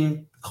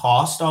same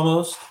cost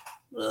almost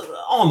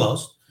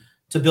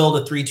to build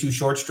a 3.2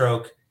 short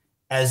stroke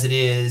as it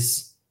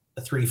is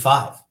a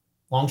 3.5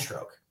 long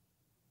stroke.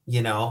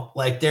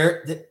 Like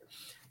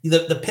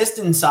the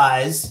piston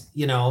size,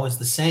 is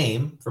the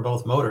same for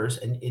both motors,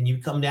 and you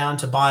come down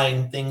to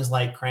buying things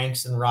like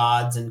cranks and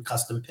rods and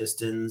custom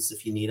pistons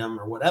if you need them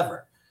or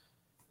whatever.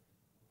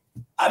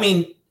 I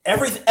mean,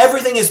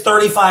 everything is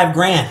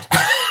 $35,000.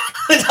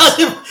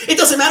 It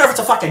doesn't matter if it's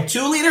a fucking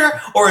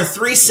 2-liter or a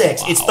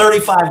 3.6. Wow. It's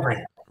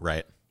 $35,000.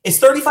 Right. It's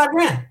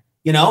 $35,000.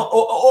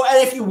 Or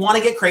and if you want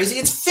to get crazy,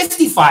 it's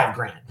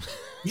 $55,000.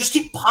 You just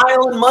keep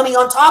piling money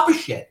on top of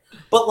shit.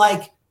 But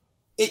like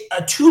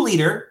a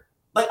 2-liter.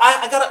 Like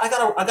I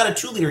got a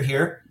 2-liter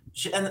here,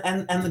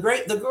 and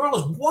the girl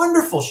is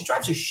wonderful. She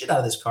drives the shit out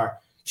of this car.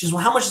 She says,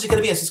 "Well, how much is it going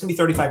to be?" I said, "It's going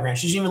to be $35,000."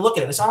 She doesn't even look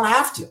at it. I said, "I don't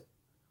have to."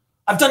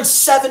 I've done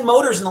 7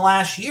 motors in the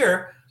last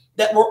year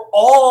that were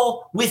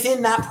all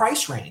within that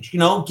price range.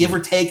 Give or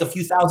take a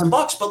few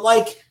 $1,000, but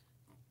like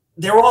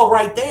they're all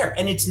right there,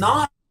 and it's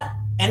not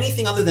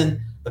anything other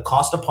than the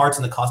cost of parts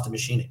and the cost of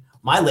machining.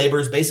 My labor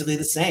is basically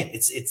the same.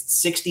 It's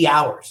 60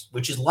 hours,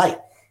 which is light.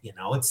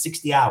 It's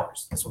 60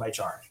 hours. That's what I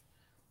charge.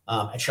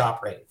 At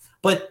shop rate.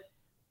 But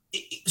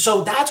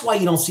so that's why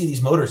you don't see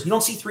these motors. You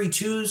don't see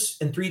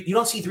 3.2s and you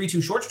don't see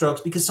 3.2 short strokes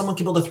because someone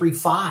can build a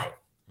 3.5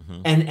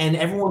 and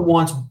everyone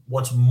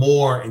wants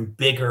more and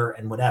bigger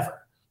and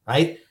whatever,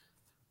 right?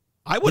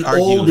 I would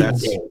argue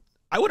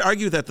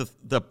that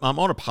the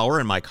amount of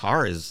power in my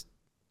car it's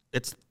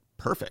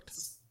perfect.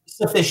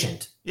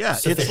 Sufficient. Yeah.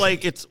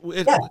 Sufficient. It's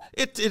like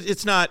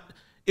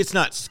it's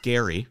not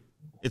scary.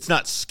 It's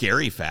not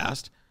scary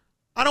fast.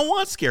 I don't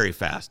want scary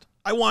fast.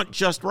 I want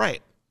just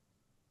right.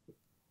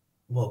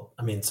 Well,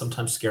 I mean,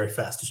 sometimes scary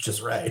fast is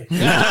just right.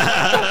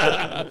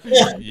 Yeah.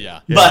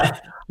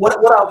 But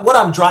what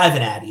I'm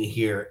driving at you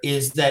here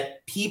is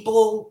that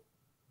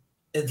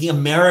the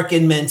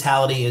American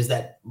mentality is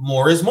that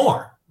more is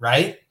more,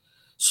 right?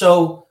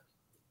 So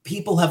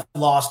people have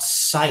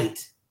lost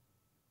sight,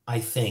 I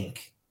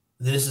think.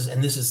 This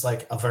is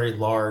like a very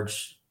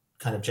large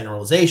kind of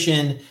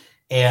generalization,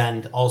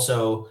 and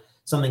also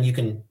something you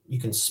can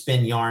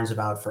spin yarns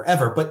about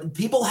forever. But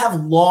people have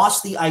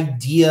lost the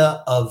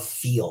idea of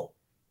feel,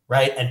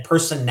 right? And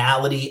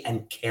personality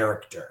and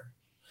character.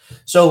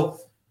 So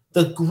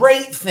the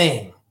great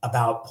thing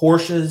about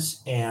Porsches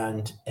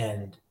and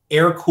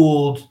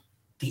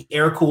the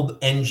air-cooled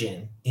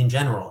engine in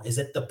general is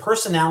that the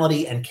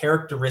personality and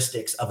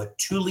characteristics of a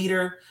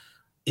 2-liter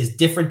is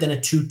different than a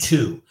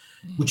 2.2,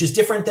 which is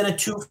different than a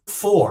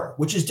 2.4,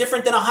 which is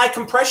different than a high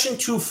compression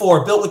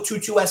 2.4 built with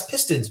 2.2S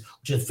pistons,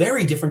 which is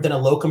very different than a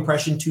low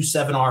compression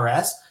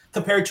 2.7 RS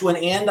compared to an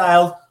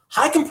andiled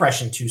high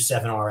compression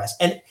 2.7 RS.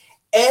 And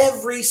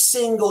every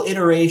single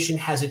iteration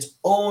has its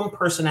own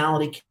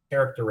personality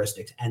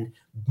characteristics, and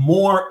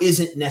more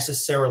isn't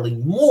necessarily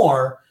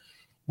more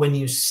when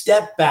you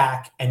step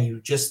back and you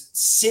just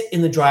sit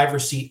in the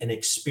driver's seat and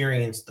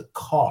experience the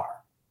car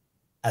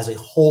as a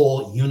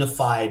whole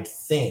unified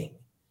thing,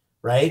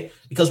 right?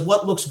 Because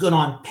what looks good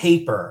on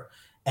paper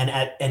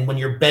and when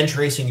you're bench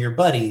racing your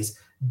buddies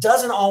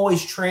doesn't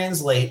always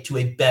translate to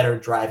a better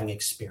driving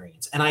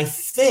experience. And I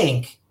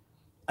think,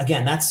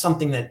 again, that's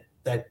something that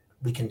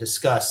we can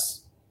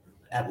discuss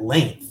at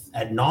length,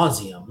 ad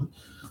nauseum.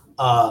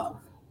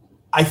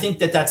 I think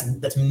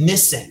that's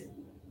missing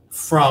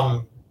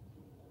from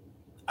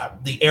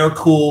the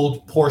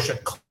air-cooled Porsche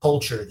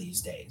culture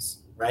these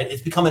days, right?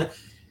 It's becoming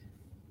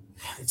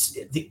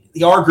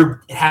the R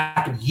group. It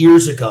happened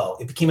years ago.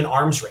 It became an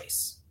arms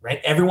race, right?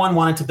 Everyone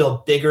wanted to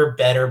build bigger,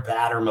 better,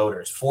 badder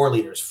motors, 4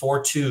 liters,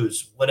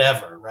 4.2s,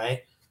 whatever,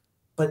 right?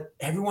 But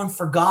everyone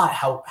forgot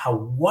how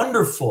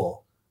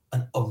wonderful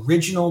an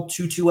original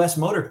 2.2S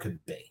motor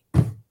could be,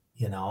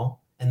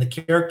 and the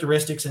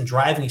characteristics and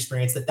driving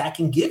experience that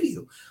can give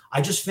you. I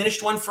just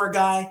finished one for a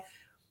guy,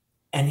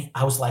 and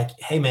I was like,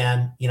 hey,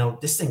 man,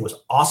 this thing was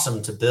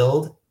awesome to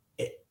build,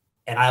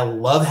 and I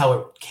love how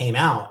it came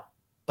out,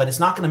 but it's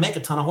not going to make a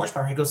ton of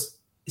horsepower. He goes,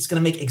 it's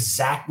going to make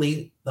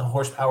exactly the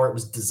horsepower it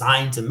was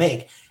designed to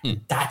make.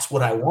 That's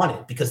what I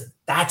wanted, because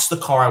that's the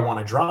car I want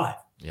to drive.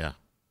 Yeah.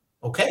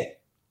 Okay.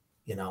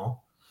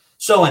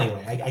 So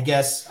anyway, I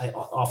guess I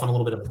off on a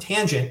little bit of a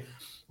tangent,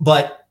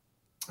 but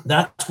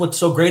that's what's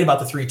so great about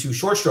the 3.2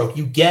 short stroke.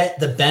 You get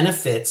the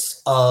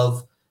benefits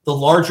of the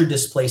larger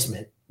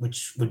displacement,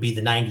 which would be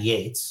the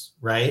 98s,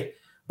 right?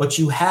 But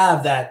you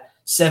have that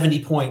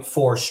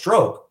 70.4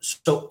 stroke.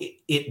 So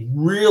it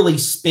really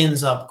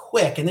spins up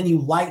quick. And then you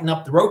lighten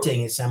up the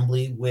rotating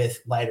assembly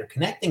with lighter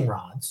connecting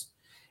rods,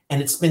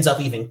 and it spins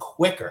up even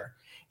quicker.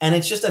 And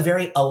it's just a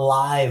very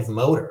alive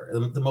motor.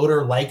 The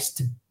motor likes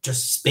to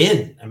just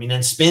spin. I mean,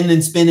 and spin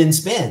and spin and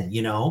spin,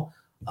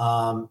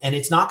 and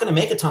it's not going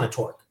to make a ton of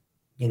torque.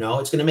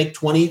 It's going to make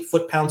 20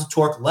 foot-pounds of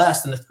torque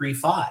less than a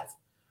 3.5.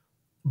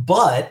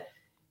 But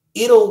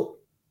it'll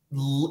a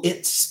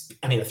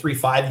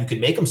 3.5, you could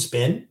make them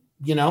spin,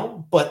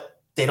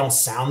 but they don't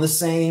sound the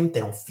same. They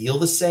don't feel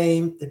the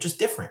same. They're just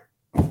different.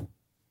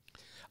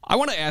 I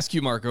want to ask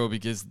you, Marco,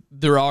 because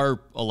there are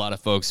a lot of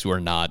folks who are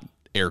not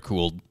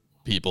air-cooled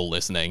people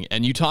listening,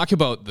 and you talk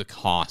about the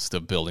cost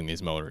of building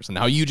these motors and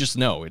how you just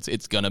know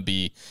it's going to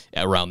be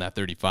around that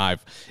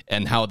 35,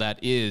 and how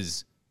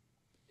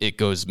it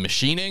goes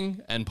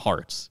machining and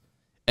parts.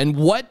 And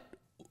what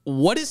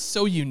is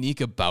so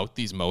unique about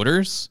these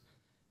motors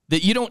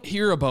that you don't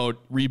hear about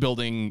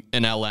rebuilding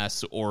an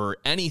LS or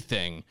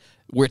anything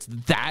where it's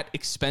that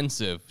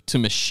expensive to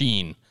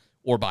machine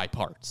or buy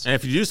parts? And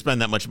if you do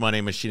spend that much money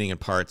machining and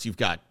parts, you've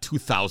got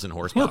 2,000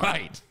 horsepower.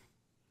 Right.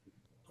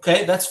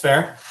 Okay, that's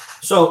fair.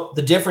 So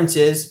the difference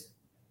is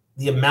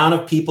the amount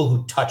of people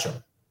who touch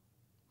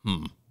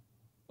them.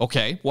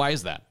 Okay, why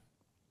is that?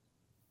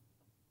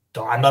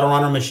 I'm not a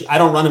runner machine. I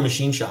don't run a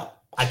machine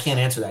shop. I can't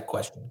answer that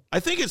question.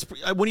 I think it's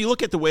when you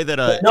look at the way that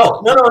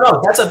no.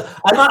 That's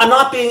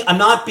I'm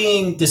not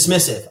being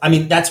dismissive. I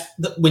mean, that's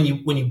when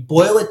you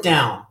boil it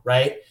down,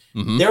 right?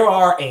 Mm-hmm. There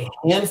are a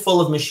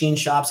handful of machine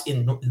shops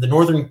in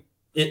North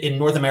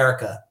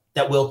America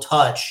that will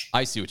touch.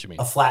 I see what you mean.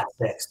 A flat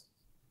 6.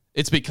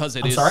 It's because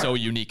it is so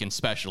unique and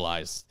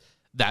specialized.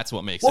 That's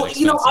what makes it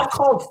expensive.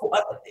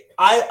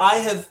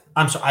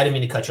 I'm sorry, I didn't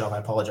mean to cut you off. I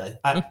apologize.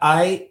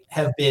 I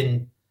have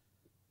been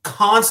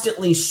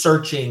constantly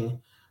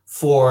searching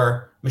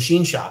for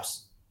machine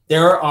shops.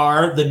 There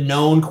are the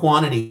known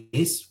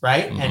quantities,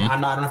 right? Mm-hmm.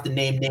 And I don't have to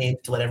name names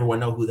to let everyone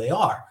know who they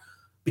are,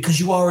 because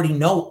you already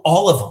know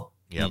all of them.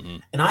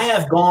 Yep. And I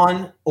have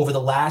gone over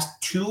the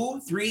last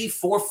 2, 3,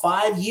 4,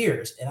 5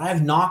 years, and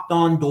I've knocked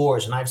on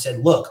doors and I've said,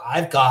 look,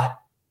 I've got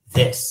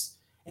this,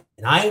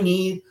 and I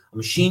need a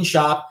machine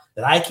shop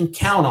that I can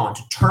count on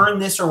to turn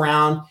this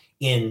around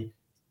in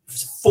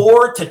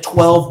 4 to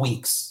 12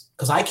 weeks,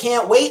 because I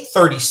can't wait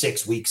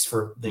 36 weeks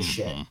for this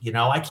shit.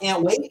 I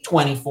can't wait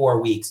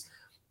 24 weeks.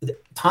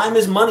 Time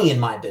is money in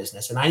my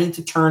business, and I need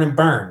to turn and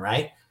burn,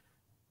 right?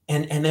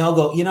 And they all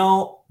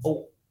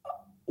go,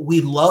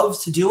 we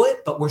love to do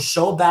it, but we're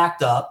so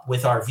backed up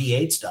with our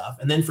V8 stuff,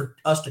 and then for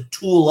us to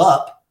tool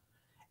up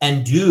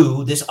and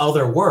do this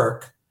other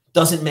work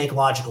doesn't make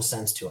logical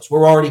sense to us.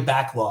 We're already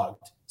backlogged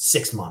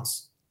 6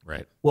 months.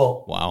 Right.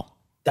 Well, wow.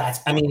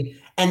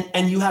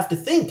 And you have to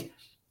think,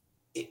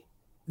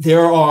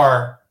 there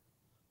are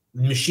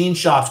machine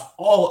shops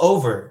all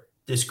over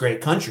this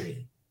great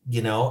country,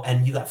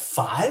 and you got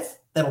 5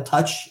 that'll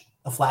touch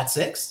a flat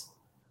 6,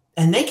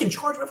 and they can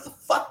charge whatever the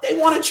fuck they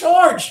want to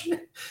charge.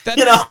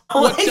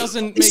 What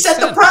doesn't make sense. Set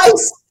the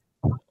price.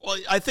 Well,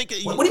 I think.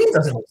 What do you mean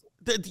doesn't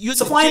make sense?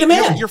 Supply and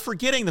demand. You're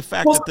forgetting the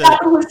fact that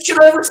the shit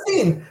I've ever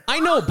seen. I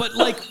know, but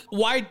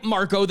why,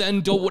 Marco?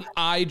 Then don't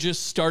I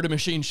just start a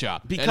machine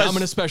shop? Because I'm going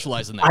to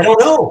specialize in that. I don't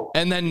know.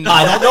 And then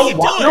I don't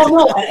know.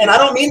 No, and I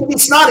don't mean to be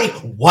snotty.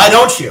 Why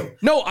don't you?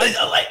 No,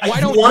 why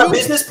don't you want a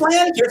business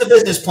plan? Here's a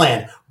business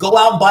plan. Go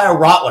out and buy a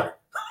Rottler.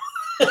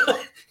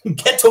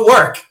 Get to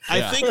work.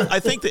 I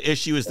think the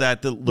issue is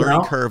that the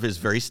learning curve is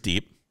very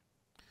steep.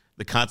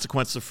 The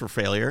consequences for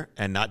failure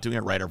and not doing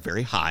it right are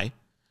very high.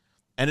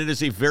 And it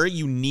is a very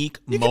unique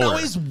motor. You can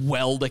always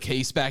weld a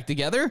case back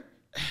together.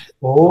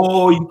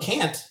 Oh, you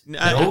can't.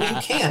 No,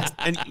 you can't.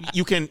 And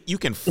you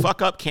can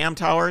fuck up cam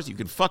towers. You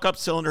can fuck up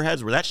cylinder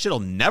heads where that shit will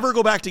never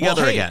go back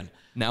together again.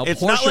 Now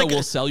Porsche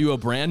will sell you a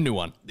brand new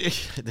one.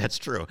 That's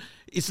true.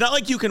 It's not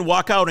like you can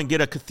walk out and get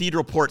a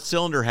Cathedral Port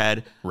cylinder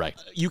head. Right.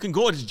 You can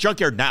go to the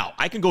junkyard now.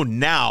 I can go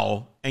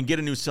now and get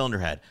a new cylinder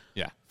head.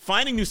 Yeah.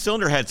 Finding new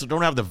cylinder heads that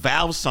don't have the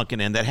valves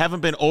sunken in, that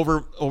haven't been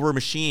over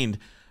machined,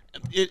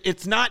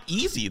 it's not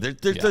easy.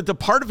 The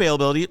part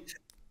availability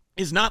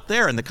is not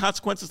there, and the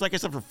consequences, like I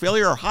said, for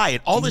failure are high.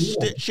 And all this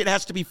shit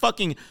has to be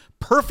fucking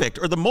perfect,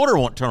 or the motor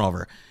won't turn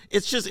over.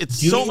 It's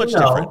so much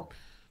different.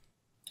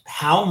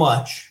 How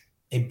much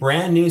a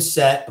brand new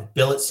set of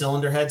billet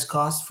cylinder heads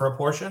cost for a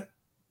Porsche?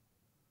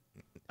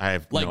 I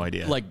have no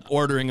idea. Like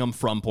ordering them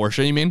from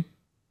Porsche, you mean?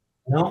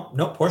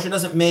 No. Porsche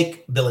doesn't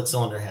make billet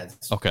cylinder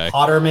heads. Okay.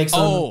 Potter makes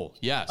them. Oh,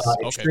 yes.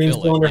 Extreme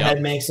cylinder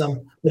head makes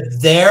them. But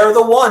they're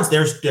the ones.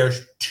 There's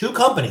 2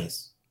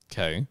 companies.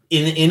 Okay.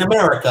 In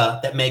America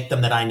that make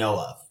them that I know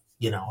of.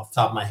 Off the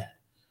top of my head.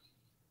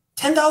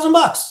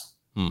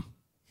 $10,000.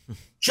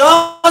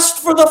 Just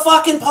for the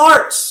fucking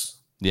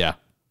parts. Yeah.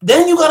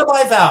 Then you got to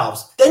buy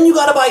valves. Then you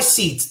got to buy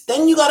seats.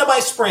 Then you got to buy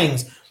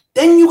springs.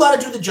 Then you got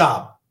to do the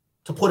job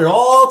to put it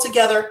all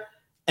together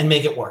and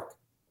make it work.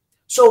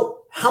 So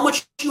how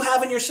much do you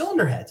have in your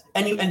cylinder heads?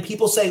 And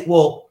people say,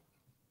 well,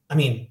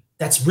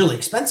 that's really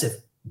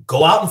expensive.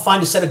 Go out and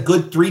find a set of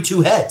good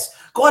 3.2 heads.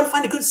 Go out and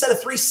find a good set of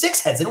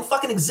 3.6 heads. They don't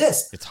fucking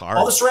exist. It's hard.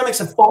 All the ceramics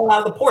have fallen out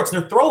of the ports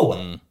and they're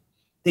throwaway.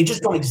 They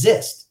just don't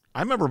exist. I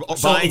remember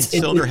buying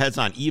cylinder heads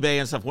on eBay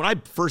and stuff. When I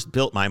first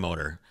built my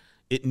motor,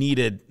 it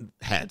needed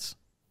heads.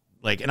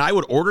 And I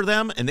would order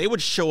them, and they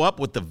would show up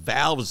with the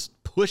valves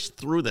pushed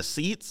through the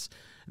seats.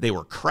 They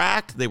were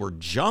cracked. They were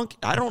junk.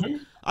 I don't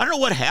know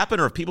what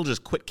happened, or if people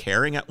just quit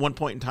caring at one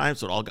point in time,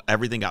 so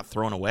everything got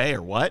thrown away,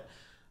 or what.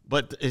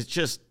 But it's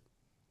just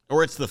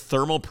or it's the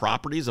thermal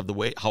properties of the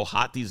way how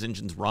hot these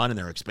engines run, and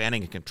they're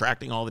expanding and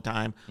contracting all the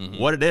time.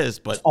 What it is,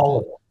 but it's all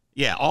of it.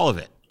 Yeah, all of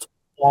it.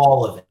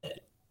 All of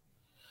it.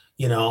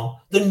 You know,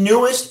 the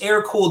newest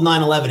air-cooled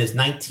 911 is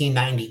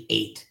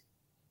 1998.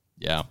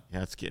 Yeah,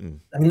 it's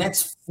getting. I mean,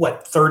 that's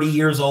what 30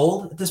 years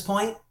old at this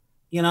point.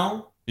 You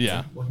know.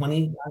 Yeah.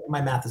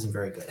 My math isn't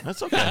very good.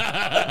 That's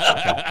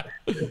okay.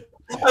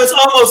 It's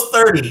almost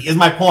 30 is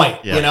my point.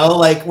 Yeah. You know,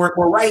 like we're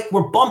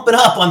bumping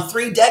up on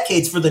 3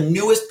 decades for the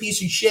newest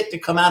piece of shit to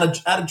come out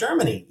of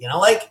Germany. You know,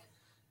 like,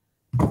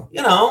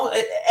 you know,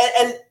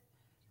 and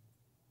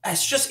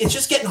it's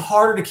just getting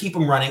harder to keep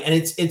them running, and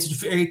it's a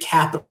very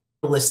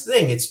capitalist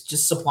thing. It's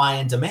just supply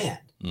and demand.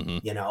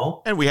 You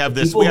know, and we have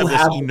this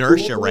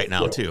inertia right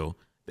now too.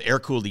 The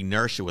air-cooled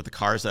inertia with the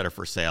cars that are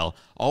for sale.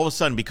 All of a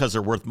sudden, because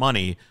they're worth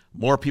money,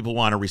 more people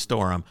want to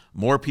restore them.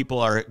 More people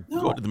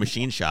go to the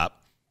machine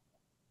shop.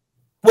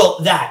 Well,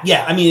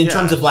 I mean, in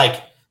terms of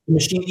like the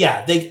machine,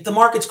 the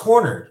market's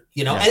cornered,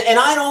 you know, and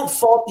I don't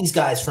fault these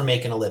guys for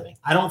making a living.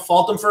 I don't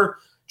fault them for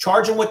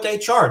charging what they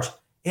charge.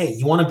 Hey,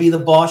 you want to be the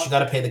boss, you got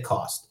to pay the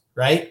cost,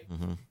 right?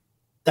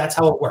 That's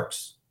how it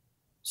works.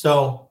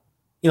 So,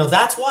 you know,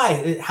 that's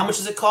why. How much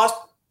does it cost?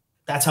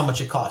 That's how much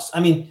it costs. I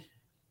mean,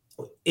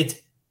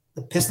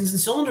 the pistons and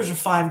cylinders are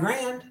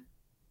 $5,000.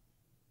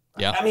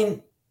 Yeah. I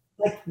mean,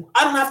 like,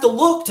 I don't have to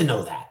look to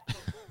know that.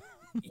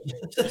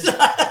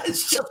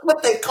 It's just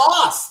what they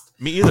cost.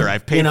 Me either.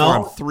 I've paid for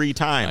them 3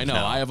 times. I know.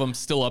 Now. I have them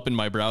still up in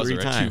my browser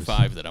at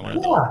 2.5 that I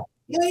want to do.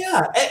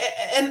 Yeah.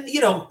 And, you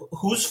know,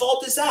 whose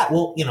fault is that?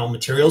 Well, you know,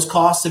 materials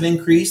costs have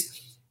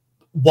increased.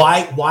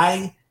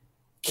 Why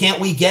can't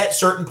we get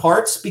certain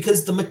parts?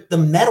 Because the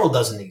metal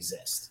doesn't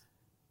exist.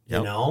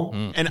 You know?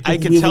 And I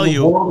can tell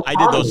you, I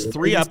did those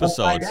 3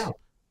 episodes.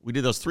 We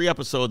did those 3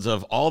 episodes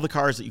of all the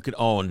cars that you could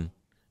own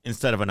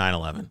instead of a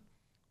 911.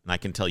 And I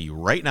can tell you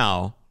right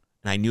now,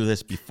 and I knew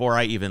this before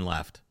I even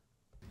left.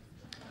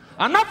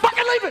 I'm not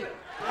fucking leaving.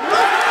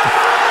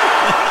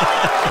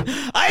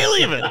 I ain't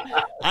leaving.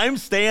 I'm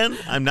staying.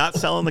 I'm not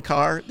selling the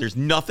car. There's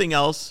nothing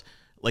else.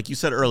 Like you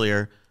said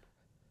earlier,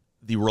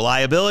 the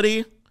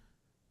reliability,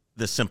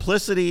 the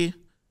simplicity,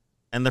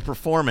 and the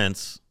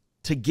performance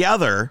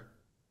together,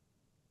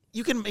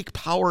 you can make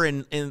power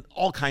in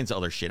all kinds of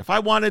other shit. If I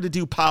wanted to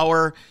do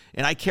power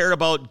and I cared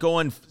about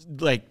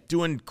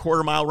doing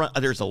quarter mile run,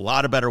 there's a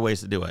lot of better ways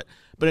to do it.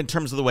 But in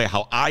terms of the way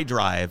how I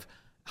drive,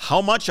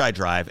 how much I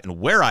drive, and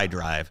where I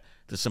drive,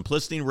 the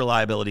simplicity and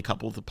reliability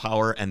coupled with the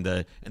power and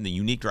the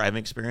unique driving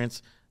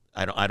experience,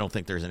 I don't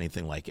think there's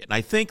anything like it. And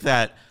I think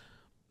that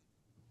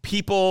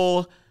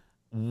people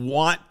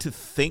want to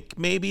think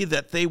maybe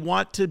that they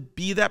want to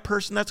be that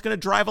person that's going to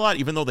drive a lot,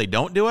 even though they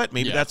don't do it.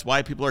 Maybe that's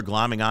why people are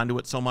glomming onto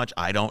it so much.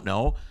 I don't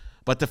know.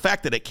 But the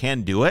fact that it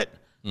can do it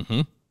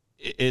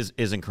is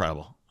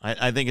incredible.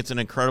 I think it's an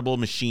incredible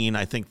machine.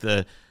 I think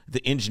the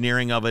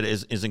engineering of it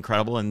is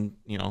incredible. And,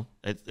 you know,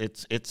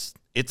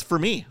 it's for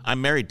me.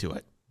 I'm married to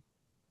it.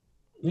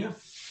 Yeah.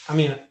 I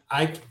mean,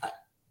 I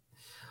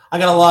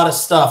got a lot of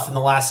stuff, and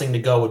the last thing to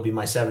go would be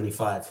my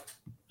 75.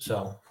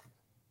 So,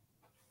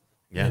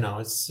 you know,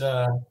 it's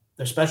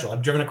they're special.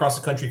 I've driven across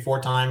the country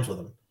 4 times with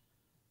them,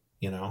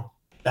 you know,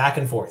 back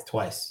and forth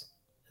twice.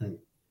 And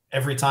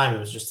every time it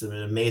was just an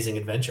amazing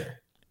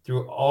adventure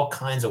through all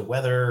kinds of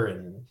weather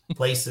and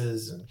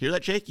places. And hear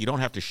that, Jake? You don't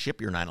have to ship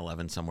your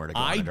 911 somewhere to go.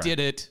 I did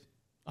it.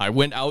 I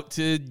went out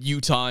to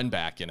Utah and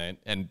back in it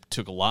and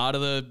took a lot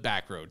of the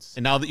back roads.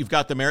 And now that you've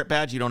got the merit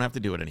badge, you don't have to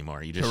do it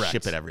anymore. You just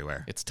ship it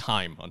everywhere. It's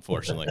time,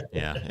 unfortunately.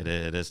 Yeah,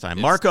 it is time.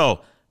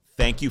 Marco,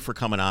 thank you for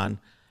coming on.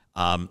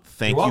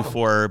 Thank you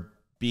for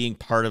being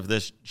part of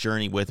this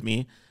journey with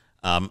me.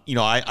 You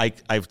know,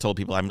 I've told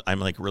people I'm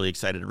like really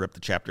excited to rip the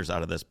chapters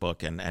out of this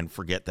book and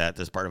forget that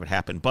this part of it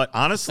happened. But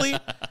honestly,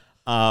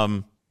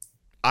 I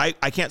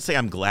can't say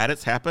I'm glad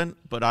it's happened,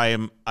 but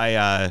I'm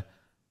glad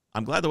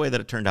the way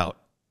that it turned out.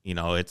 You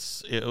know, it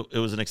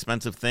was an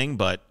expensive thing,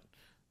 but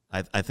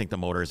I think the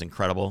motor is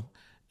incredible,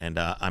 and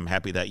I'm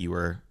happy that you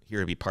were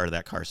here to be part of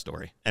that car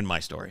story and my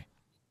story.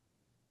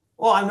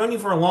 Well, I've known you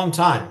for a long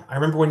time. I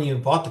remember when you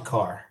bought the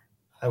car.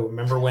 I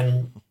remember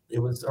when it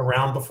was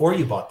around before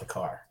you bought the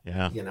car.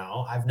 Yeah. You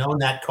know, I've known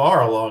that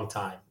car a long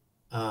time.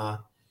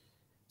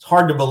 It's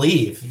hard to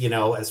believe, you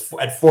know,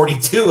 at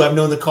 42, I've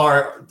known the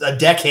car a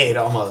decade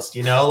almost,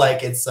 you know,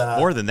 like it's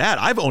more than that.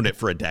 I've owned it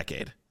for a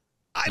decade.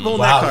 I've owned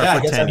that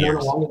car for 10 years.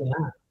 I've known it longer than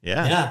that.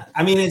 Yeah. Yeah.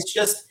 I mean, it's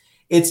just,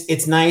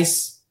 it's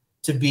nice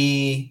to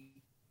be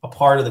a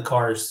part of the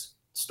car's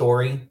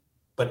story,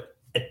 but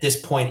at this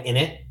point in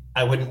it,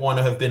 I wouldn't want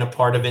to have been a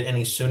part of it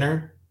any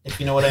sooner, if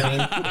you know what I mean.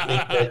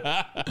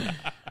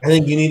 I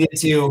think you needed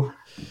to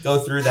go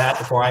through that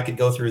before I could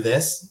go through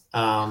this.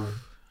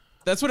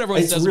 That's what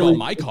everyone says about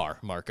my car,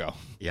 Marco.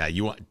 Yeah,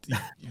 you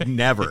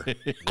never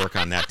work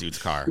on that dude's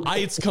car.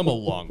 It's come a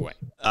long way.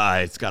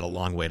 It's got a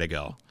long way to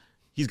go.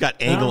 He's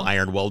got angle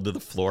iron welded to the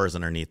floors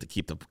underneath to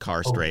keep the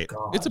car straight.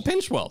 It's a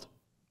pinch weld.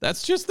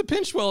 That's just the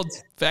pinch weld,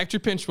 factory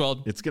pinch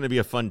weld. It's going to be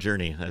a fun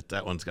journey.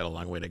 That one's got a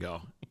long way to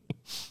go.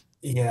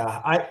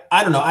 Yeah,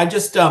 I don't know. I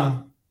just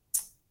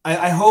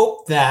I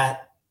hope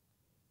that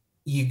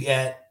you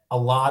get a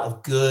lot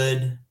of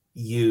good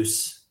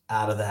use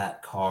out of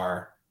that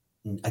car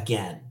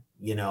again,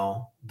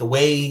 the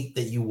way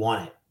that you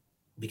want it,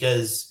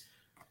 because,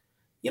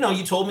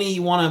 you told me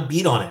you want to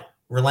beat on it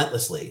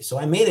relentlessly. So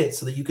I made it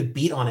so that you could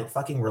beat on it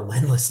fucking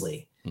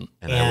relentlessly. And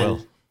I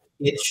will.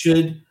 It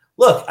should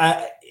look,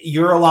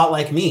 you're a lot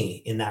like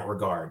me in that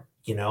regard.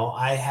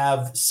 I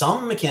have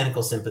some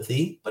mechanical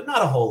sympathy, but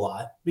not a whole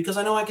lot, because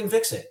I know I can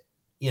fix it,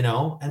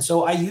 and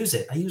so I use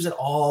it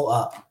all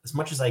up as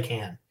much as I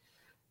can.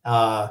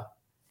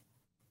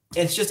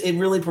 It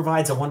really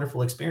provides a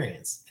wonderful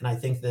experience. And I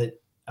think that,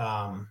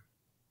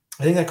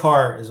 that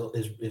car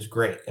is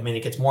great. I mean,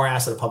 it gets more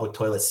ass at a public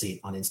toilet seat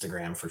on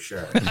Instagram for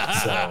sure.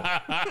 So,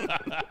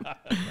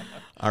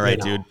 all right,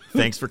 dude.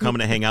 Thanks for coming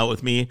to hang out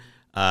with me.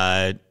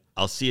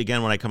 I'll see you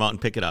again when I come out and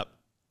pick it up.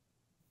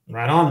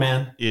 Right on,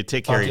 man. You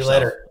take care of yourself.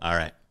 Later.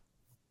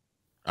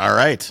 All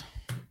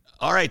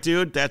right,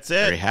 dude. That's it.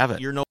 There you have it.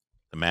 You're the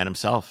man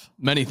himself.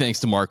 Many thanks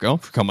to Marco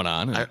for coming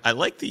on. I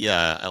like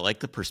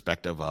the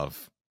perspective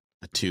of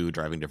a 2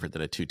 driving different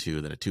than a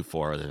 2.2, than a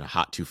 2.4, than a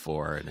hot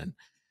 2.4, and then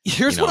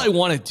here's what I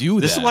want to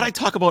do. This is what I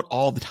talk about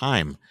all the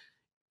time: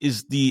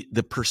 is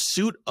the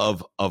pursuit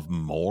of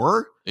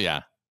more.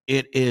 Yeah,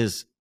 it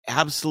is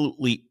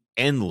absolutely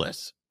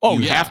endless. Oh,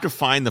 you have to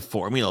find the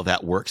formula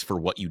that works for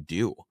what you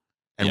do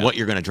and what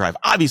you're going to drive.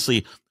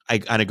 Obviously, I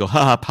kind of go,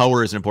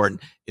 power isn't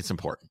important. It's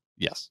important.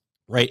 Yes.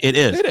 Right. It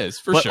is. It is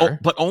for sure.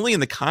 But only in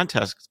the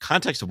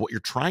context of what you're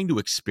trying to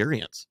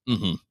experience.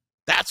 Mm-hmm.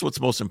 That's what's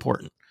most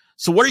important.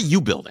 So what are you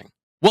building?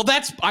 Well,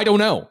 I don't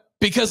know,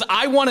 because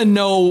I want to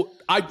know.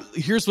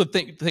 Here's the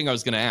thing I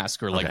was going to ask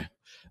her. Like, okay.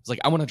 It's like,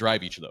 I want to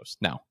drive each of those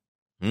now.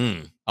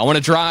 I want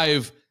to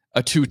drive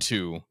a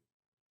 2.2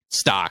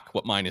 stock,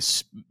 what mine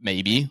is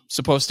maybe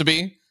supposed to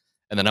be.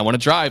 And then I want to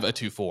drive a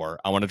 2.4.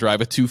 I want to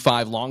drive a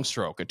 2.5 long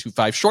stroke, a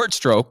 2.5 short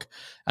stroke,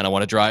 and I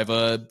want to drive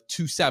a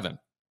 2.7.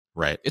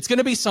 Right. It's going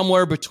to be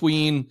somewhere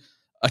between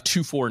a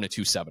 2.4 and a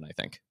 2.7, I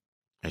think.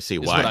 I see.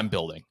 Is why. What I'm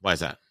building. Why is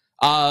that?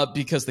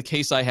 Because the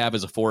case I have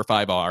is a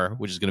 4.5R,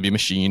 which is going to be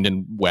machined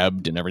and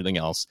webbed and everything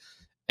else.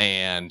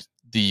 And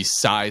the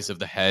size of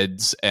the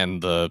heads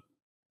and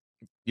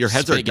your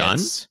heads are done?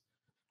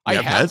 I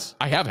have heads?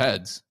 I have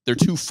heads. They're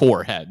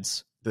 2.4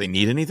 heads. Do they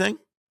need anything?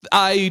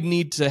 I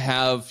need to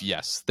have,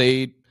 yes,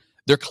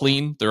 they're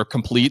clean, they're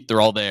complete, they're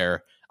all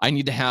there. I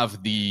need to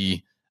have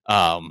the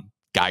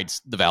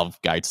guides, the valve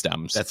guide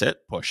stems. That's it.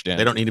 Pushed in.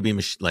 They don't need to be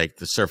like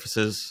the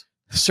surfaces.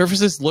 The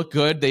surfaces look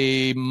good.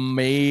 I am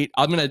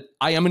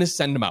gonna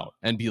send them out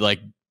and be like,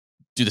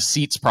 do the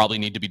seats probably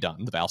need to be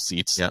done? The valve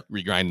seats. Yep.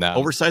 Regrind them.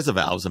 Oversize the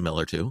valves, a mil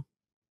or two.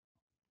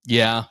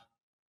 Yeah.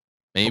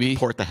 Maybe.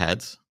 Port the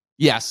heads.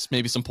 Yes,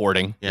 maybe some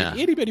porting. Yeah.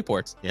 Itty bitty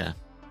ports. Yeah.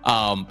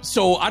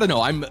 So I don't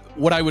know.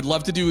 What I would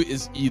love to do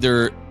is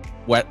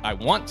what I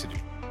want to do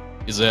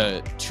is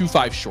a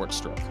 2.5 short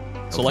stroke.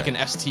 So like an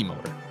ST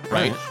motor,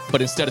 right?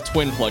 But instead of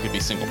twin plug, it'd be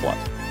single plug.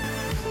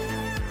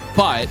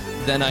 But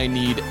then I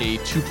need a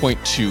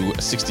 2.2,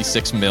 a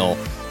 66 mil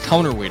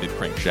counterweighted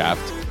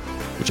crankshaft,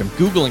 which I'm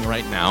Googling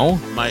right now.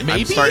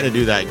 I'm starting to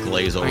do that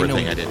glaze over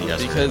thing I did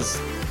yesterday. Because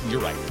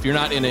you're right. If you're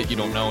not in it, you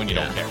don't know and you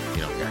don't care.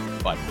 You don't care.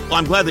 But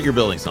I'm glad that you're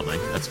building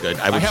something. That's good.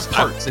 I have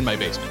parts in my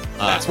basement.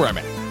 That's where I'm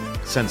at.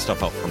 Send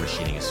stuff out for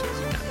machining as soon as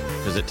you can,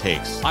 because it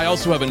takes. I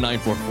also have a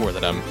 944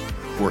 that I'm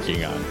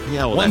working on.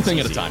 Yeah, well, one thing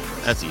easy. at a time.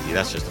 That's easy.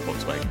 That's just a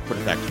Volkswagen. Put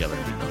it back together.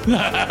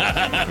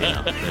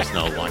 There's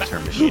no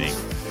long-term machining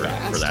for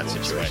that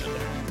situation.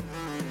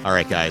 All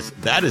right, guys,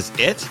 that is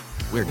it.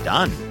 We're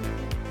done.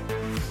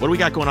 What do we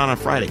got going on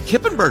Friday?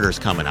 Kippenberger's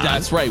coming on.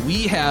 That's right.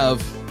 We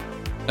have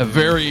a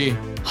very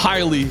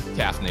highly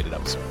caffeinated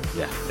episode.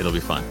 Yeah, it'll be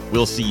fun.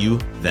 We'll see you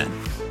then.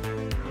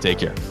 Take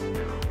care.